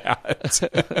about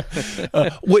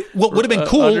that. What would have been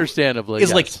cool, understandably,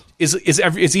 is like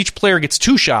is each player gets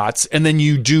 2 shots, and then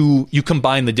you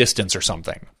combine the distance or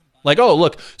something. Like, oh,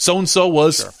 look, so-and-so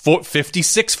was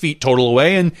 56 feet total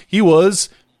away, and he was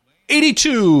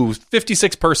 82,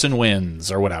 56 person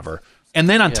wins, or whatever. And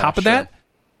then on top of that,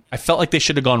 I felt like they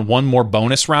should have gone one more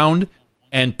bonus round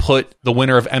and put the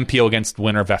winner of MPO against the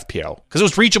winner of FPO, because it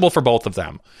was reachable for both of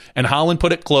them. And Holland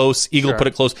put it close, Eagle put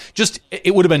it close. Just,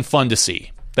 it would have been fun to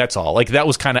see. That's all. Like, that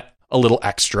was kind of a little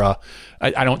extra.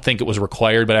 I don't think it was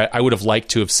required, but I would have liked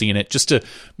to have seen it just to.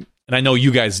 And I know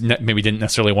you guys maybe didn't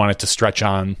necessarily want it to stretch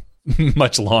on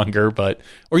much longer,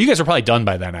 or you guys were probably done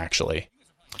by then, actually.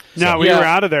 No, we were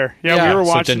out of there. Yeah, we were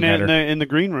watching it in the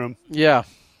green room. Yeah.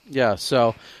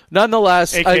 So,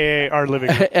 nonetheless, AKA our living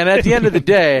room. And at the end of the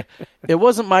day, it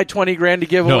wasn't my $20,000 to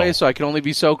give away, so I can only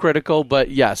be so critical.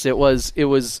 But yes, it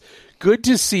was good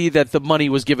to see that the money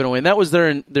was given away, and that was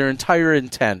their entire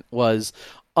intent. Was,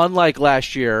 unlike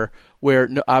last year, where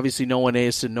obviously no one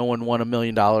aced and no one won $1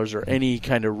 million or any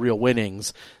kind of real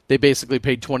winnings. They basically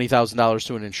paid $20,000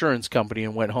 to an insurance company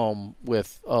and went home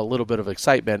with a little bit of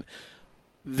excitement.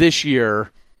 This year,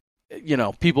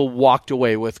 people walked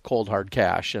away with cold hard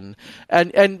cash, and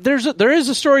there is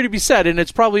a story to be said, and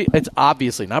it's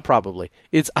obviously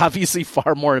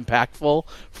far more impactful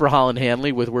for Holland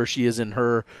Hanley with where she is in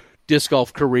her disc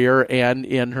golf career and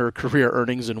in her career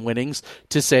earnings and winnings,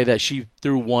 to say that she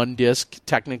threw one disc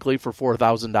technically for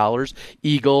 $4,000.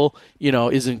 Eagle,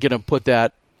 isn't going to put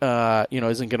that,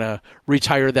 isn't going to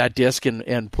retire that disc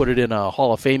and put it in a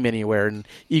Hall of Fame anywhere, in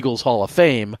Eagle's Hall of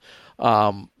Fame.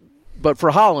 but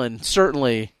for Holland,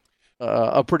 certainly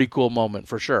a pretty cool moment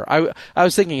for sure. I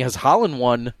was thinking, has Holland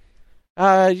won?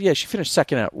 Yeah, she finished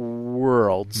second at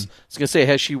Worlds. I was gonna say,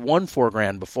 has she won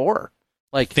 $4,000 before?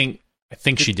 Like, I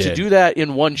think she did. To do that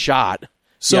in one shot.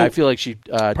 So yeah, I feel like she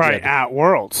probably did. at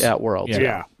Worlds. At Worlds,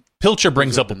 yeah. Pilcher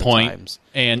brings up a point,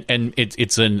 and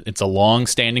it's a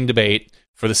long-standing debate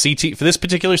for this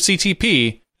particular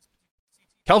CTP.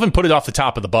 Kelvin put it off the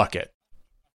top of the bucket.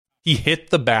 He hit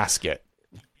the basket.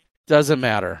 Doesn't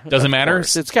matter. Doesn't matter.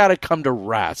 It's got to come to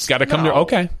rest. It's got to come to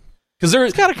okay. Because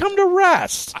it's got to come to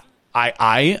rest.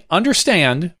 I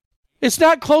understand. It's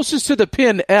not closest to the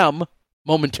pin M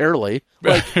momentarily.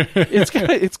 Like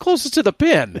it's closest to the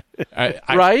pin,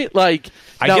 right? Like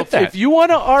I now, get that. If you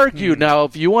want to argue now,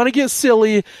 if you want to get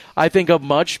silly, I think a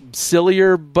much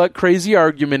sillier but crazy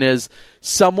argument is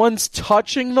someone's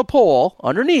touching the pole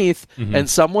underneath and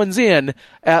someone's in.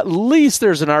 At least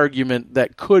there's an argument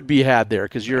that could be had there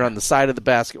because you're on the side of the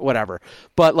basket, whatever.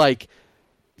 But like.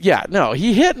 Yeah, no,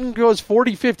 he hit and goes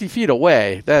 40, 50 feet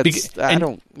away. I'm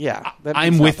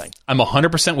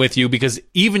 100% with you because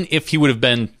even if he would have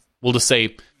been, we'll just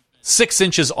say 6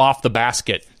 inches off the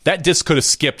basket, that disc could have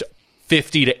skipped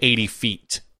 50 to 80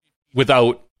 feet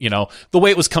without, the way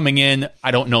it was coming in,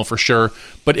 I don't know for sure.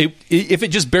 But if it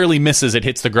just barely misses, it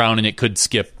hits the ground and it could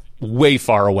skip way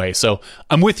far away. So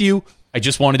I'm with you. I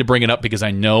just wanted to bring it up because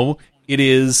I know it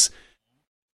is...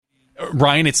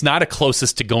 Ryan, it's not a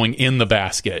closest to going in the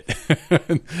basket.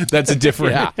 That's a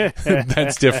different.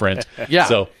 That's different. Yeah.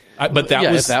 So, but that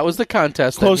was if that was the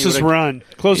contest. Closest run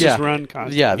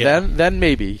contest. Yeah. Then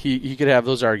maybe he could have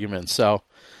those arguments. So,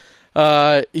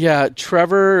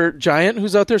 Trevor Giant,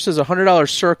 who's out there, says $100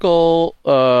 circle,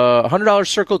 $100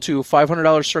 circle 2,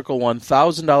 $500 circle 1,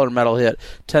 $1,000 medal hit,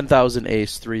 10,000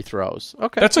 ace 3 throws.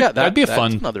 Okay, that'd be a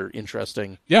fun. Another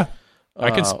interesting. Yeah, I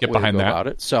can get behind that. About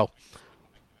it. So.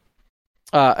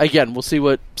 Again, we'll see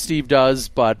what Steve does,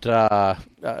 but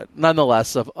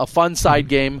nonetheless, a fun side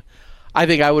game. I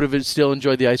think I would have still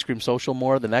enjoyed the ice cream social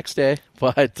more the next day,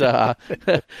 but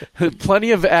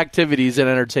plenty of activities and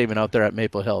entertainment out there at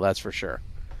Maple Hill, that's for sure.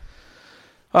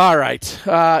 All right.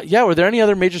 Were there any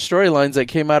other major storylines that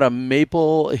came out of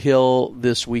Maple Hill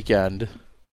this weekend?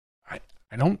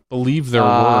 I don't believe there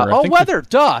were. Weather.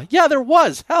 Duh. Yeah, there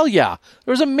was. Hell yeah.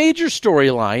 There was a major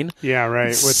storyline. Yeah, right.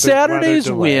 With Saturday's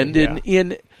wind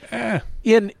in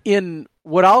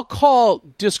what I'll call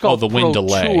Disc Golf Pro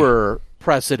Tour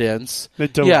precedents. The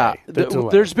delay. Yeah.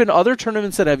 There's been other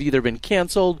tournaments that have either been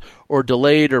canceled or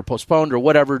delayed or postponed or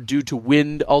whatever due to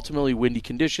wind, ultimately windy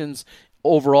conditions,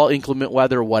 overall inclement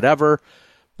weather, whatever.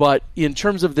 But in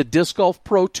terms of the Disc Golf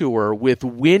Pro Tour, with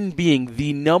wind being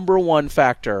the number one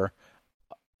factor,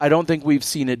 I don't think we've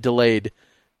seen it delayed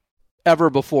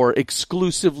ever before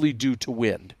exclusively due to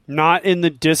wind. Not in the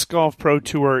Disc Golf Pro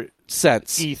Tour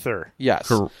sense. Ether. Yes.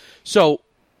 Correct. So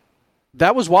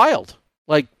that was wild.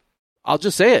 Like, I'll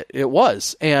just say it. It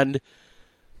was. And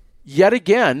yet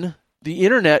again, the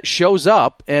internet shows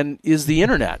up and is the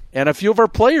internet. And a few of our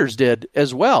players did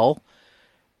as well.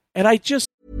 And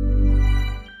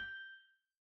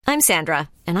I'm Sandra,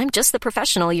 and I'm just the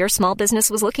professional your small business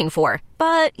was looking for.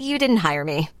 But you didn't hire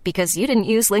me because you didn't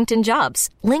use LinkedIn Jobs.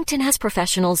 LinkedIn has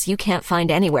professionals you can't find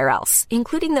anywhere else,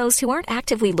 including those who aren't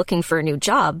actively looking for a new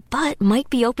job, but might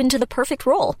be open to the perfect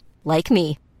role, like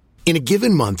me. In a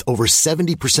given month, over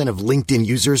 70% of LinkedIn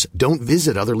users don't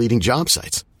visit other leading job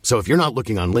sites. So if you're not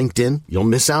looking on LinkedIn, you'll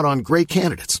miss out on great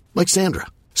candidates like Sandra.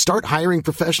 Start hiring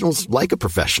professionals like a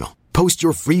professional. Post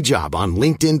your free job on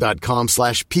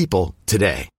linkedin.com/people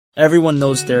today. Everyone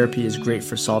knows therapy is great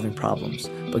for solving problems,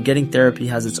 but getting therapy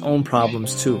has its own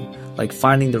problems too, like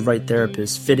finding the right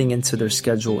therapist, fitting into their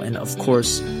schedule, and of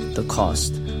course, the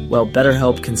cost. Well,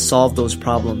 BetterHelp can solve those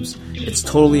problems. It's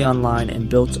totally online and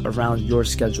built around your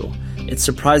schedule. It's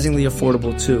surprisingly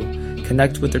affordable too.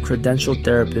 Connect with a credentialed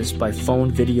therapist by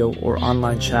phone, video, or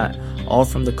online chat, all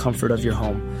from the comfort of your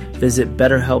home. Visit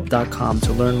BetterHelp.com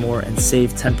to learn more and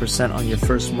save 10% on your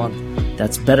first month.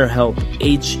 That's BetterHelp,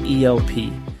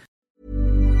 H-E-L-P.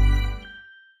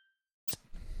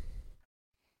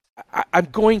 I'm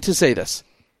going to say this.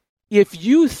 If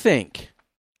you think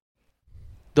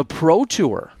the Pro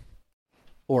Tour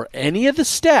or any of the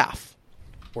staff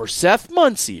or Seth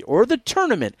Muncie or the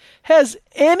tournament has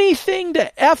anything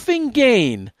to effing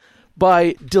gain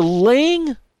by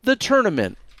delaying the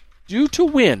tournament due to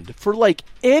wind for like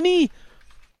any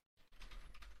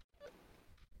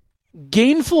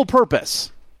gainful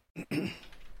purpose, I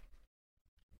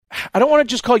don't want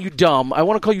to just call you dumb. I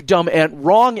want to call you dumb and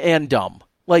wrong and dumb.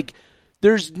 Like,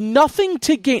 there's nothing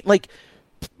to gain. Like,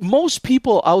 most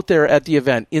people out there at the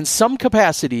event, in some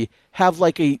capacity, have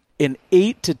like a an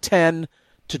 8 to 10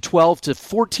 to 12 to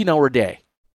 14-hour day.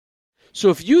 So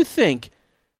if you think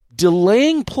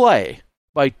delaying play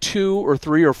by 2 or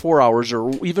 3 or 4 hours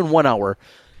or even 1 hour,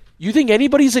 you think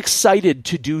anybody's excited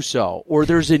to do so, or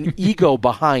there's an ego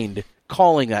behind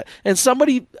calling that. And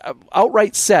somebody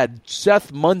outright said,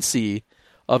 Seth Muncy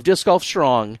of Disc Golf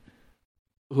Strong,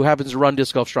 who happens to run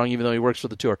Disc Golf Strong even though he works for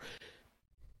the tour,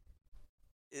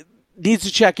 needs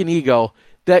to check an ego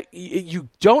that you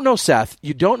don't know Seth,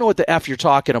 you don't know what the F you're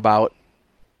talking about.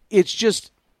 It's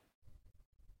just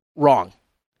wrong.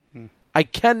 I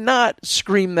cannot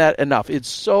scream that enough. It's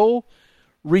so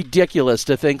ridiculous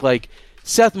to think like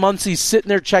Seth Muncy's sitting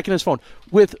there checking his phone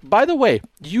with, by the way,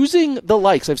 using the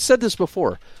likes. I've said this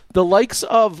before. The likes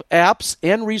of apps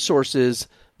and resources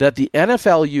that the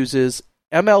NFL uses,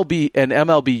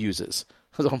 MLB uses.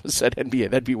 I almost said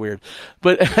NBA. That'd be weird.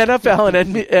 But NFL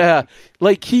and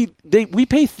NBA, we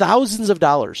pay thousands of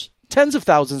dollars, tens of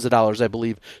thousands of dollars, I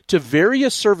believe, to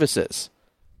various services.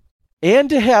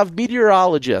 And to have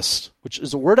meteorologists, which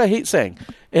is a word I hate saying,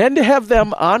 and to have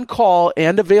them on call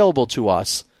and available to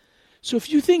us. So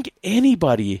if you think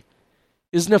anybody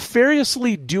is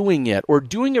nefariously doing it or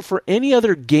doing it for any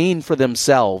other gain for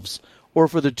themselves or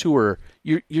for the tour,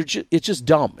 it's just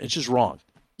dumb. It's just wrong.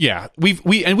 Yeah,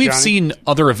 we've seen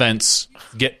other events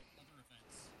get.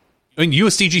 I mean,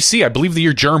 USDGC, I believe the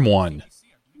year Germ won.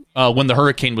 When the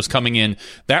hurricane was coming in,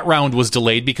 that round was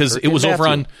delayed because it was over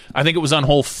on, I think it was on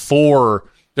hole 4.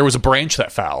 There was a branch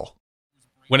that fell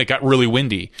when it got really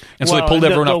windy. And so they pulled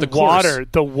everyone off the course.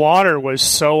 The water was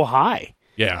so high.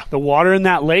 Yeah. The water in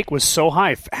that lake was so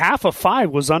high. Half of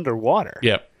 5 was underwater.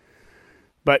 Yeah.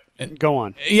 But go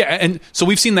on. Yeah, and so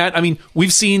we've seen that. I mean,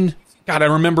 we've seen, God, I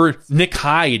remember Nick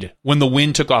Hyde when the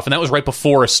wind took off, and that was right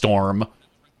before a storm.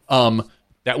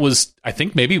 That was, I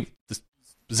think, maybe...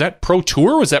 Was that Pro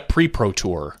Tour or was that pre-Pro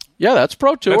Tour? Yeah, that's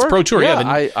Pro Tour. That's Pro Tour,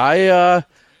 yeah.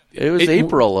 It was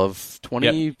April of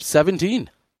 2017.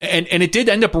 And it did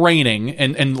end up raining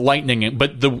and lightning,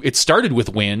 but it started with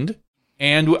wind.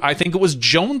 And I think it was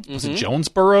was it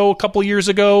Jonesboro a couple years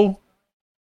ago?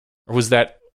 Or was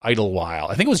that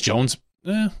Idlewild? I think it was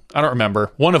I don't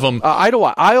remember. One of them.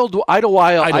 Idlewild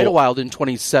in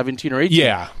 2017 or 18.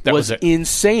 Yeah, that was it.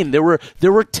 Insane. There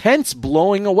were tents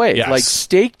blowing away, like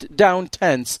staked down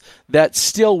tents that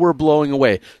still were blowing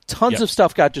away. Tons of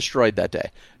stuff got destroyed that day.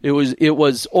 It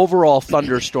was overall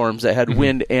thunderstorms that had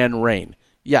wind and rain.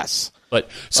 Yes, but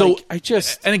so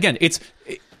and again, it's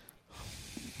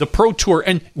the Pro Tour,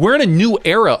 and we're in a new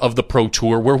era of the Pro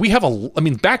Tour where we have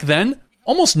back then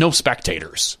almost no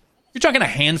spectators. You're talking a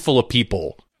handful of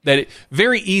people that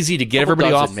very easy to get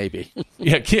everybody off. Maybe.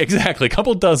 Yeah, exactly. A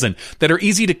couple dozen that are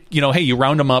easy to, hey, you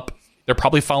round them up. They're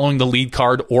probably following the lead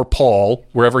card or Paul,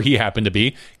 wherever he happened to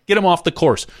be. Get them off the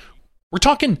course. We're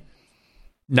talking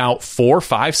now 400,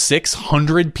 500,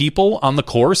 600 people on the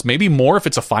course, maybe more if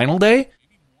it's a final day.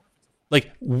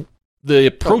 Like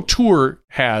the Pro Tour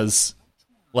has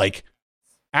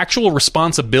actual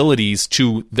responsibilities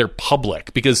to their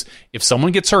public, because if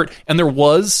someone gets hurt, and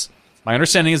my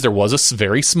understanding is there was a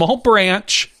very small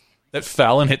branch that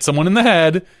fell and hit someone in the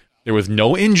head. There was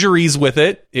no injuries with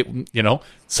it.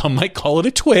 Some might call it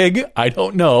a twig. I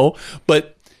don't know.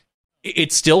 But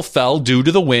it still fell due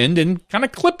to the wind and kind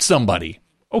of clipped somebody.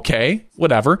 Okay,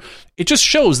 whatever. It just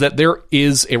shows that there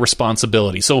is a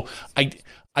responsibility. So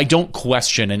I don't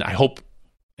question, and I hope,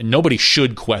 and nobody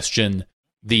should question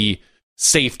the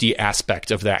safety aspect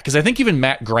of that. Because I think even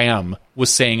Matt Graham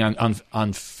was saying on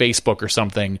Facebook or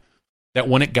something that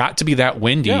when it got to be that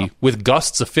windy with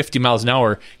gusts of 50 miles an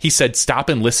hour, he said, stop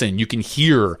and listen. You can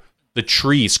hear the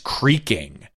trees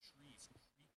creaking.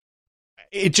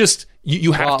 It just,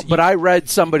 you have to. But I read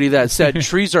somebody that said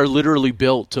trees are literally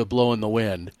built to blow in the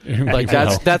wind. Like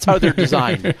that's how they're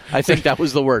designed. I think that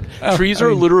was the word. Trees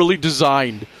are literally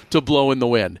designed to blow in the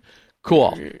wind.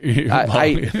 Cool.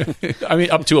 I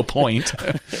mean, up to a point.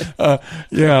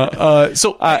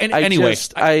 Anyway,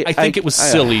 I think it was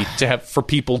silly for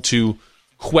people to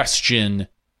question,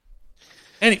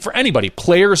 for anybody,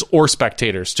 players or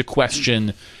spectators, to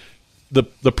question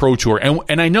the Pro Tour.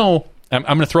 And I know I'm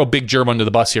going to throw Big Gerb under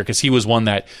the bus here because he was one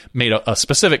that made a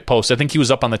specific post. I think he was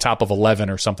up on the top of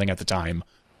 11 or something at the time.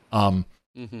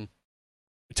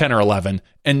 10 or 11,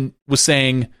 and was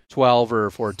saying 12 or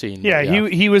 14. Yeah,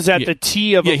 he was at the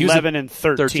T of 11 and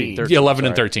 13. 11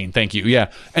 and 13, thank you.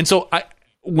 Yeah. And so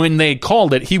when they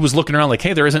called it, he was looking around like,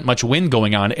 hey, there isn't much wind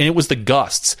going on, and it was the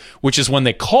gusts, which is when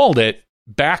they called it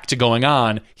back to going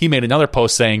on, he made another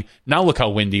post saying, now look how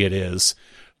windy it is.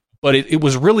 But it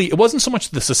wasn't so much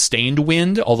the sustained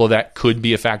wind, although that could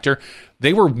be a factor.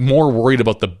 They were more worried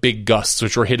about the big gusts,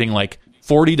 which were hitting like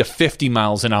 40 to 50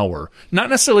 miles an hour, not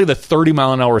necessarily the 30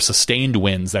 mile an hour sustained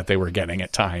winds that they were getting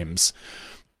at times.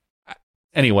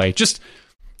 Anyway, just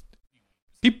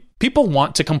people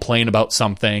want to complain about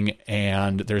something,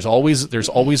 and there's always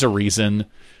a reason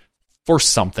for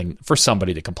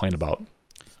somebody to complain about.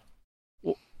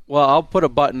 Well, I'll put a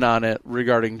button on it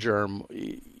regarding Germ.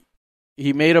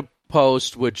 He made a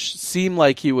post which seemed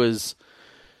like he was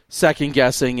second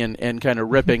guessing and kind of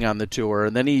ripping on the tour,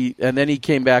 and then he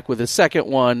came back with a second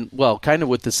one, well, kind of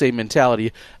with the same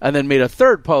mentality, and then made a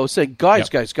third post saying, guys,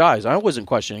 I wasn't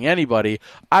questioning anybody.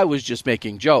 I was just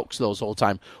making jokes those whole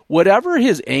time. Whatever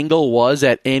his angle was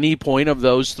at any point of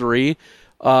those three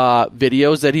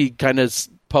videos that he kind of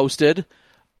posted,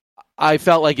 I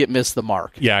felt like it missed the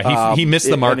mark. Yeah, he missed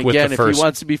the mark with the first. If he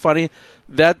wants to be funny,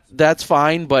 that's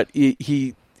fine, but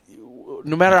he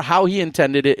no matter how he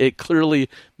intended it, it clearly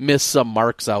missed some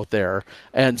marks out there.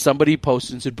 And somebody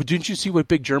posted and said, "But didn't you see what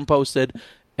Big Germ posted?"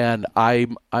 And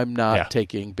I'm not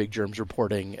taking Big Germ's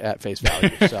reporting at face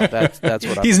value. So that's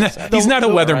what I'm saying. He's not a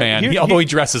weatherman, although he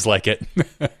dresses like it.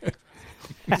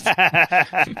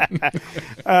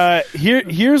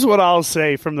 Here's what I'll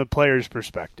say from the player's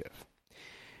perspective.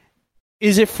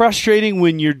 Is it frustrating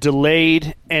when you're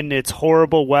delayed and it's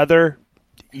horrible weather?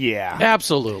 Yeah.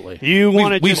 Absolutely. You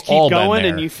want to just keep going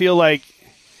and you feel like,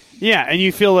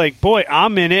 boy,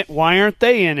 I'm in it. Why aren't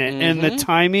they in it? Mm-hmm. And the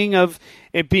timing of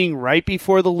it being right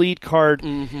before the lead card.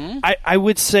 Mm-hmm. I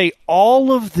would say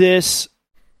all of this,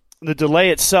 the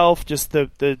delay itself, just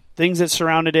the things that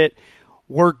surrounded it,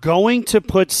 we're going to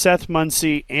put Seth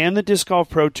Muncy and the Disc Golf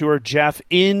Pro Tour, Jeff,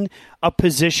 in a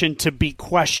position to be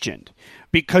questioned.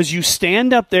 Because you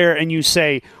stand up there and you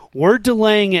say, we're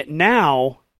delaying it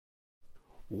now.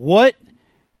 What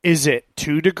is it,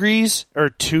 2 degrees or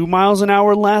 2 miles an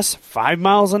hour less, 5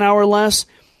 miles an hour less?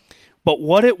 But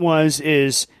what it was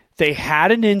is they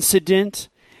had an incident.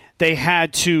 They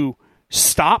had to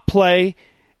stop play,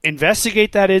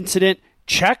 investigate that incident,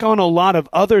 check on a lot of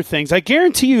other things. I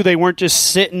guarantee you they weren't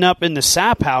just sitting up in the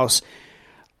sap house.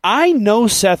 I know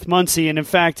Seth Muncy, and in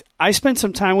fact, I spent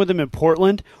some time with him in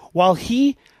Portland while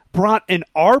he brought an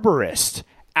arborist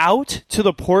out to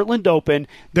the Portland Open.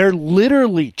 They're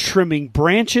literally trimming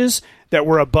branches that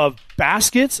were above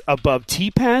baskets, above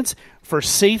tee pads for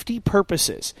safety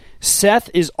purposes. Seth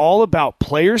is all about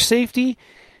player safety,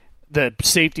 the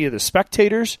safety of the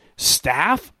spectators,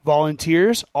 staff,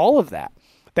 volunteers, all of that.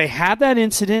 They had that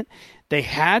incident. They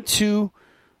had to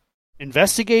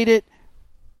investigate it,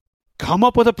 come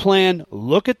up with a plan,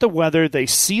 look at the weather. They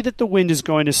see that the wind is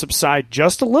going to subside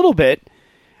just a little bit.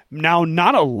 Now,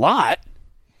 not a lot.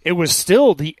 It was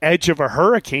still the edge of a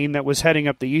hurricane that was heading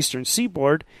up the eastern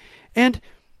seaboard. And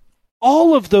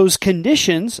all of those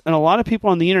conditions, and a lot of people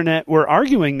on the internet were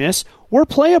arguing this, were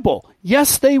playable.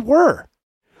 Yes, they were.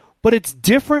 But it's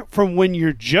different from when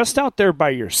you're just out there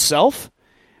by yourself,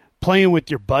 playing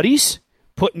with your buddies,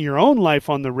 putting your own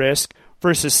life on the risk,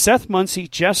 versus Seth Muncy,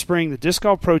 Jeff Spring, the Disc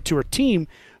Golf Pro Tour team,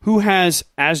 who has,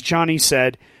 as Johnny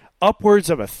said, upwards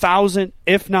of 1,000,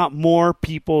 if not more,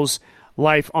 people's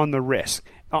life on the risk,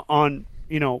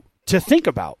 to think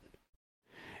about.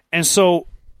 And so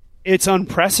it's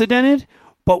unprecedented,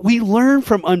 but we learn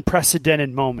from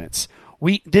unprecedented moments.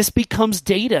 This becomes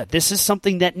data. This is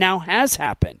something that now has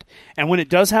happened. And when it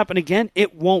does happen again,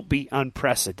 it won't be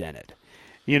unprecedented.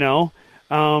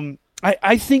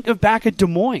 I think of back at Des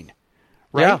Moines.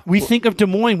 Right? Yeah. We think of Des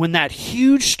Moines when that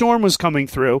huge storm was coming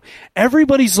through.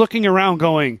 Everybody's looking around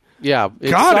going, "Yeah,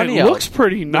 it's God, sunny it out. Looks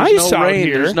pretty nice out rain,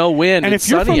 here. There's no wind. And it's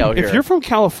sunny out here. If you're from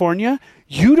California,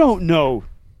 you don't know.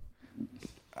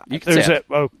 You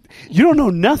don't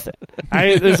know nothing.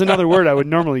 There's another word I would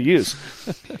normally use.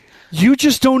 You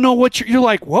just don't know what you're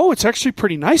like, whoa, it's actually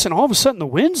pretty nice, and all of a sudden the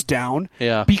wind's down.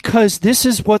 Yeah. Because this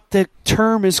is what the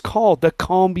term is called, the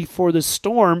calm before the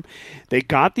storm. They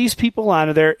got these people out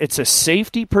of there. It's a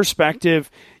safety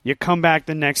perspective. You come back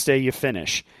the next day, you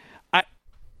finish.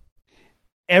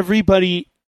 Everybody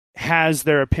has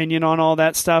their opinion on all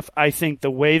that stuff. I think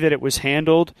the way that it was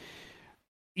handled,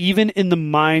 even in the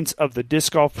minds of the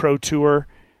Disc Golf Pro Tour,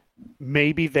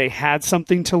 maybe they had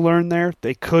something to learn there.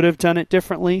 They could have done it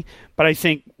differently. But I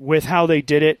think with how they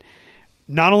did it,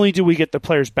 not only do we get the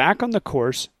players back on the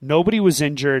course, nobody was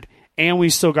injured, and we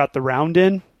still got the round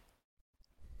in.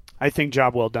 I think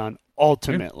job well done,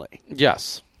 ultimately.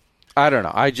 Yes. I don't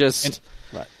know.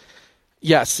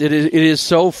 Yes, it is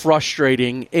so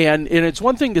frustrating, and it's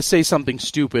one thing to say something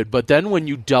stupid, but then when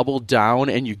you double down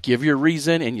and you give your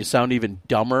reason and you sound even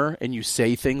dumber and you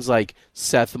say things like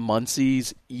Seth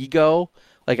Muncy's ego,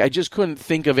 like I just couldn't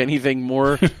think of anything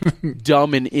more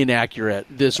dumb and inaccurate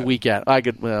this weekend.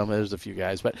 There's a few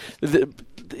guys, but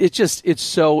it's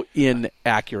so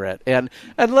inaccurate. And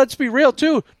let's be real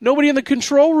too. Nobody in the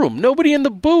control room, nobody in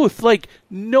the booth, like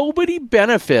nobody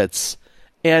benefits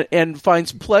and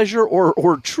finds pleasure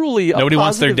or truly nobody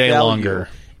wants their day value longer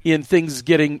in things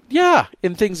getting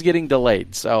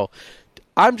delayed. So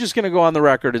I'm just going to go on the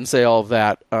record and say all of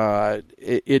that.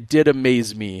 It did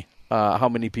amaze me how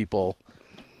many people.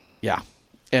 Yeah.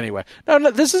 Anyway,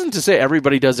 no, this isn't to say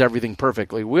everybody does everything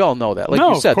perfectly. We all know that. Like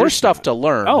you said, there's stuff to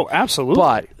learn. Oh, absolutely.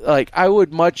 But like, I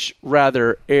would much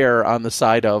rather err on the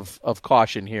side of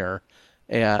caution here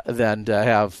than to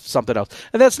have something else.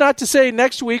 And that's not to say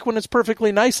next week when it's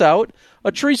perfectly nice out,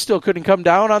 a tree still couldn't come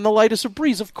down on the lightest of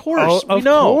breeze. Of course, we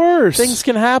know. Course. Things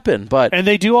can happen, but and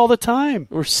they do all the time.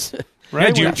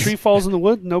 Right? When a tree falls in the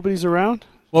wood, nobody's around.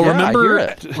 Well, yeah,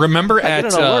 remember at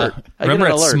alert.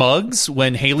 Smugs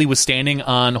when Haley was standing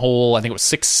on hole, I think it was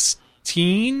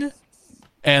 16,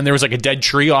 and there was like a dead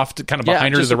tree off kind of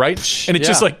behind her to the right, and it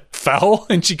just like fell,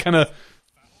 and she kind of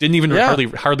didn't even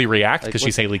hardly react because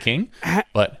she's Haley King.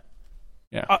 But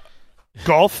yeah,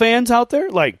 golf fans out there,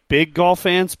 like big golf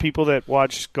fans, people that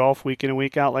watch golf week in and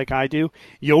week out like I do,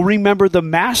 you'll remember the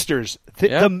Masters.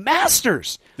 The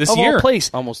Masters this of year all place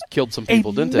almost killed some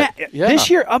people, didn't it? This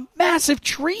year, a massive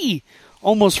tree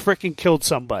almost freaking killed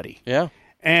somebody. Yeah.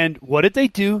 And what did they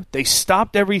do? They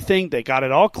stopped everything. They got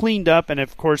it all cleaned up. And,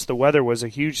 of course, the weather was a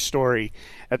huge story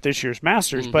at this year's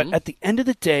Masters. Mm-hmm. But at the end of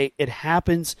the day, it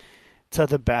happens to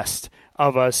the best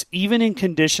of us, even in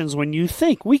conditions when you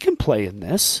think we can play in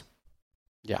this.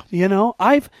 Yeah. You know,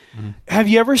 have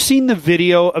you ever seen the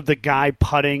video of the guy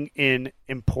putting in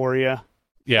Emporia?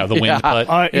 Yeah, the wind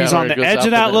putt. He's on the edge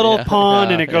of that little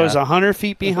pond, and it goes 100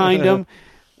 feet behind him.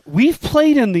 We've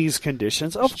played in these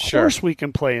conditions. Of course we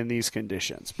can play in these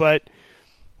conditions. But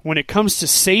when it comes to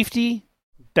safety,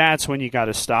 that's when you got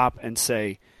to stop and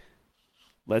say,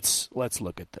 let's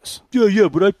look at this. Yeah,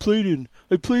 but I played in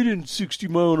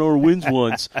 60-mile-an-hour winds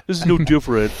once. This is no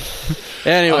different.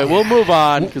 Anyway, we'll move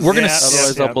on. We're gonna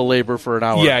otherwise I'll belabor for an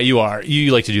hour. Yeah, you are.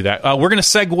 You like to do that. We're going to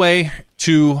segue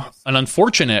to an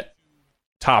unfortunate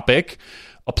topic.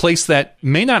 A place that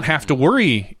may not have to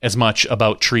worry as much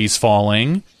about trees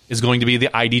falling is going to be the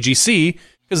IDGC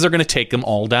because they're going to take them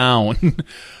all down.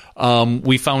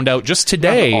 We found out just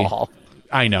today.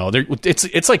 I know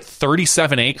it's like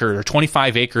 37 acres or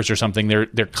 25 acres or something.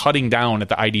 They're cutting down at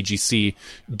the IDGC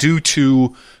due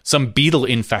to some beetle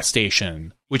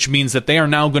infestation, which means that they are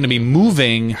now going to be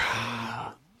moving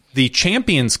the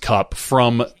Champions Cup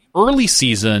from early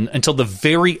season until the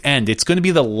very end. It's going to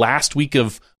be the last week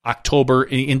of October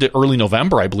into early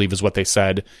November, I believe is what they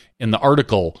said in the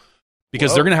article,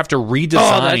 because they're going to have to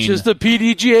redesign. Oh, that's just the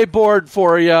PDGA board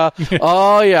for you.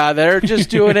 Oh, yeah, they're just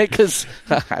doing it because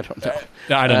I don't know.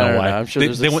 I don't know why. I'm sure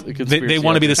they want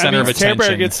to be the center of attention.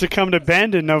 Terberg gets to come to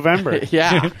Bend in November.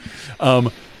 Yeah.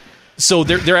 So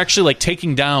they're actually like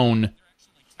taking down,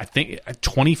 I think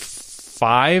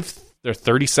 25 or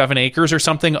 37 acres or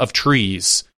something of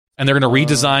trees, and they're going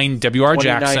to redesign WR 29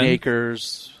 Jackson.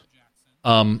 acres.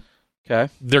 Okay.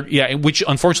 Which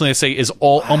unfortunately I say is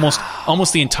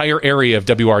almost the entire area of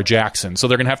WR Jackson. So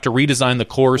they're going to have to redesign the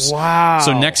course. Wow.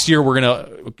 So next year we're going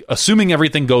to, assuming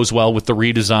everything goes well with the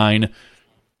redesign,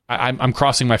 I'm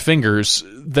crossing my fingers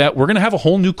that we're going to have a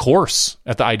whole new course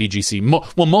at the IDGC.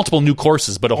 Multiple new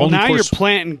courses, but a whole new course. Now you're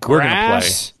planting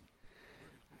grass.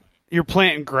 You're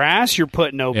planting grass. You're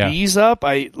putting OBs up.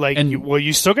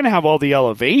 You're still going to have all the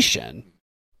elevation,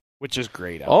 which is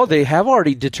great. They have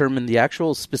already determined the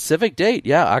actual specific date.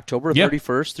 Yeah, October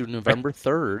 31st through November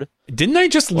 3rd. Didn't I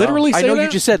just literally say that? I know you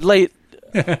just said late.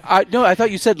 I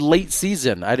thought you said late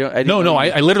season. I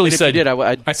literally said.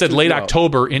 I said late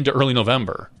October into early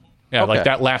November. Yeah, like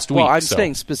that last week. Well, I'm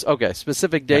saying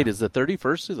specific date is the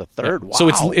 31st through the 3rd. Wow.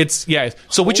 So it's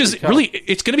So which is really,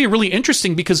 it's going to be really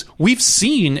interesting because we've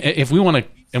seen, if we want to,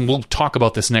 and we'll talk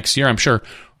about this next year, I'm sure.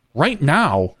 Right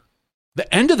now,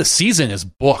 the end of the season is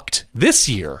booked this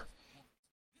year.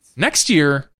 Next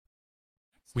year,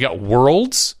 we got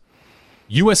Worlds,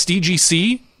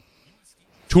 USDGC,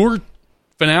 Tour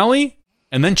finale,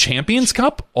 and then Champions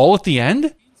Cup all at the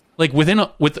end. Like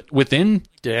within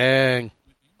dang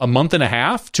a month and a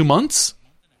half, 2 months.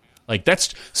 Like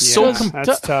that's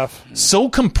that's tough. So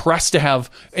compressed to have,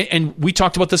 and we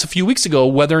talked about this a few weeks ago,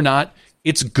 whether or not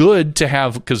it's good to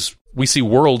have, because we see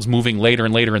Worlds moving later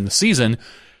and later in the season.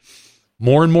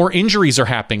 More and more injuries are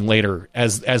happening later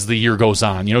as the year goes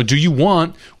on. You know,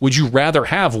 would you rather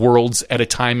have Worlds at a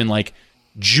time in like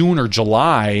June or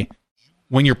July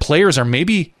when your players are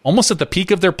maybe almost at the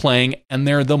peak of their playing and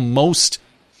they're the most,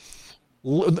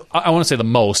 I want to say the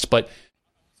most, but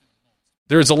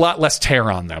there's a lot less tear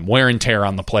on them, wear and tear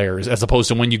on the players, as opposed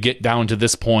to when you get down to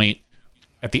this point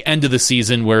at the end of the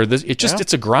season where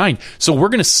it's a grind. So we're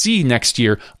going to see next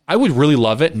year. I would really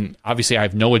love it, and obviously I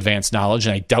have no advanced knowledge,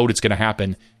 and I doubt it's going to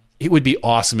happen. It would be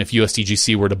awesome if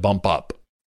USDGC were to bump up,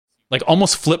 like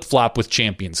almost flip-flop with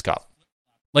Champions Cup.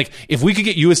 Like if we could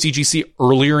get USDGC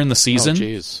earlier in the season. Oh,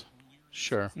 jeez.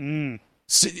 Sure.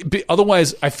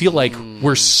 Otherwise, I feel like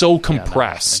we're so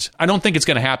compressed. I don't think it's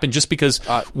going to happen just because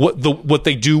what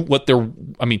they do,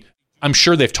 I'm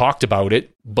sure they've talked about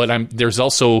it, but there's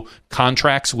also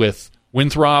contracts with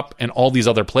Winthrop and all these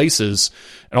other places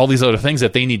and all these other things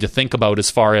that they need to think about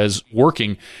as far as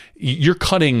working. You're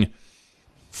cutting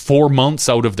 4 months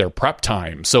out of their prep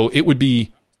time, so it would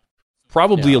be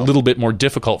probably a little bit more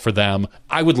difficult for them.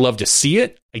 I would love to see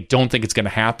it. I don't think it's going to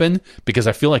happen because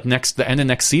I feel like the end of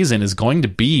next season is going to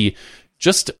be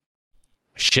just a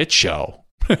shit show.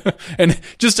 And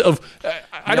just I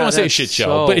don't want to say a shit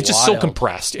show, but it's just so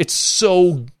compressed. It's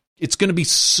going to be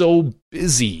so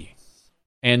busy.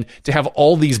 And to have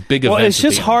all these big events. Well, it's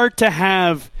just hard to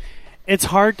have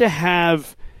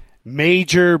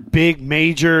major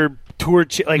tour,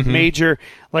 major,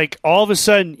 like all of a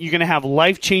sudden you're going to have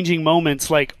life-changing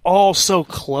moments, like all so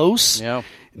close. Yeah.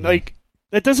 Like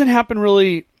that doesn't happen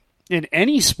really in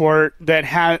any sport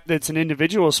that's an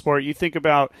individual sport. You think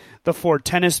about the 4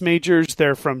 tennis majors,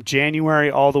 they're from January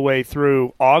all the way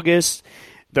through August.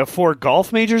 The 4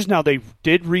 golf majors, now they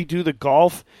did redo the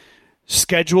golf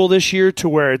schedule this year to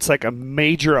where it's like a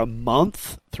major a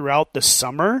month throughout the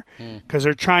summer because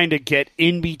they're trying to get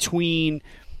in between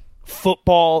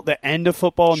football, the end of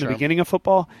football and the beginning of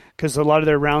football, because a lot of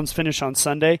their rounds finish on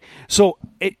Sunday. So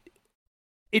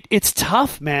it's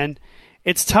tough, man.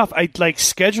 It's tough. I like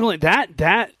scheduling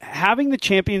that having the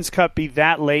Champions Cup be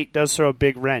that late does throw a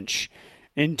big wrench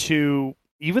into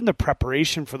even the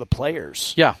preparation for the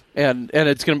players. Yeah, and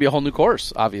it's going to be a whole new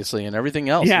course, obviously, and everything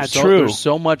else. Yeah, true. There's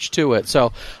so much to it.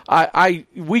 So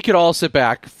we could all sit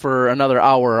back for another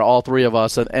hour, all three of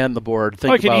us and the board.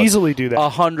 Think I could easily do that.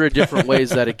 100 different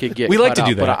ways that it could get. We cut like to out.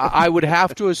 do that. But I would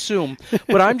have to assume.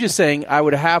 But I'm just saying, I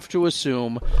would have to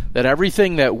assume that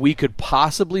everything that we could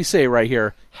possibly say right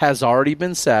here has already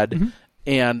been said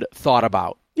and thought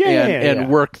about. And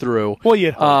worked through. Well,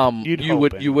 you'd hope.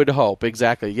 You would hope,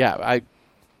 exactly.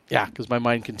 Yeah, because my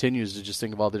mind continues to just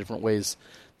think of all the different ways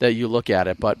that you look at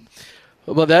it. But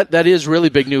that is really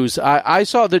big news. I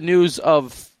saw the news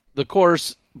of the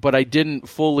course, but I didn't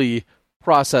fully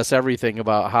process everything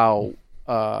about how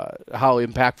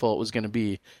impactful it was going to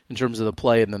be in terms of the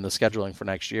play and then the scheduling for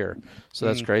next year. So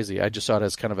that's crazy. I just saw it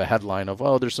as kind of a headline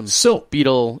of, there's some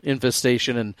beetle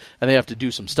infestation and they have to do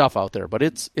some stuff out there. But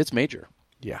it's major.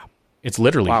 Yeah. It's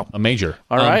literally a major.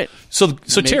 All right. So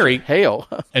major. Terry, Hail.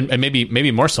 and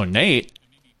maybe more so Nate,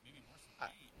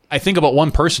 I think about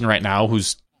one person right now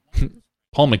who's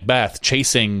Paul Macbeth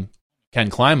chasing Ken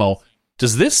Climo.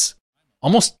 Does this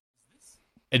almost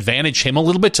advantage him a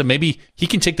little bit to maybe he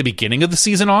can take the beginning of the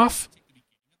season off?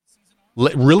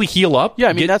 Really heal up? Yeah,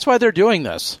 I mean, that's why they're doing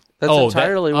this. That's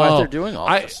entirely why they're doing all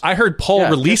this. I heard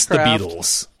Paul release the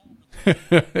Beatles. He put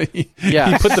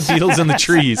the Beatles in the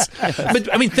trees.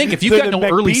 But I mean, think if you've got no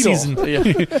early season,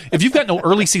 if you've got no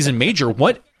early season major,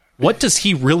 what does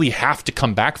he really have to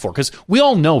come back for? Because we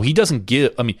all know he doesn't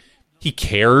give. I mean, he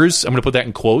cares. I'm going to put that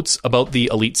in quotes about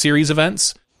the Elite Series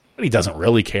events, but he doesn't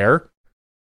really care.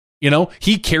 You know,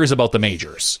 he cares about the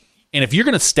majors. And if you're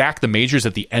going to stack the majors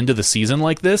at the end of the season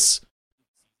like this,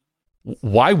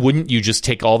 why wouldn't you just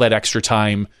take all that extra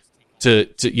time to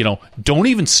don't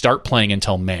even start playing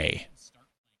until May?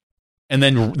 And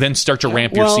then start to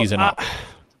ramp your season up.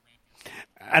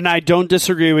 And I don't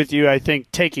disagree with you. I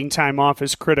think taking time off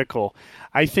is critical.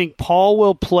 I think Paul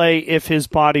will play if his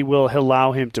body will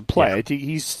allow him to play. I think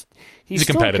he's still a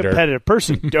competitive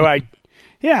person.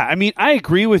 I mean, I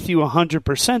agree with you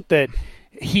 100% that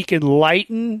he can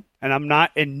lighten, and I'm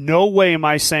not, in no way am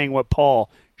I saying what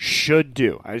Paul should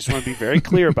do. I just want to be very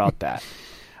clear about that.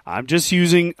 I'm just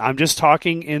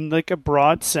talking in like a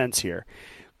broad sense here.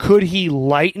 Could he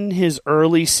lighten his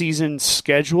early season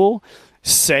schedule,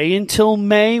 say until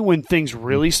May when things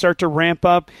really start to ramp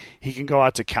up? He can go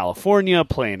out to California,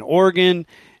 play in Oregon,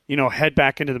 head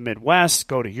back into the Midwest,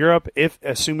 go to Europe,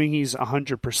 assuming he's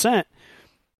 100%.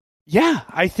 Yeah,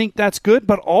 I think that's good.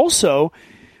 But also,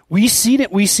 we've seen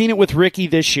it with Ricky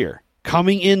this year.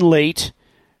 Coming in late,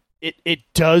 it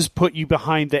does put you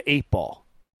behind the 8 ball,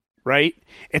 right?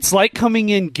 It's like coming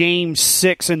in game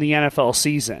 6 in the NFL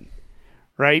season,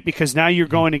 right? Because now you're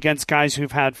going against guys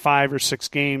who've had 5 or 6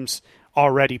 games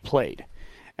already played.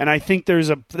 And I think there's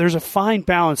a fine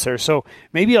balance there. So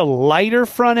maybe a lighter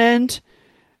front end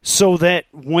so that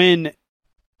when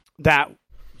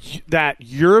that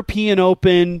European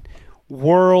Open,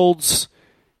 Worlds,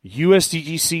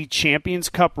 USDGC Champions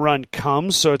Cup run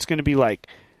comes, so it's going to be like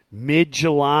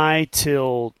mid-July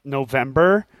till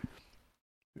November,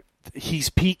 he's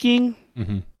peaking.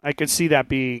 Mm-hmm. I could see that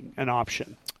being an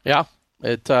option. Yeah.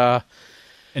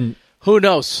 And who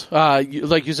knows?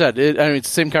 Like you said, it's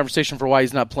the same conversation for why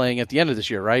he's not playing at the end of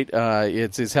this year, right?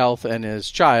 It's his health and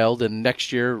his child, and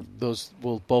next year those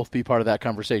will both be part of that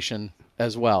conversation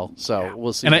as well. So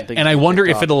we'll see. And I wonder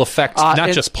if it'll affect not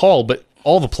just Paul, but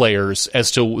all the players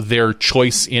as to their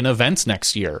choice in events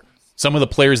next year. Some of the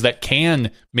players that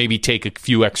can maybe take a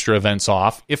few extra events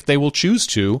off, if they will choose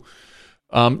to,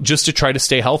 just to try to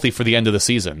stay healthy for the end of the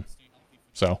season.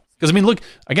 So, because look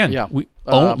again,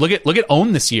 look at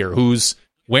Own this year, who's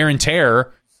wear and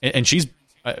tear, and she's,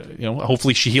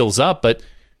 hopefully she heals up, but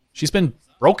she's been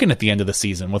broken at the end of the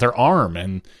season with her arm,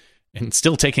 and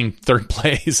still taking third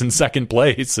place and second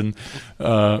place, and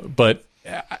but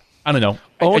I don't know.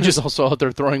 Owen is also out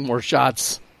there throwing more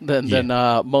shots than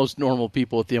most normal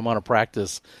people with the amount of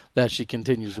practice that she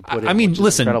continues to put in.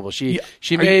 Listen, incredible. She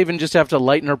may even just have to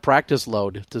lighten her practice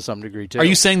load to some degree too. Are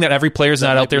you saying that every player's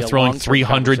not out there throwing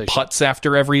 300 putts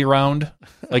after every round,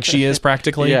 like she is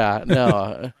practically? Yeah,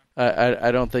 no,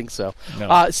 I don't think so.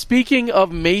 No. Speaking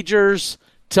of majors,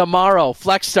 tomorrow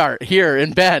Flex Start here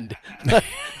in Bend.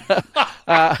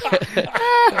 I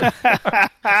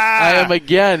am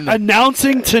again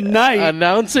announcing tonight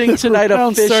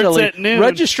officially.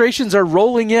 Registrations are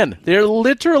rolling in. They're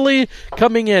literally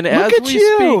coming in as we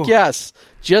speak. Yes,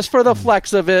 just for the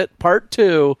flex of it, part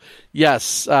 2.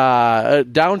 Yes,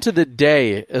 down to the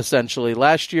day, essentially.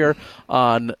 Last year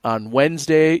on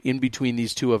Wednesday, in between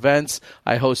these two events,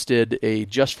 I hosted a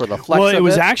just for the flex. Well, it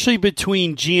was actually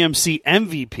between GMC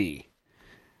MVP.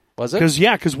 Was it?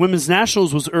 Because Women's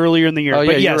Nationals was earlier in the year. Oh,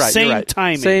 but yeah, you're right.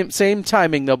 timing. Same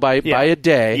timing, though, by a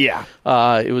day. Yeah.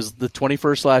 It was the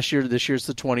 21st last year. This year's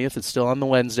the 20th. It's still on the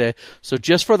Wednesday. So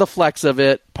just for the flex of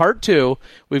it, part 2,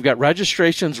 we've got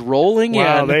registrations rolling in.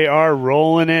 Wow, they are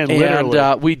rolling in, literally.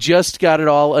 And we just got it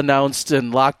all announced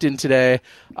and locked in today.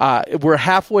 We're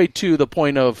halfway to the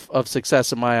point of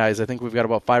success in my eyes. I think we've got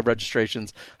about 5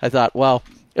 registrations. I thought, well,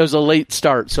 it was a late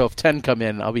start, so if 10 come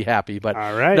in, I'll be happy. But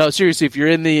all right. No, seriously, if you're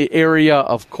in the area,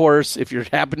 of course, if you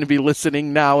happen to be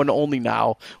listening now and only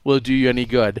now, will do you any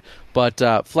good. But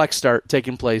Flex Start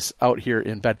taking place out here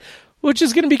in Bend, which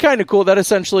is going to be kind of cool. That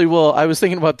essentially will, I was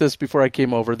thinking about this before I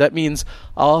came over, that means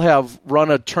I'll have run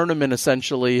a tournament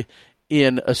essentially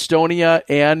in Estonia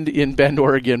and in Bend,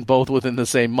 Oregon, both within the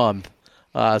same month.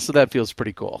 So that feels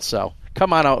pretty cool. So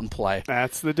come on out and play.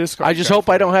 That's the discount. I just hope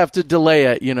I don't have to delay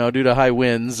it, due to high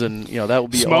winds, and that will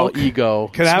be Smoke. all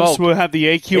ego. We'll have the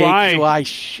AQI. AQI,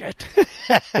 shit.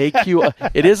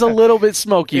 AQI. It is a little bit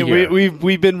smoky here.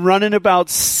 We've been running about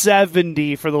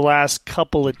 70 for the last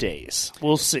couple of days.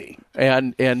 We'll see.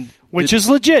 And which is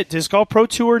legit. Disc Golf Pro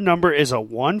Tour number is a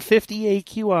 150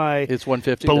 AQI. It's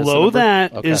 150. Below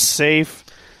that is safe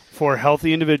for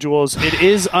healthy individuals. It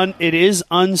is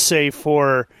unsafe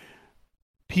for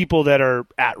people that are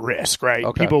at risk, right?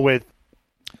 Okay. People with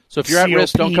So if you're COPD. at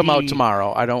risk, don't come out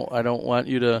tomorrow. I don't want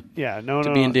you to be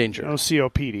in danger. No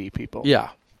COPD people. Yeah.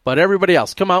 But everybody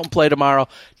else, come out and play tomorrow.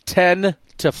 10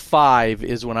 to 5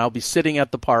 is when I'll be sitting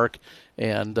at the park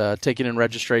and taking in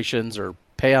registrations, or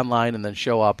pay online and then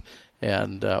show up,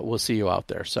 and we'll see you out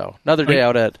there. So another day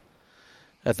out at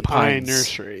the Pine Pines.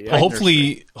 Nursery. Yeah.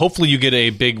 Hopefully you get a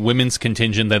big women's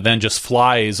contingent that then just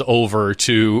flies over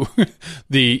to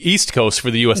the East Coast for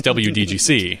the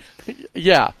USWDGC.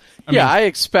 Yeah. I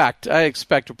expect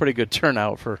a pretty good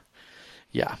turnout for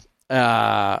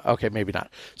okay, maybe not.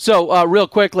 So real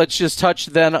quick, let's just touch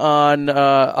then on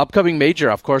upcoming major.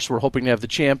 Of course, we're hoping to have the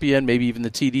champion, maybe even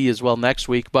the TD as well next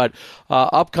week. But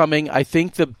upcoming, I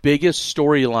think the biggest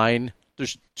storyline,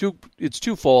 it's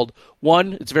twofold.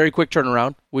 One, it's a very quick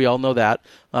turnaround. We all know that,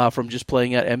 from just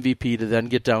playing at MVP to then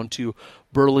get down to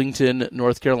Burlington,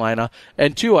 North Carolina.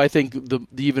 And two, I think the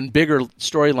even bigger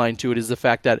storyline to it is the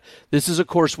fact that this is a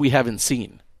course we haven't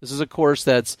seen. This is a course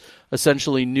that's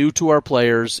essentially new to our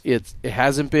players. It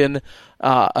hasn't been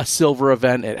a silver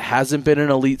event. It hasn't been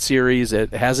an elite series.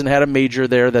 It hasn't had a major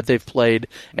there that they've played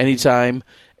anytime.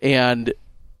 And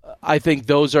I think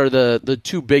those are the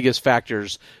two biggest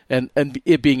factors, and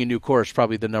it being a new course,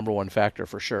 probably the number one factor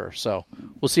for sure. So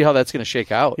we'll see how that's going to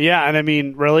shake out. Yeah, and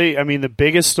the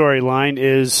biggest storyline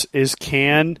is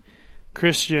can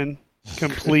Christian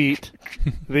complete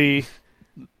the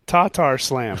Tatar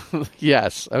Slam?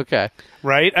 Yes. Okay.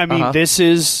 Right. This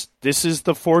is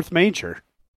the fourth major.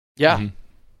 Yeah. Mm-hmm.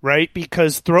 Right,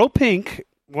 because Throw Pink,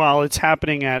 while it's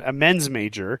happening at a men's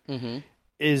major,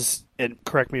 and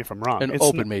correct me if I'm wrong. An it's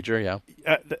open major, yeah.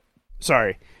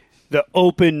 The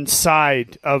open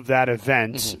side of that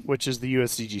event, which is the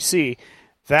USDGC,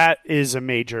 that is a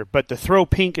major, but the throw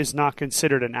pink is not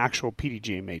considered an actual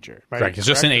PDGA major, right? Correct. It's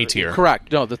just an A tier.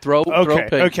 Correct. No, the throw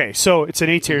pink. Okay, so it's an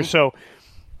A tier. So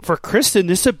for Kristen,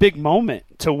 this is a big moment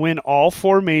to win all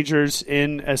 4 majors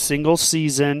in a single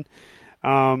season.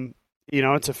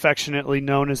 It's affectionately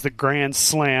known as the Grand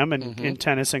Slam in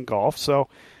tennis and golf. So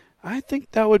I think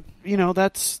that would,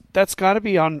 that's got to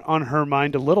be on her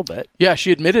mind a little bit. Yeah,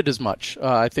 she admitted as much.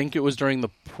 I think it was during the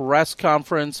press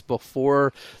conference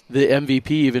before the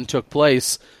MVP even took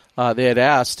place. They had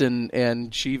asked,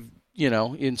 and she,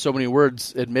 in so many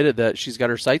words, admitted that she's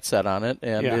got her sights set on it,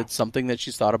 and it's something that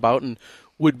she's thought about and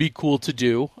would be cool to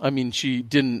do. I mean, she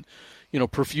didn't,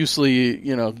 profusely,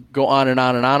 go on and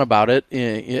on and on about it,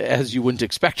 as you wouldn't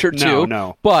expect her to.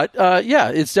 No. But,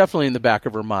 it's definitely in the back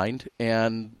of her mind,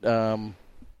 and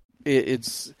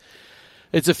it's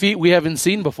a feat we haven't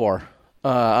seen before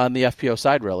on the FPO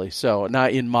side, really. So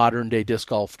not in modern-day disc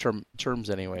golf terms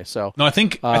anyway. So no, I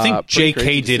think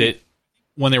JK did it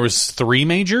when there was 3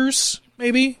 majors,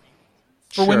 maybe,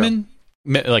 for women,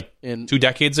 like 2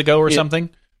 decades ago or something.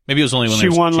 Maybe it was only when she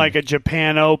won like a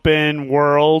Japan Open,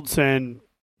 Worlds, and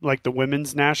like the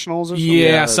women's nationals or something.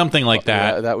 Yeah, something like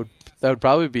that. Yeah, that would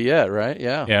probably be it, right?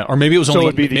 Yeah. Yeah, or maybe it was so only it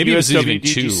would be the maybe USWDGC.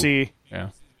 it was even 2. Yeah.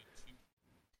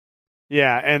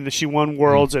 Yeah, and she won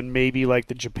Worlds and maybe like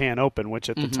the Japan Open, which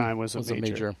at the time was a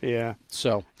major. Yeah.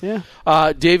 So, yeah.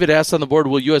 David asked on the board,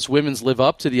 will U.S. women's live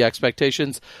up to the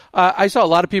expectations? I saw a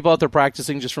lot of people out there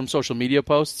practicing just from social media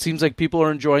posts. Seems like people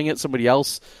are enjoying it. Somebody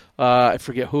else, I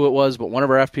forget who it was, but one of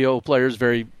our FPO players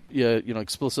very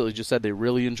explicitly just said they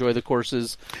really enjoy the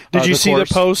courses. Did you see the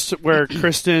post where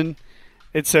Kristen,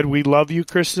 it said, "We love you,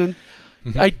 Kristen"?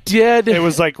 I did. It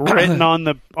was like written on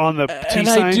the T and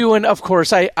sign. I do, and of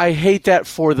course, I hate that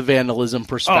for the vandalism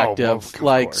perspective. Of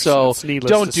course. So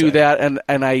don't do say. that. And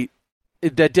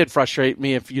that did frustrate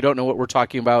me. If you don't know what we're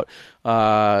talking about,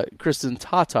 Kristen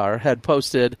Tatar had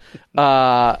posted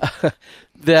that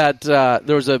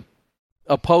there was a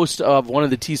post of one of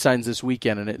the T signs this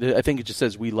weekend, and I think it just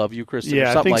says "We love you, Kristen."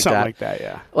 Yeah, or something I think like that.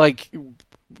 Yeah, like.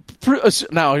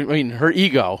 Now, I mean, her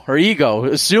ego,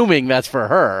 assuming that's for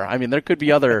her. I mean, there could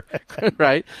be other,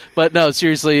 right? But no,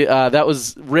 seriously, that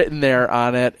was written there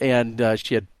on it, and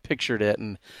she had pictured it.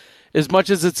 And as much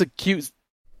as it's a cute,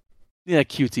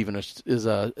 cute's even is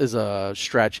a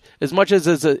stretch. As much as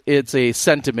it's a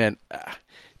sentiment,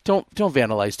 don't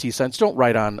vandalize T signs. Don't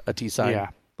write on a T sign. Yeah,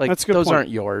 like that's a good those point. aren't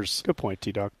yours. Good point,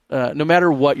 T-Dog. No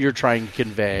matter what you're trying to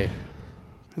convey.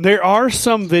 There are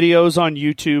some videos on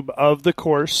YouTube of the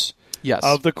course,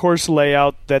 of the course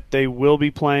layout that they will be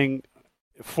playing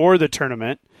for the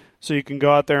tournament, so you can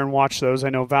go out there and watch those. I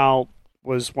know Val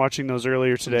was watching those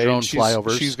earlier today. Drone and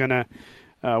flyovers. She's going to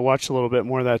watch a little bit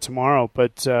more of that tomorrow.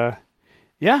 But,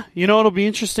 it'll be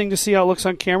interesting to see how it looks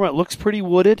on camera. It looks pretty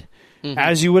wooded,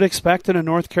 as you would expect in a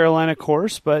North Carolina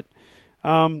course, but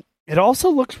it also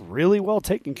looks really well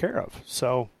taken care of.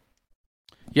 So...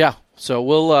 yeah, so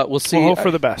we'll see. We'll hope for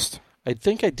the best. I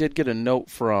think I did get a note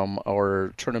from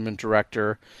our tournament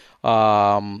director.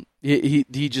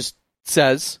 He just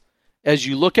says, as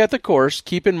you look at the course,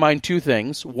 keep in mind 2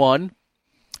 things. 1,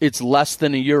 it's less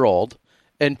than a year old.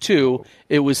 And 2,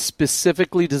 it was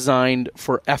specifically designed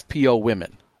for FPO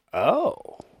women. Oh.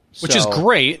 Which is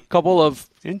great. Couple of...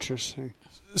 Interesting.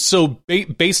 So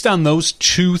based on those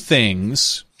 2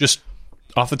 things, just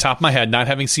off the top of my head, not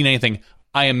having seen anything,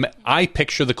 I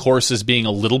picture the course as being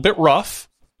a little bit rough.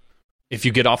 If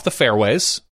you get off the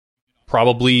fairways,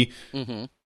 probably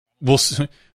we'll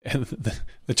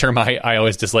the term I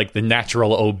always dislike, the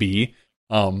natural OB,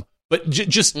 but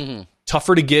just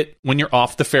tougher to get when you're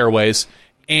off the fairways,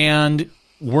 and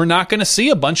we're not going to see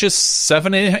a bunch of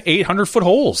 700-800 foot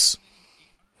holes.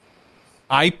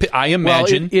 I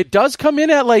imagine it does come in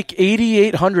at like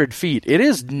 8,800 feet. It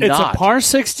is not. It's a par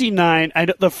 69.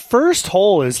 The first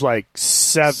hole is like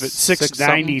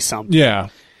 690 something. Yeah.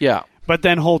 But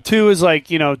then hole 2 is like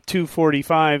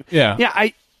 245. Yeah. Yeah.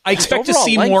 I expect to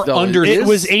see more under. It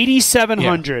was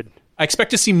 8,700. Yeah. I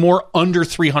expect to see more under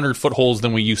 300 foot holes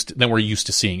than we're used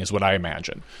to seeing, is what I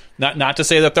imagine. Not to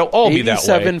say that they'll all be that way.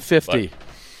 750.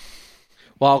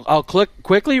 Well, I'll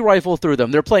quickly rifle through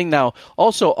them. They're playing now.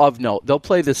 Also of note, they'll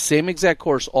play the same exact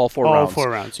course all 4 rounds. All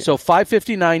 4 rounds, yeah. So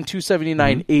 559,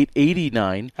 279,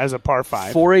 889. As a par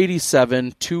 5.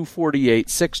 487, 248,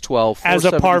 612, as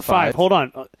a par 5. Hold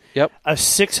on. Yep. A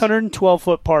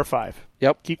 612-foot par 5.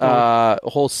 Yep. Keep going.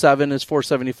 Hole 7 is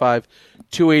 475,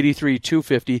 283,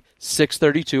 250,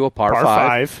 632, a par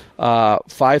 5.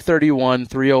 531,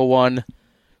 301,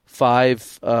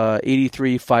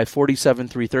 583, 547,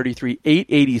 333,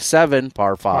 887,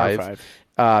 par 5.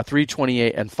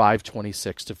 328 and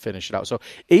 526 to finish it out. So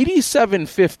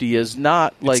 8750 is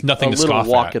not like a little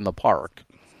walk in the park.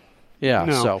 Yeah.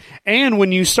 No. So, and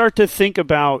when you start to think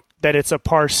about that, it's a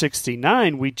par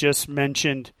 69. We just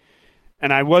mentioned,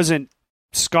 and I wasn't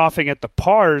scoffing at the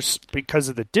pars because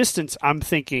of the distance. I'm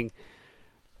thinking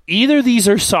either these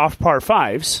are soft par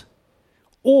 5s,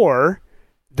 or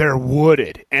they're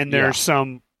wooded, and there's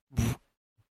some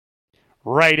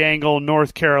right angle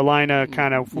North Carolina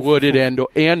kind of wooded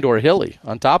and or hilly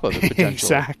on top of it potentially.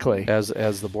 Exactly,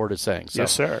 as the board is saying. So,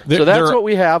 yes, sir. So that's what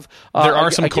we have. There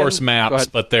are some course maps,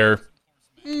 but they're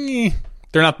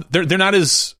not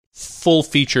as full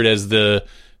featured as the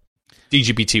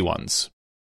DGPT ones.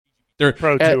 They're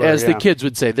Pro Tour, as the kids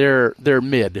would say, they're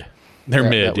mid. They're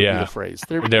mid, that would yeah. be the phrase.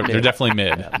 They're definitely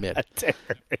mid. Yeah, mid.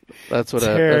 That's what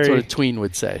a tween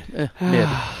would say. Mid,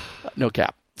 no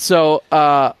cap. So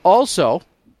also,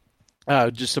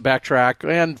 just to backtrack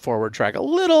and forward track a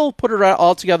little, put it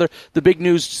all together. The big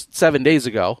news 7 days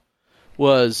ago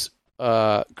was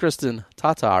Kristen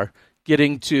Tatar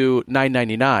getting to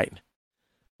 999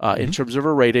 in terms of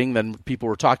her rating. Then people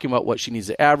were talking about what she needs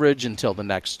to average until the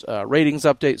next ratings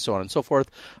update, so on and so forth.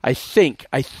 I think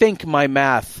my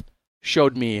math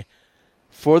showed me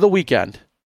for the weekend,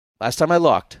 last time I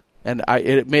looked, and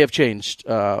it may have changed,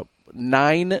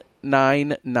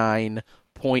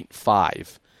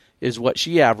 999.5 is what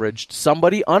she averaged.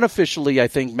 Somebody unofficially, I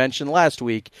think, mentioned last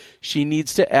week she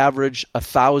needs to average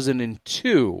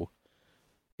 1,002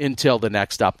 until the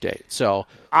next update. So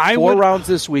 4 rounds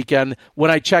this weekend. When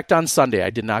I checked on Sunday,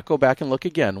 I did not go back and look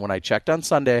again. When I checked on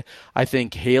Sunday, I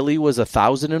think Haley was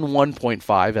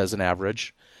 1,001.5 as an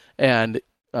average, and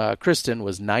Kristen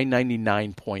was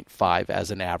 999.5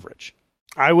 as an average.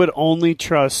 I would only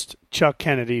trust Chuck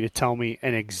Kennedy to tell me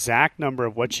an exact number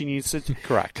of what she needs to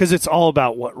correct, because it's all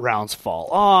about what rounds fall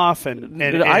off, and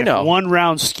I know if one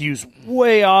round skews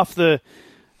way off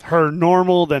her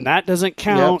normal, then that doesn't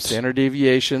count. Yep, standard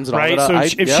deviations, and right? all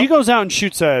that. So if she goes out and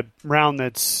shoots a round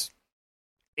that's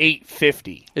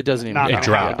 850, it doesn't even count. It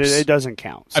drops. It doesn't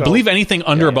count. So, I believe anything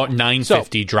under about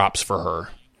 950 drops for her.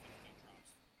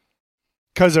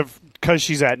 Because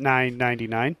she's at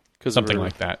 999? Something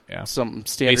like that, yeah. Some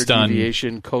standard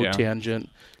deviation, cotangent,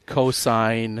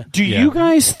 cosine. Do you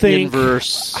guys think...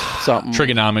 Inverse, something.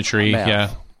 Trigonometry,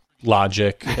 math.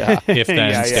 Logic, if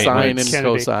then statements. Sine and Kennedy.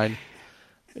 cosine.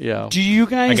 Yeah. Do you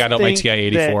guys I got out my TI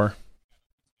 84.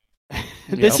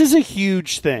 This is a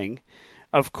huge thing,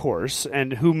 of course,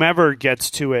 and whomever gets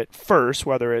to it first,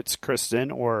 whether it's Kristen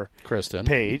or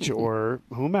Paige or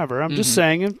whomever, I'm just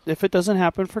saying if it doesn't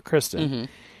happen for Kristen,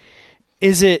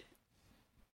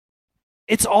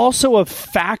 it's also a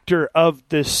factor of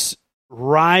this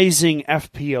rising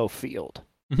FPO field.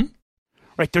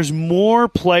 Right? There's more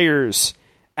players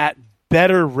at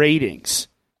better ratings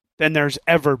than there's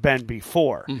ever been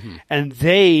before. And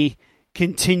they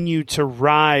continue to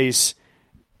rise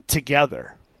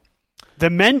together. The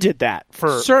men did that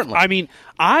for... Certainly. I mean,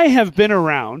 I have been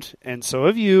around, and so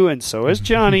have you, and so has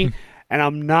Johnny, and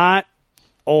I'm not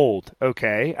old,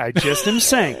 okay? I just am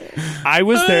saying. I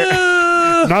was there.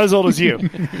 Not as old as you.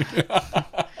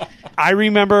 I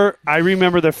remember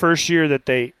the first year that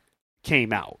they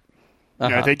came out. You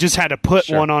know, they just had to put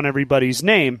one on everybody's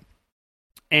name,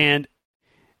 and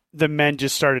the men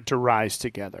just started to rise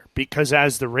together because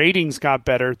as the ratings got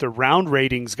better, the round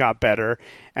ratings got better,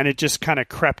 and it just kind of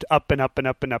crept up and up and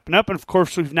up and up and up. And of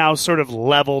course, we've now sort of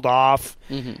leveled off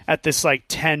at this like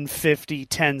 1050,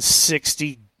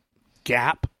 1060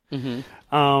 gap. And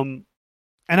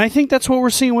I think that's what we're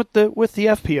seeing with the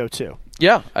FPO too.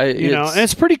 Yeah, and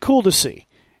it's pretty cool to see.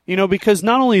 Because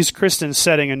not only is Kristen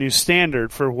setting a new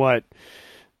standard for what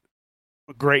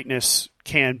greatness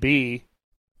can be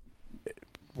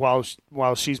while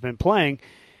she's been playing,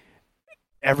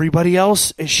 everybody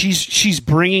else, she's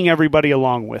bringing everybody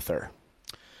along with her.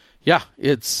 Yeah,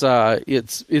 it's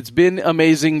been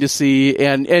amazing to see,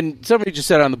 and somebody just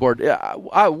said on the board,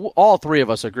 all three of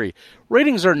us agree,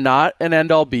 ratings are not an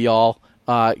end-all be-all.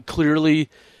 Clearly,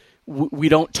 we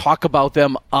don't talk about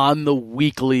them on the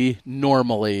weekly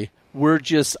normally. We're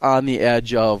just on the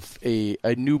edge of a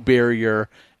new barrier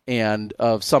and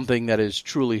of something that is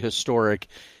truly historic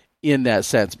in that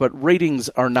sense. But ratings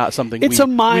are not something it's a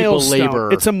milestone. We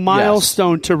belabor. It's a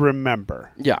milestone to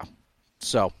remember. Yeah.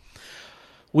 So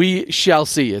we shall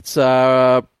see. It's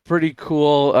pretty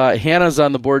cool. Hannah's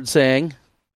on the board saying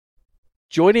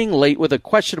joining late with a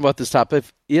question about this topic.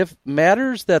 If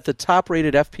matters that the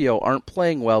top-rated FPO aren't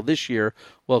playing well this year,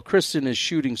 well, Kristen is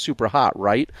shooting super hot,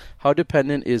 right? How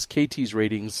dependent is KT's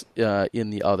ratings in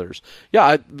the others?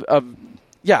 Yeah,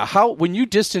 how when you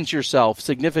distance yourself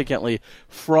significantly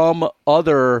from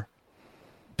other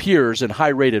peers and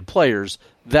high-rated players,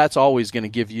 that's always going to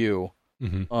give you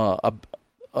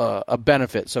a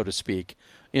benefit, so to speak,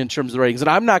 in terms of the ratings. And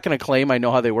I'm not going to claim I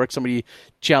know how they work. Somebody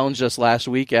challenged us last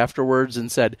week afterwards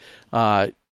and said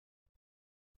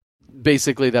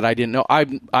basically that I didn't know.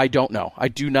 I don't know. I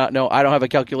do not know. I don't have a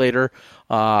calculator.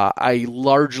 I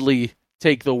largely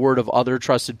take the word of other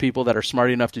trusted people that are smart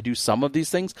enough to do some of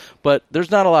these things, but there's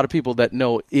not a lot of people that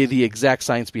know the exact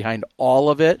science behind all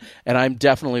of it, and I'm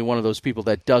definitely one of those people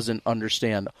that doesn't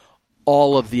understand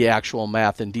all of the actual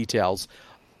math and details.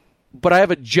 But I have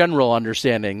a general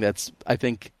understanding that's, I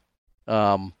think,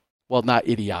 not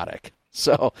idiotic.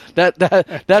 So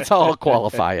that's how I'll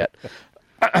qualify it.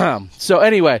 So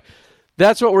anyway,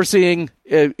 that's what we're seeing.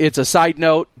 It's a side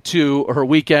note to her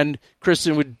weekend.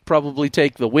 Kristen would probably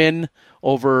take the win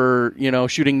over,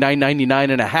 shooting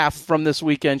 999.5 from this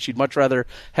weekend. She'd much rather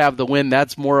have the win.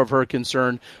 That's more of her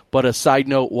concern. But a side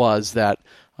note was that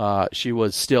she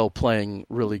was still playing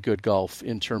really good golf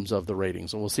in terms of the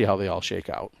ratings, and we'll see how they all shake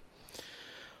out.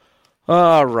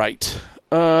 All right.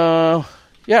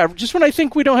 Just when I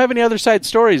think we don't have any other side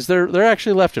stories, they're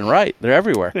actually left and right. They're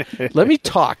everywhere. Let me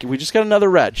talk. We just got another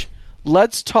reg.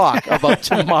 Let's talk about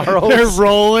tomorrow. They're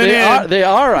rolling in. They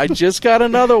are. I just got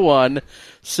another one.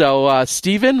 So,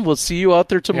 Steven, we'll see you out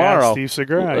there tomorrow. Yeah, Steve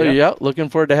Segura. Yeah, looking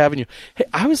forward to having you. Hey,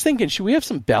 I was thinking, should we have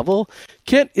some bevel?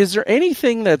 Kent, is there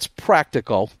anything that's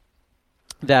practical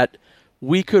that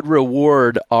we could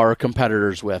reward our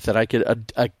competitors with, that I could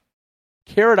a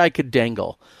carrot I could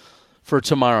dangle for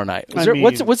tomorrow night?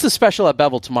 What's the special at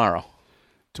Bevel tomorrow?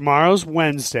 Tomorrow's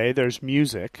Wednesday. There's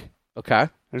music. Okay.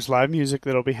 There's live music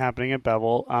that'll be happening at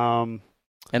Bevel.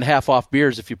 And half off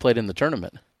beers if you played in the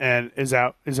tournament. And is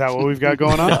that what we've got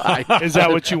going on? Is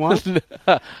that what you want?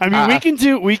 I mean, we can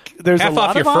do. There's half a lot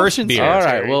off your of first options. beer. All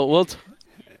right. Well, we'll.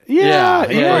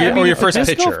 Yeah. Or your first this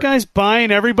pitcher. golf guy's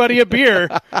buying everybody a beer.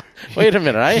 Wait a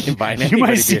minute. I ain't buying You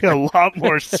anybody might see beer. a lot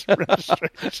more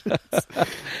restrictions.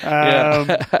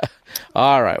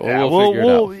 All right. Well,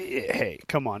 we'll figure it out. Hey,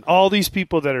 come on. All these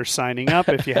people that are signing up,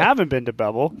 if you haven't been to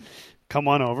Bevel, come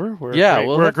on over.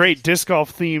 We're a great disc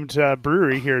golf themed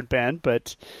brewery here in Bend,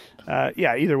 but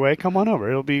either way, come on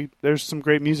over. There's some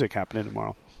great music happening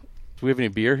tomorrow. Do we have any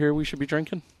beer here we should be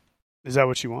drinking? Is that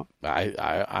what you want?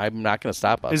 I'm not going to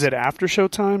stop us. Is it after show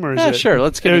time or is it? Sure.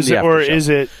 Let's get into the after or show. Is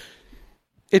it?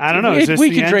 I don't know. We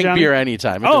can drink beer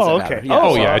anytime. It doesn't okay.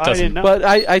 matter. Yeah. It doesn't. I didn't know. But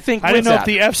I think I didn't know if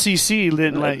the FCC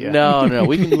didn't let you. No.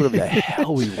 We can do whatever the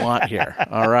hell we want here.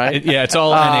 All right. It's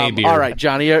all NA beer. All right,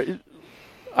 Johnny.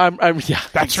 I'm That's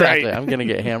exactly. right. I'm going to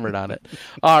get hammered on it.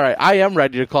 All right, I am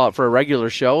ready to call it for a regular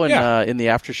show, and in the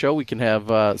after show we can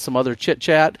have some other chit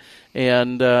chat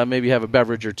and maybe have a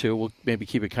beverage or two. We'll maybe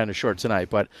keep it kind of short tonight,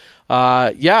 but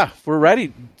we're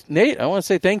ready. Nate, I want to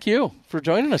say thank you for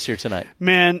joining us here tonight.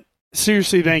 Man,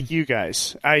 seriously, thank you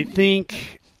guys. I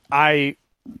think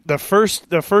the first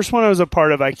one I was a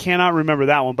part of, I cannot remember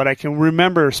that one, but I can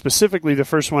remember specifically the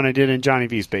first one I did in Johnny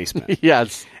V's basement.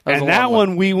 Yes. That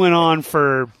one we went on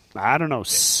for, I don't know,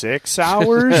 6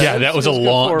 hours. Yeah, that was a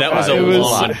long. That was a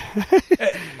lot.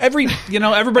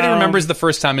 Everybody remembers the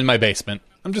first time in my basement.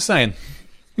 I'm just saying.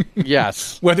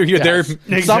 Yes. Whether you're there,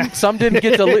 some didn't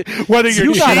get to. Whether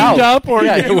you're chained up or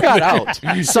you got out.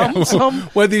 Some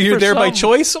whether you're there by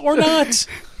choice or not.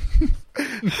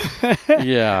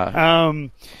 Yeah.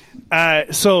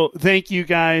 So thank you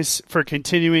guys for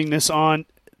continuing this on.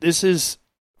 This is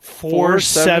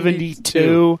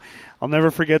 472. I'll never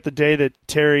forget the day that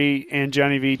Terry and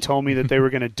Johnny V told me that they were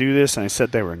going to do this, and I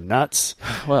said they were nuts.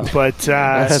 Well, but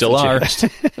still are.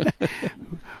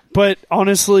 But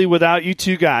honestly, without you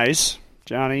two guys,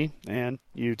 Johnny and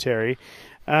you, Terry,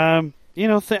 I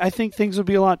think things would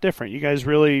be a lot different. You guys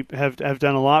really have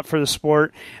done a lot for the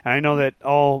sport. And I know that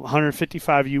all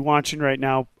 155 of you watching right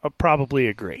now probably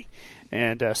agree.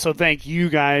 And so thank you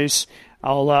guys.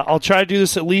 I'll try to do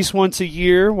this at least once a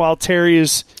year while Terry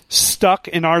is stuck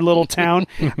in our little town.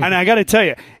 And I got to tell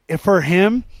you, for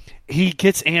him, he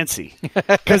gets antsy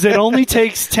because it only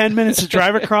takes 10 minutes to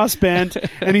drive across Bend,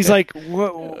 and he's like,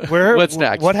 "What's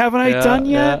next? What haven't I done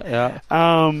yet?" Yeah.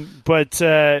 But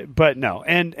no,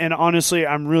 and honestly,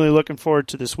 I'm really looking forward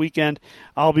to this weekend.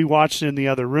 I'll be watching in the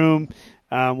other room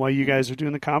while you guys are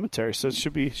doing the commentary, so it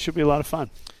should be a lot of fun.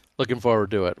 Looking forward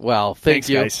to it. Well, thanks,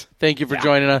 you. Guys. Thank you for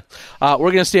joining us. We're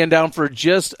going to stand down for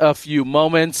just a few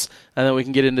moments, and then we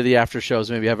can get into the after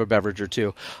shows, maybe have a beverage or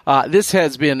two. This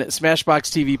has been Smashbox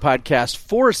TV Podcast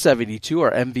 472, our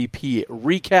MVP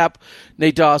recap.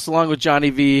 Nate Doss, along with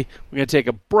Johnny V. We're going to take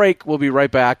a break. We'll be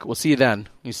right back. We'll see you then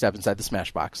when you step inside the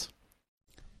Smashbox.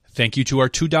 Thank you to our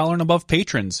 $2 and above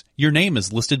patrons. Your name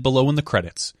is listed below in the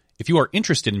credits. If you are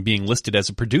interested in being listed as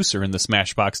a producer in the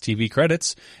Smashbox TV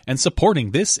credits and supporting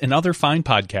this and other fine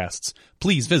podcasts,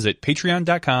 please visit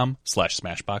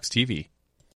patreon.com/SmashboxTV.